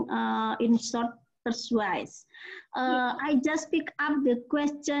answering in short wise. I just pick up the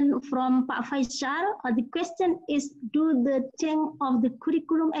question from Pak Faisal. The question is, do the change of the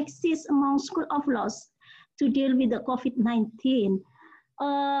curriculum exist among School of Laws to deal with the COVID-19?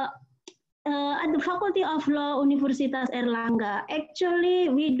 At the Faculty of Law, Universitas Airlangga, actually,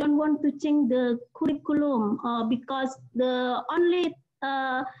 we don't want to change the curriculum because the only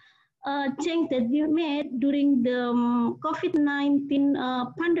change that we made during the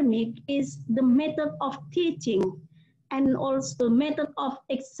COVID-19 pandemic is the method of teaching and also method of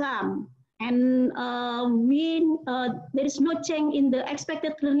exam. And there is no change in the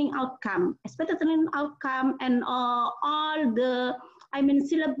expected learning outcome. Expected learning outcome and all the,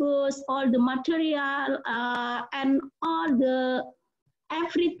 syllabus, all the material, and all the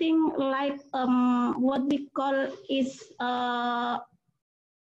everything like what we call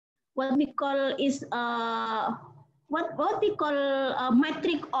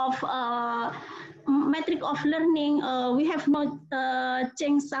metric of learning. We have not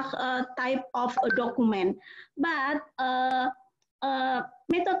changed such type of a document, but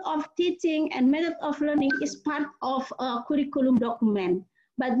method of teaching and method of learning is part of a curriculum document.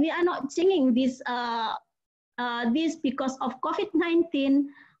 But we are not changing this this because of COVID-19.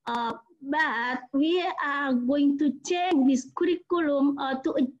 But we are going to change this curriculum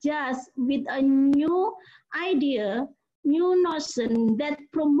to adjust with a new idea, new notion that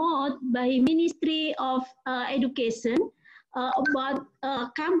promote by Ministry of Education about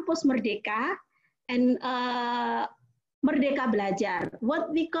Kampus Merdeka and Merdeka Belajar.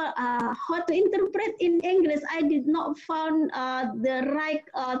 What we call, how to interpret in English, I did not find the right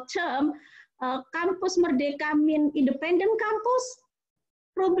term. Kampus Merdeka mean independent campus,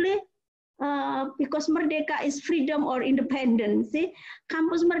 probably. Because Merdeka is freedom or independence. See?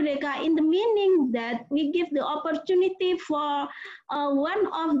 Kampus Merdeka in the meaning that we give the opportunity for one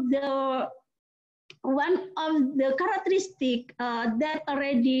of the characteristic that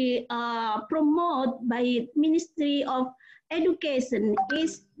already promoted by Ministry of Education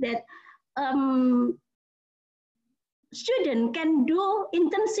is that students can do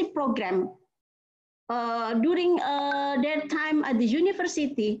intensive program during their time at the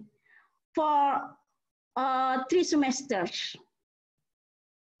university for 3 semesters.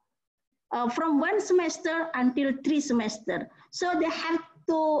 From 1 semester until 3 semester. So they have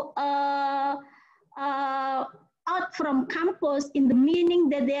to out from campus in the meaning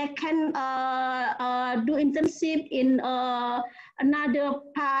that they can do internship in another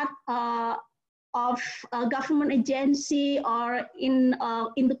part of a government agency or in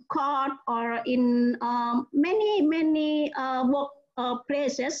the court or in many work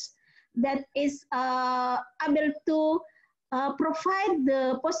places that is able to provide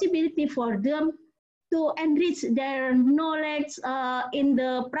the possibility for them to enrich their knowledge in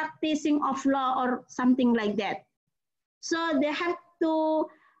the practicing of law or something like that. So they have to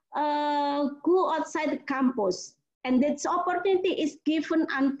go outside the campus, and that opportunity is given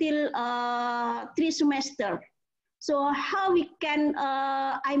until 3 semesters. So how we can,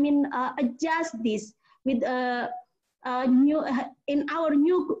 adjust this with new in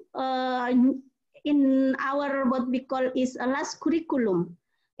our what we call is a last curriculum.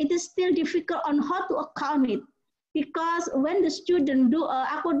 It is still difficult on how to account it, because when the student do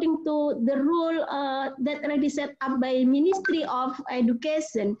according to the rule that already set up by Ministry of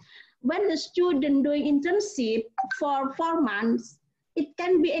Education, when the student doing internship for 4 months, it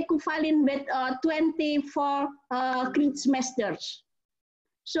can be equivalent with 24 credit semesters.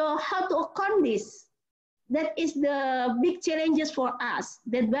 So how to account this? That is the big challenges for us.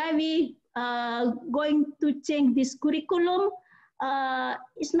 That's why we going to change this curriculum.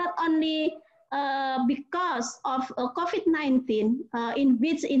 It's not only because of COVID-19, in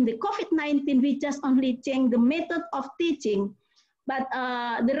the COVID-19 we just only change the method of teaching, but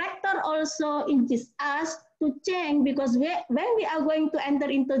the rector also insists us to change, because when we are going to enter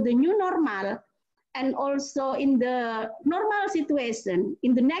into the new normal, and also in the normal situation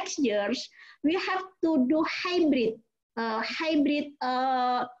in the next years, we have to do hybrid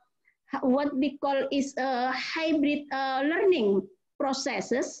what we call is hybrid learning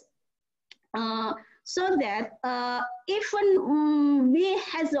processes, so that even we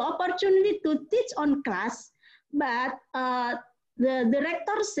has the opportunity to teach on class, but the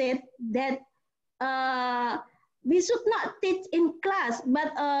director said that we should not teach in class,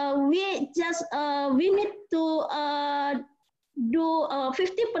 but we need to do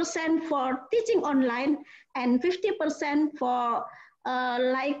 50% for teaching online and 50% for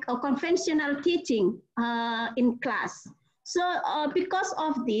like a conventional teaching in class. So because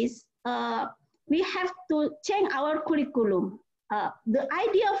of this, we have to change our curriculum. The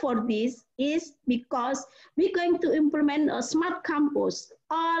idea for this is because we're going to implement a smart campus.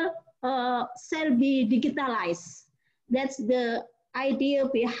 All shall be digitalized. That's the idea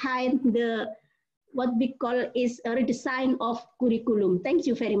behind the what we call is a redesign of curriculum. Thank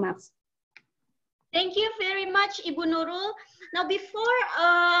you very much. Thank you very much, Ibu Nurul. Now, before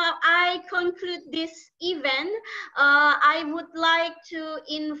I conclude this event, I would like to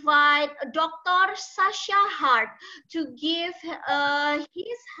invite Dr. Sasha Hart to give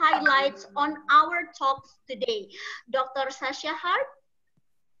his highlights on our talks today. Dr. Sasha Hart.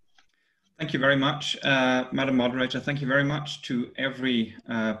 Thank you very much, Madam Moderator. Thank you very much to every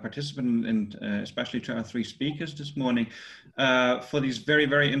participant, and especially to our 3 speakers this morning for these very,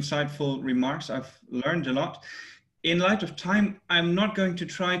 very insightful remarks. I've learned a lot. In light of time, I'm not going to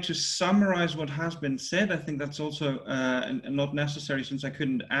try to summarize what has been said. I think that's also not necessary, since I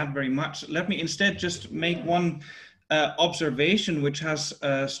couldn't add very much. Let me instead just make one observation which has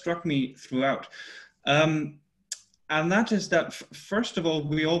struck me throughout. And that is that, first of all,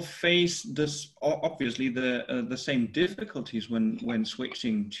 we all face this, obviously, the same difficulties when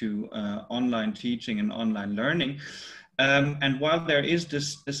switching to online teaching and online learning. And while there is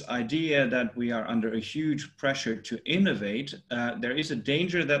this idea that we are under a huge pressure to innovate, there is a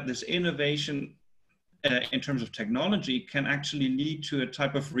danger that this innovation in terms of technology can actually lead to a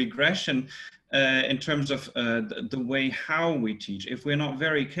type of regression in terms of the way how we teach. If we're not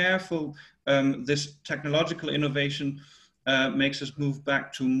very careful, this technological innovation makes us move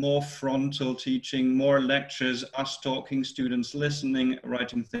back to more frontal teaching, more lectures, us talking, students listening,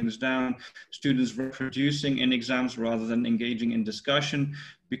 writing things down, students reproducing in exams rather than engaging in discussion,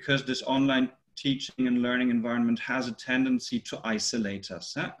 because this online teaching and learning environment has a tendency to isolate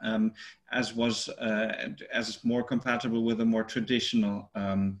us, as is more compatible with a more traditional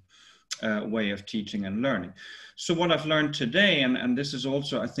way of teaching and learning. So what I've learned today, and this is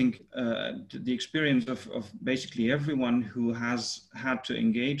also, I think, the experience of basically everyone who has had to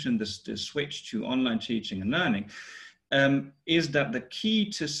engage in this switch to online teaching and learning, is that the key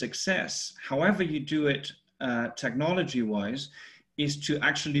to success, however you do it technology-wise, is to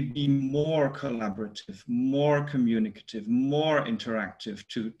actually be more collaborative, more communicative, more interactive,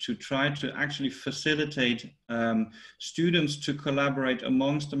 to try to actually facilitate students to collaborate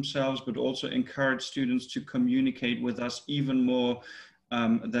amongst themselves, but also encourage students to communicate with us even more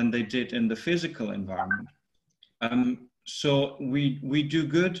than they did in the physical environment. So we do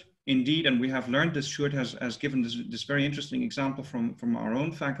good indeed, and we have learned this. Sjoerd has given this very interesting example from our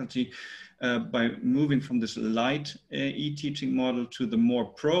own faculty by moving from this light e-teaching model to the more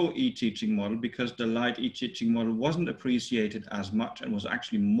pro e-teaching model, because the light e-teaching model wasn't appreciated as much and was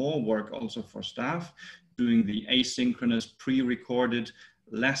actually more work also for staff, doing the asynchronous, pre-recorded,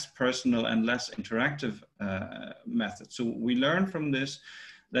 less personal and less interactive method. So we learned from this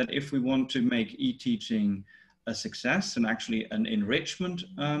that if we want to make e-teaching a success and actually an enrichment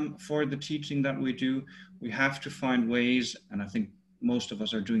for the teaching that we do, we have to find ways, and I think most of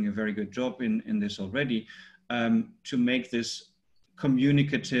us are doing a very good job in this already, to make this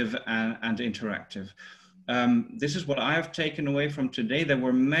communicative and interactive. This is what I have taken away from today. There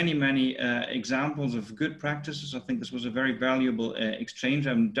were many examples of good practices. I think this was a very valuable exchange.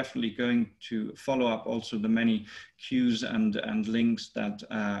 I'm definitely going to follow up also the many cues and links that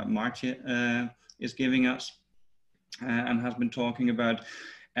Maartje is giving us and has been talking about.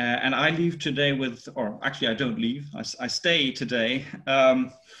 And I leave today with, or actually I don't leave, I stay today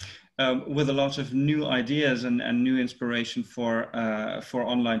with a lot of new ideas and new inspiration for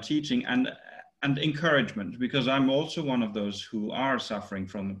online teaching and encouragement, because I'm also one of those who are suffering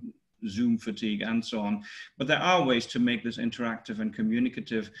from Zoom fatigue and so on. But there are ways to make this interactive and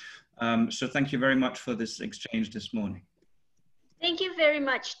communicative. So thank you very much for this exchange this morning. Thank you very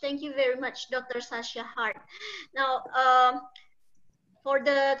much. Thank you very much, Dr. Sasha Hart. Now, for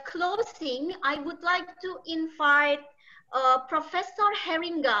the closing, I would like to invite Professor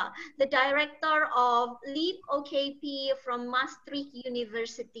Haringga, the director of LEAP-OKP from Maastricht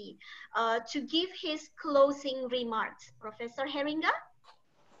University, to give his closing remarks. Professor Haringga?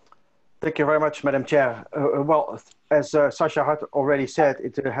 Thank you very much, Madam Chair. Well, as Sasha Hart already said,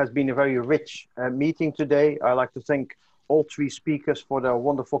 it has been a very rich meeting today. I'd like to thank all three speakers for their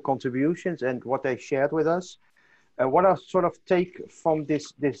wonderful contributions and what they shared with us. What I sort of take from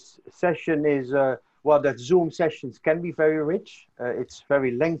this session is, well, that Zoom sessions can be very rich. It's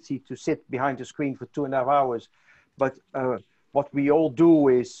very lengthy to sit behind the screen for 2.5 hours. But what we all do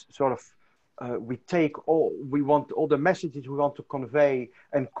is sort of, we want all the messages we want to convey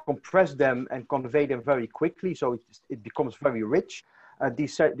and compress them and convey them very quickly. So it becomes very rich.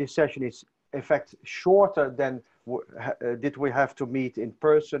 This session is, in fact, shorter than did we have to meet in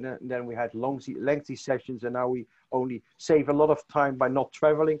person, and then we had lengthy sessions, and now we only save a lot of time by not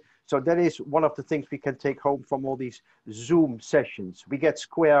traveling. So that is one of the things we can take home from all these Zoom sessions. We get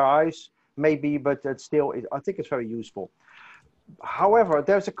square eyes, maybe, but still, I think it's very useful. However,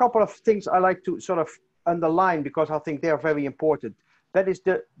 there's a couple of things I like to sort of underline because I think they are very important. That is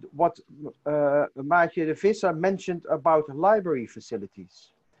what Maartje De Visser mentioned about library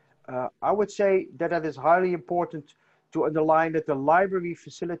facilities. I would say that it is highly important to underline that the library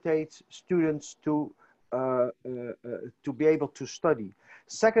facilitates students to be able to study.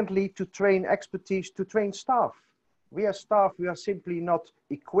 Secondly, to train expertise, to train staff. We as staff, we are simply not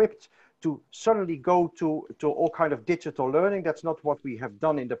equipped to suddenly go to all kind of digital learning. That's not what we have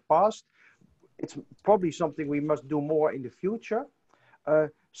done in the past. It's probably something we must do more in the future.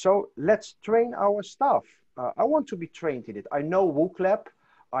 So let's train our staff. I want to be trained in it. I know WOOCLab.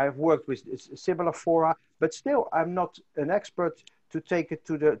 I have worked with similar fora, but still I'm not an expert to take it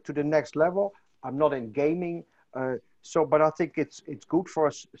to the next level. I'm not in gaming. But I think it's good for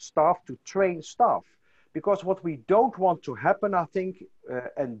us staff to train staff, because what we don't want to happen, I think,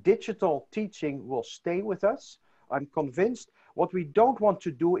 and digital teaching will stay with us, I'm convinced. What we don't want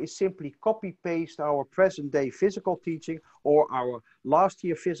to do is simply copy paste our present day physical teaching or our last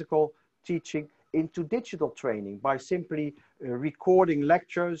year physical teaching into digital training by simply recording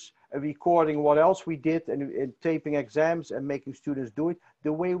lectures, recording what else we did and taping exams and making students do it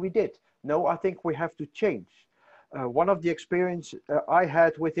the way we did. No, I think we have to change. One of the experience I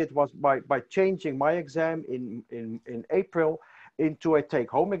had with it was by changing my exam in April into a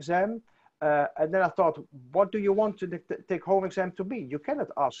take-home exam. And then I thought, what do you want the take-home exam to be? You cannot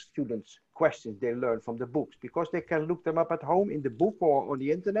ask students questions they learn from the books because they can look them up at home in the book or on the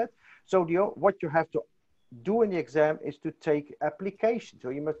internet. So what you have to do in the exam is to take applications. So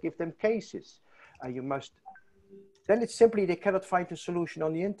you must give them cases. Then it's simply they cannot find a solution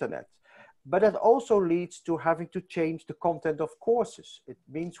on the internet. But that also leads to having to change the content of courses. It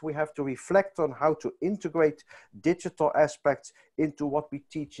means we have to reflect on how to integrate digital aspects into what we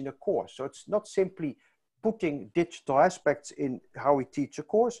teach in a course. So it's not simply putting digital aspects in how we teach a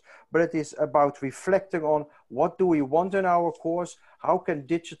course, but it is about reflecting on what do we want in our course, how can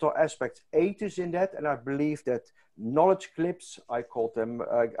digital aspects aid us in that, and I believe that knowledge clips, I called them,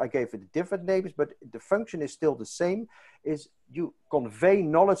 I gave it different names, but the function is still the same, is you convey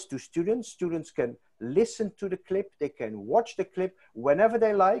knowledge to students. Students can listen to the clip, they can watch the clip whenever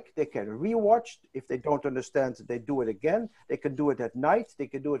they like, they can rewatch. If they don't understand, they do it again. They can do it at night, they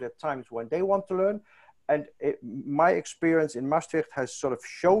can do it at times when they want to learn. And my experience in Maastricht has sort of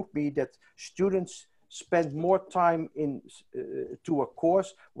showed me that students spend more time to a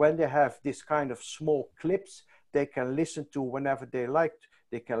course when they have this kind of small clips they can listen to whenever they like.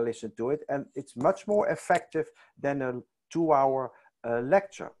 They can listen to it, and it's much more effective than a 2-hour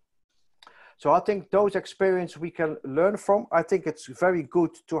lecture. So I think those experiences we can learn from. I think it's very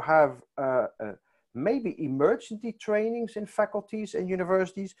good to have maybe emergency trainings in faculties and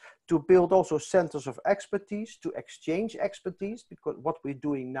universities, to build also centers of expertise, to exchange expertise, because what we're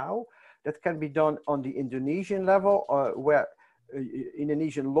doing now, that can be done on the Indonesian level, where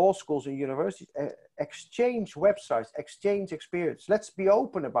Indonesian law schools and universities exchange websites, exchange experience. Let's be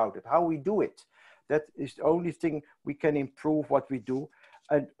open about it, how we do it. That is the only thing we can improve what we do.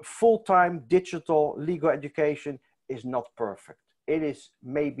 And full-time digital legal education is not perfect. It is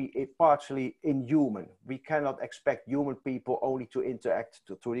maybe partially inhuman. We cannot expect human people only to interact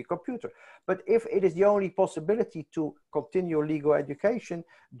through the computer. But if it is the only possibility to continue legal education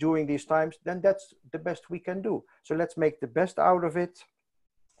during these times, then that's the best we can do. So let's make the best out of it.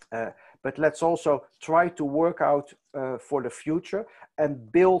 But let's also try to work out for the future and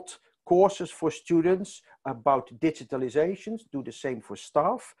build courses for students about digitalizations, do the same for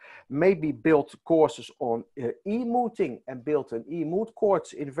staff, maybe build courses on e-mooting and build an e-moot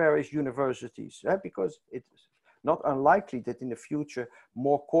course in various universities, because it's not unlikely that in the future,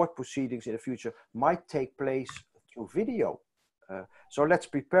 more court proceedings in the future might take place through video. So let's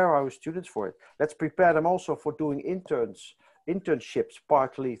prepare our students for it. Let's prepare them also for doing internships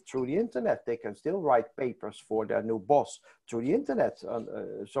partly through the internet. They can still write papers for their new boss through the internet.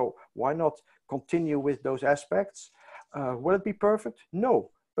 So why not continue with those aspects? Will it be perfect?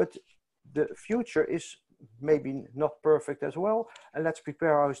 No, but the future is maybe not perfect as well. And let's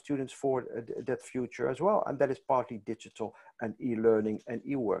prepare our students for that future as well. And that is partly digital and e-learning and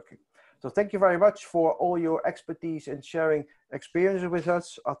e-working. So thank you very much for all your expertise and sharing experiences with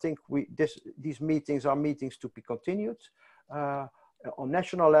us. I think these meetings are meetings to be continued. On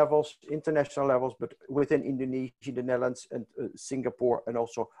national levels, international levels, but within Indonesia, the Netherlands, and Singapore, and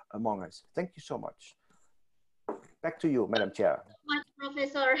also among us. Thank you so much. Back to you, Madam Chair. Much,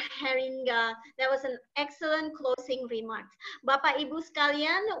 Professor Haringga. That was an excellent closing remarks. Bapak Ibu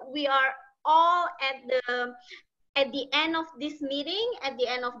sekalian, we are all at the end of this meeting, at the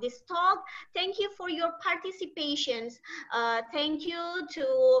end of this talk. Thank you for your participations. Thank you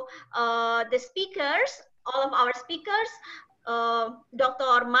to the speakers, all of our speakers,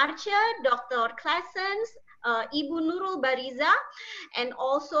 Dr. Maartje, Dr. Claessens, Ibu Nurul Barizah, and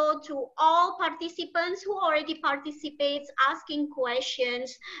also to all participants who already participates, asking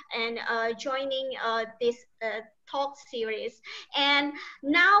questions and joining this talk series. And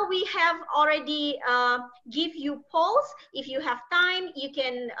now we have already give you polls. If you have time, you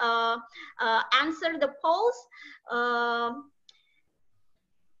can answer the polls.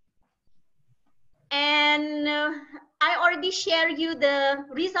 And I already shared you the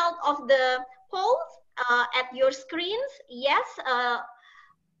result of the polls at your screens. Yes,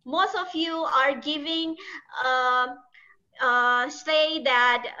 most of you are giving say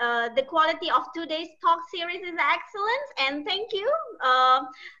that the quality of today's talk series is excellent, and thank you.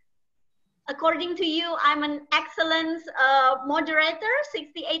 According to you, I'm an excellent moderator,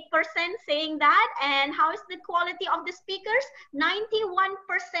 68% saying that. And how is the quality of the speakers?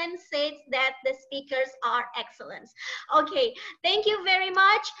 91% says that the speakers are excellent. Okay, thank you very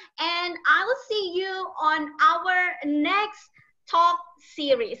much. And I will see you on our next talk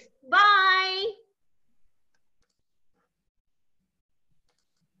series. Bye.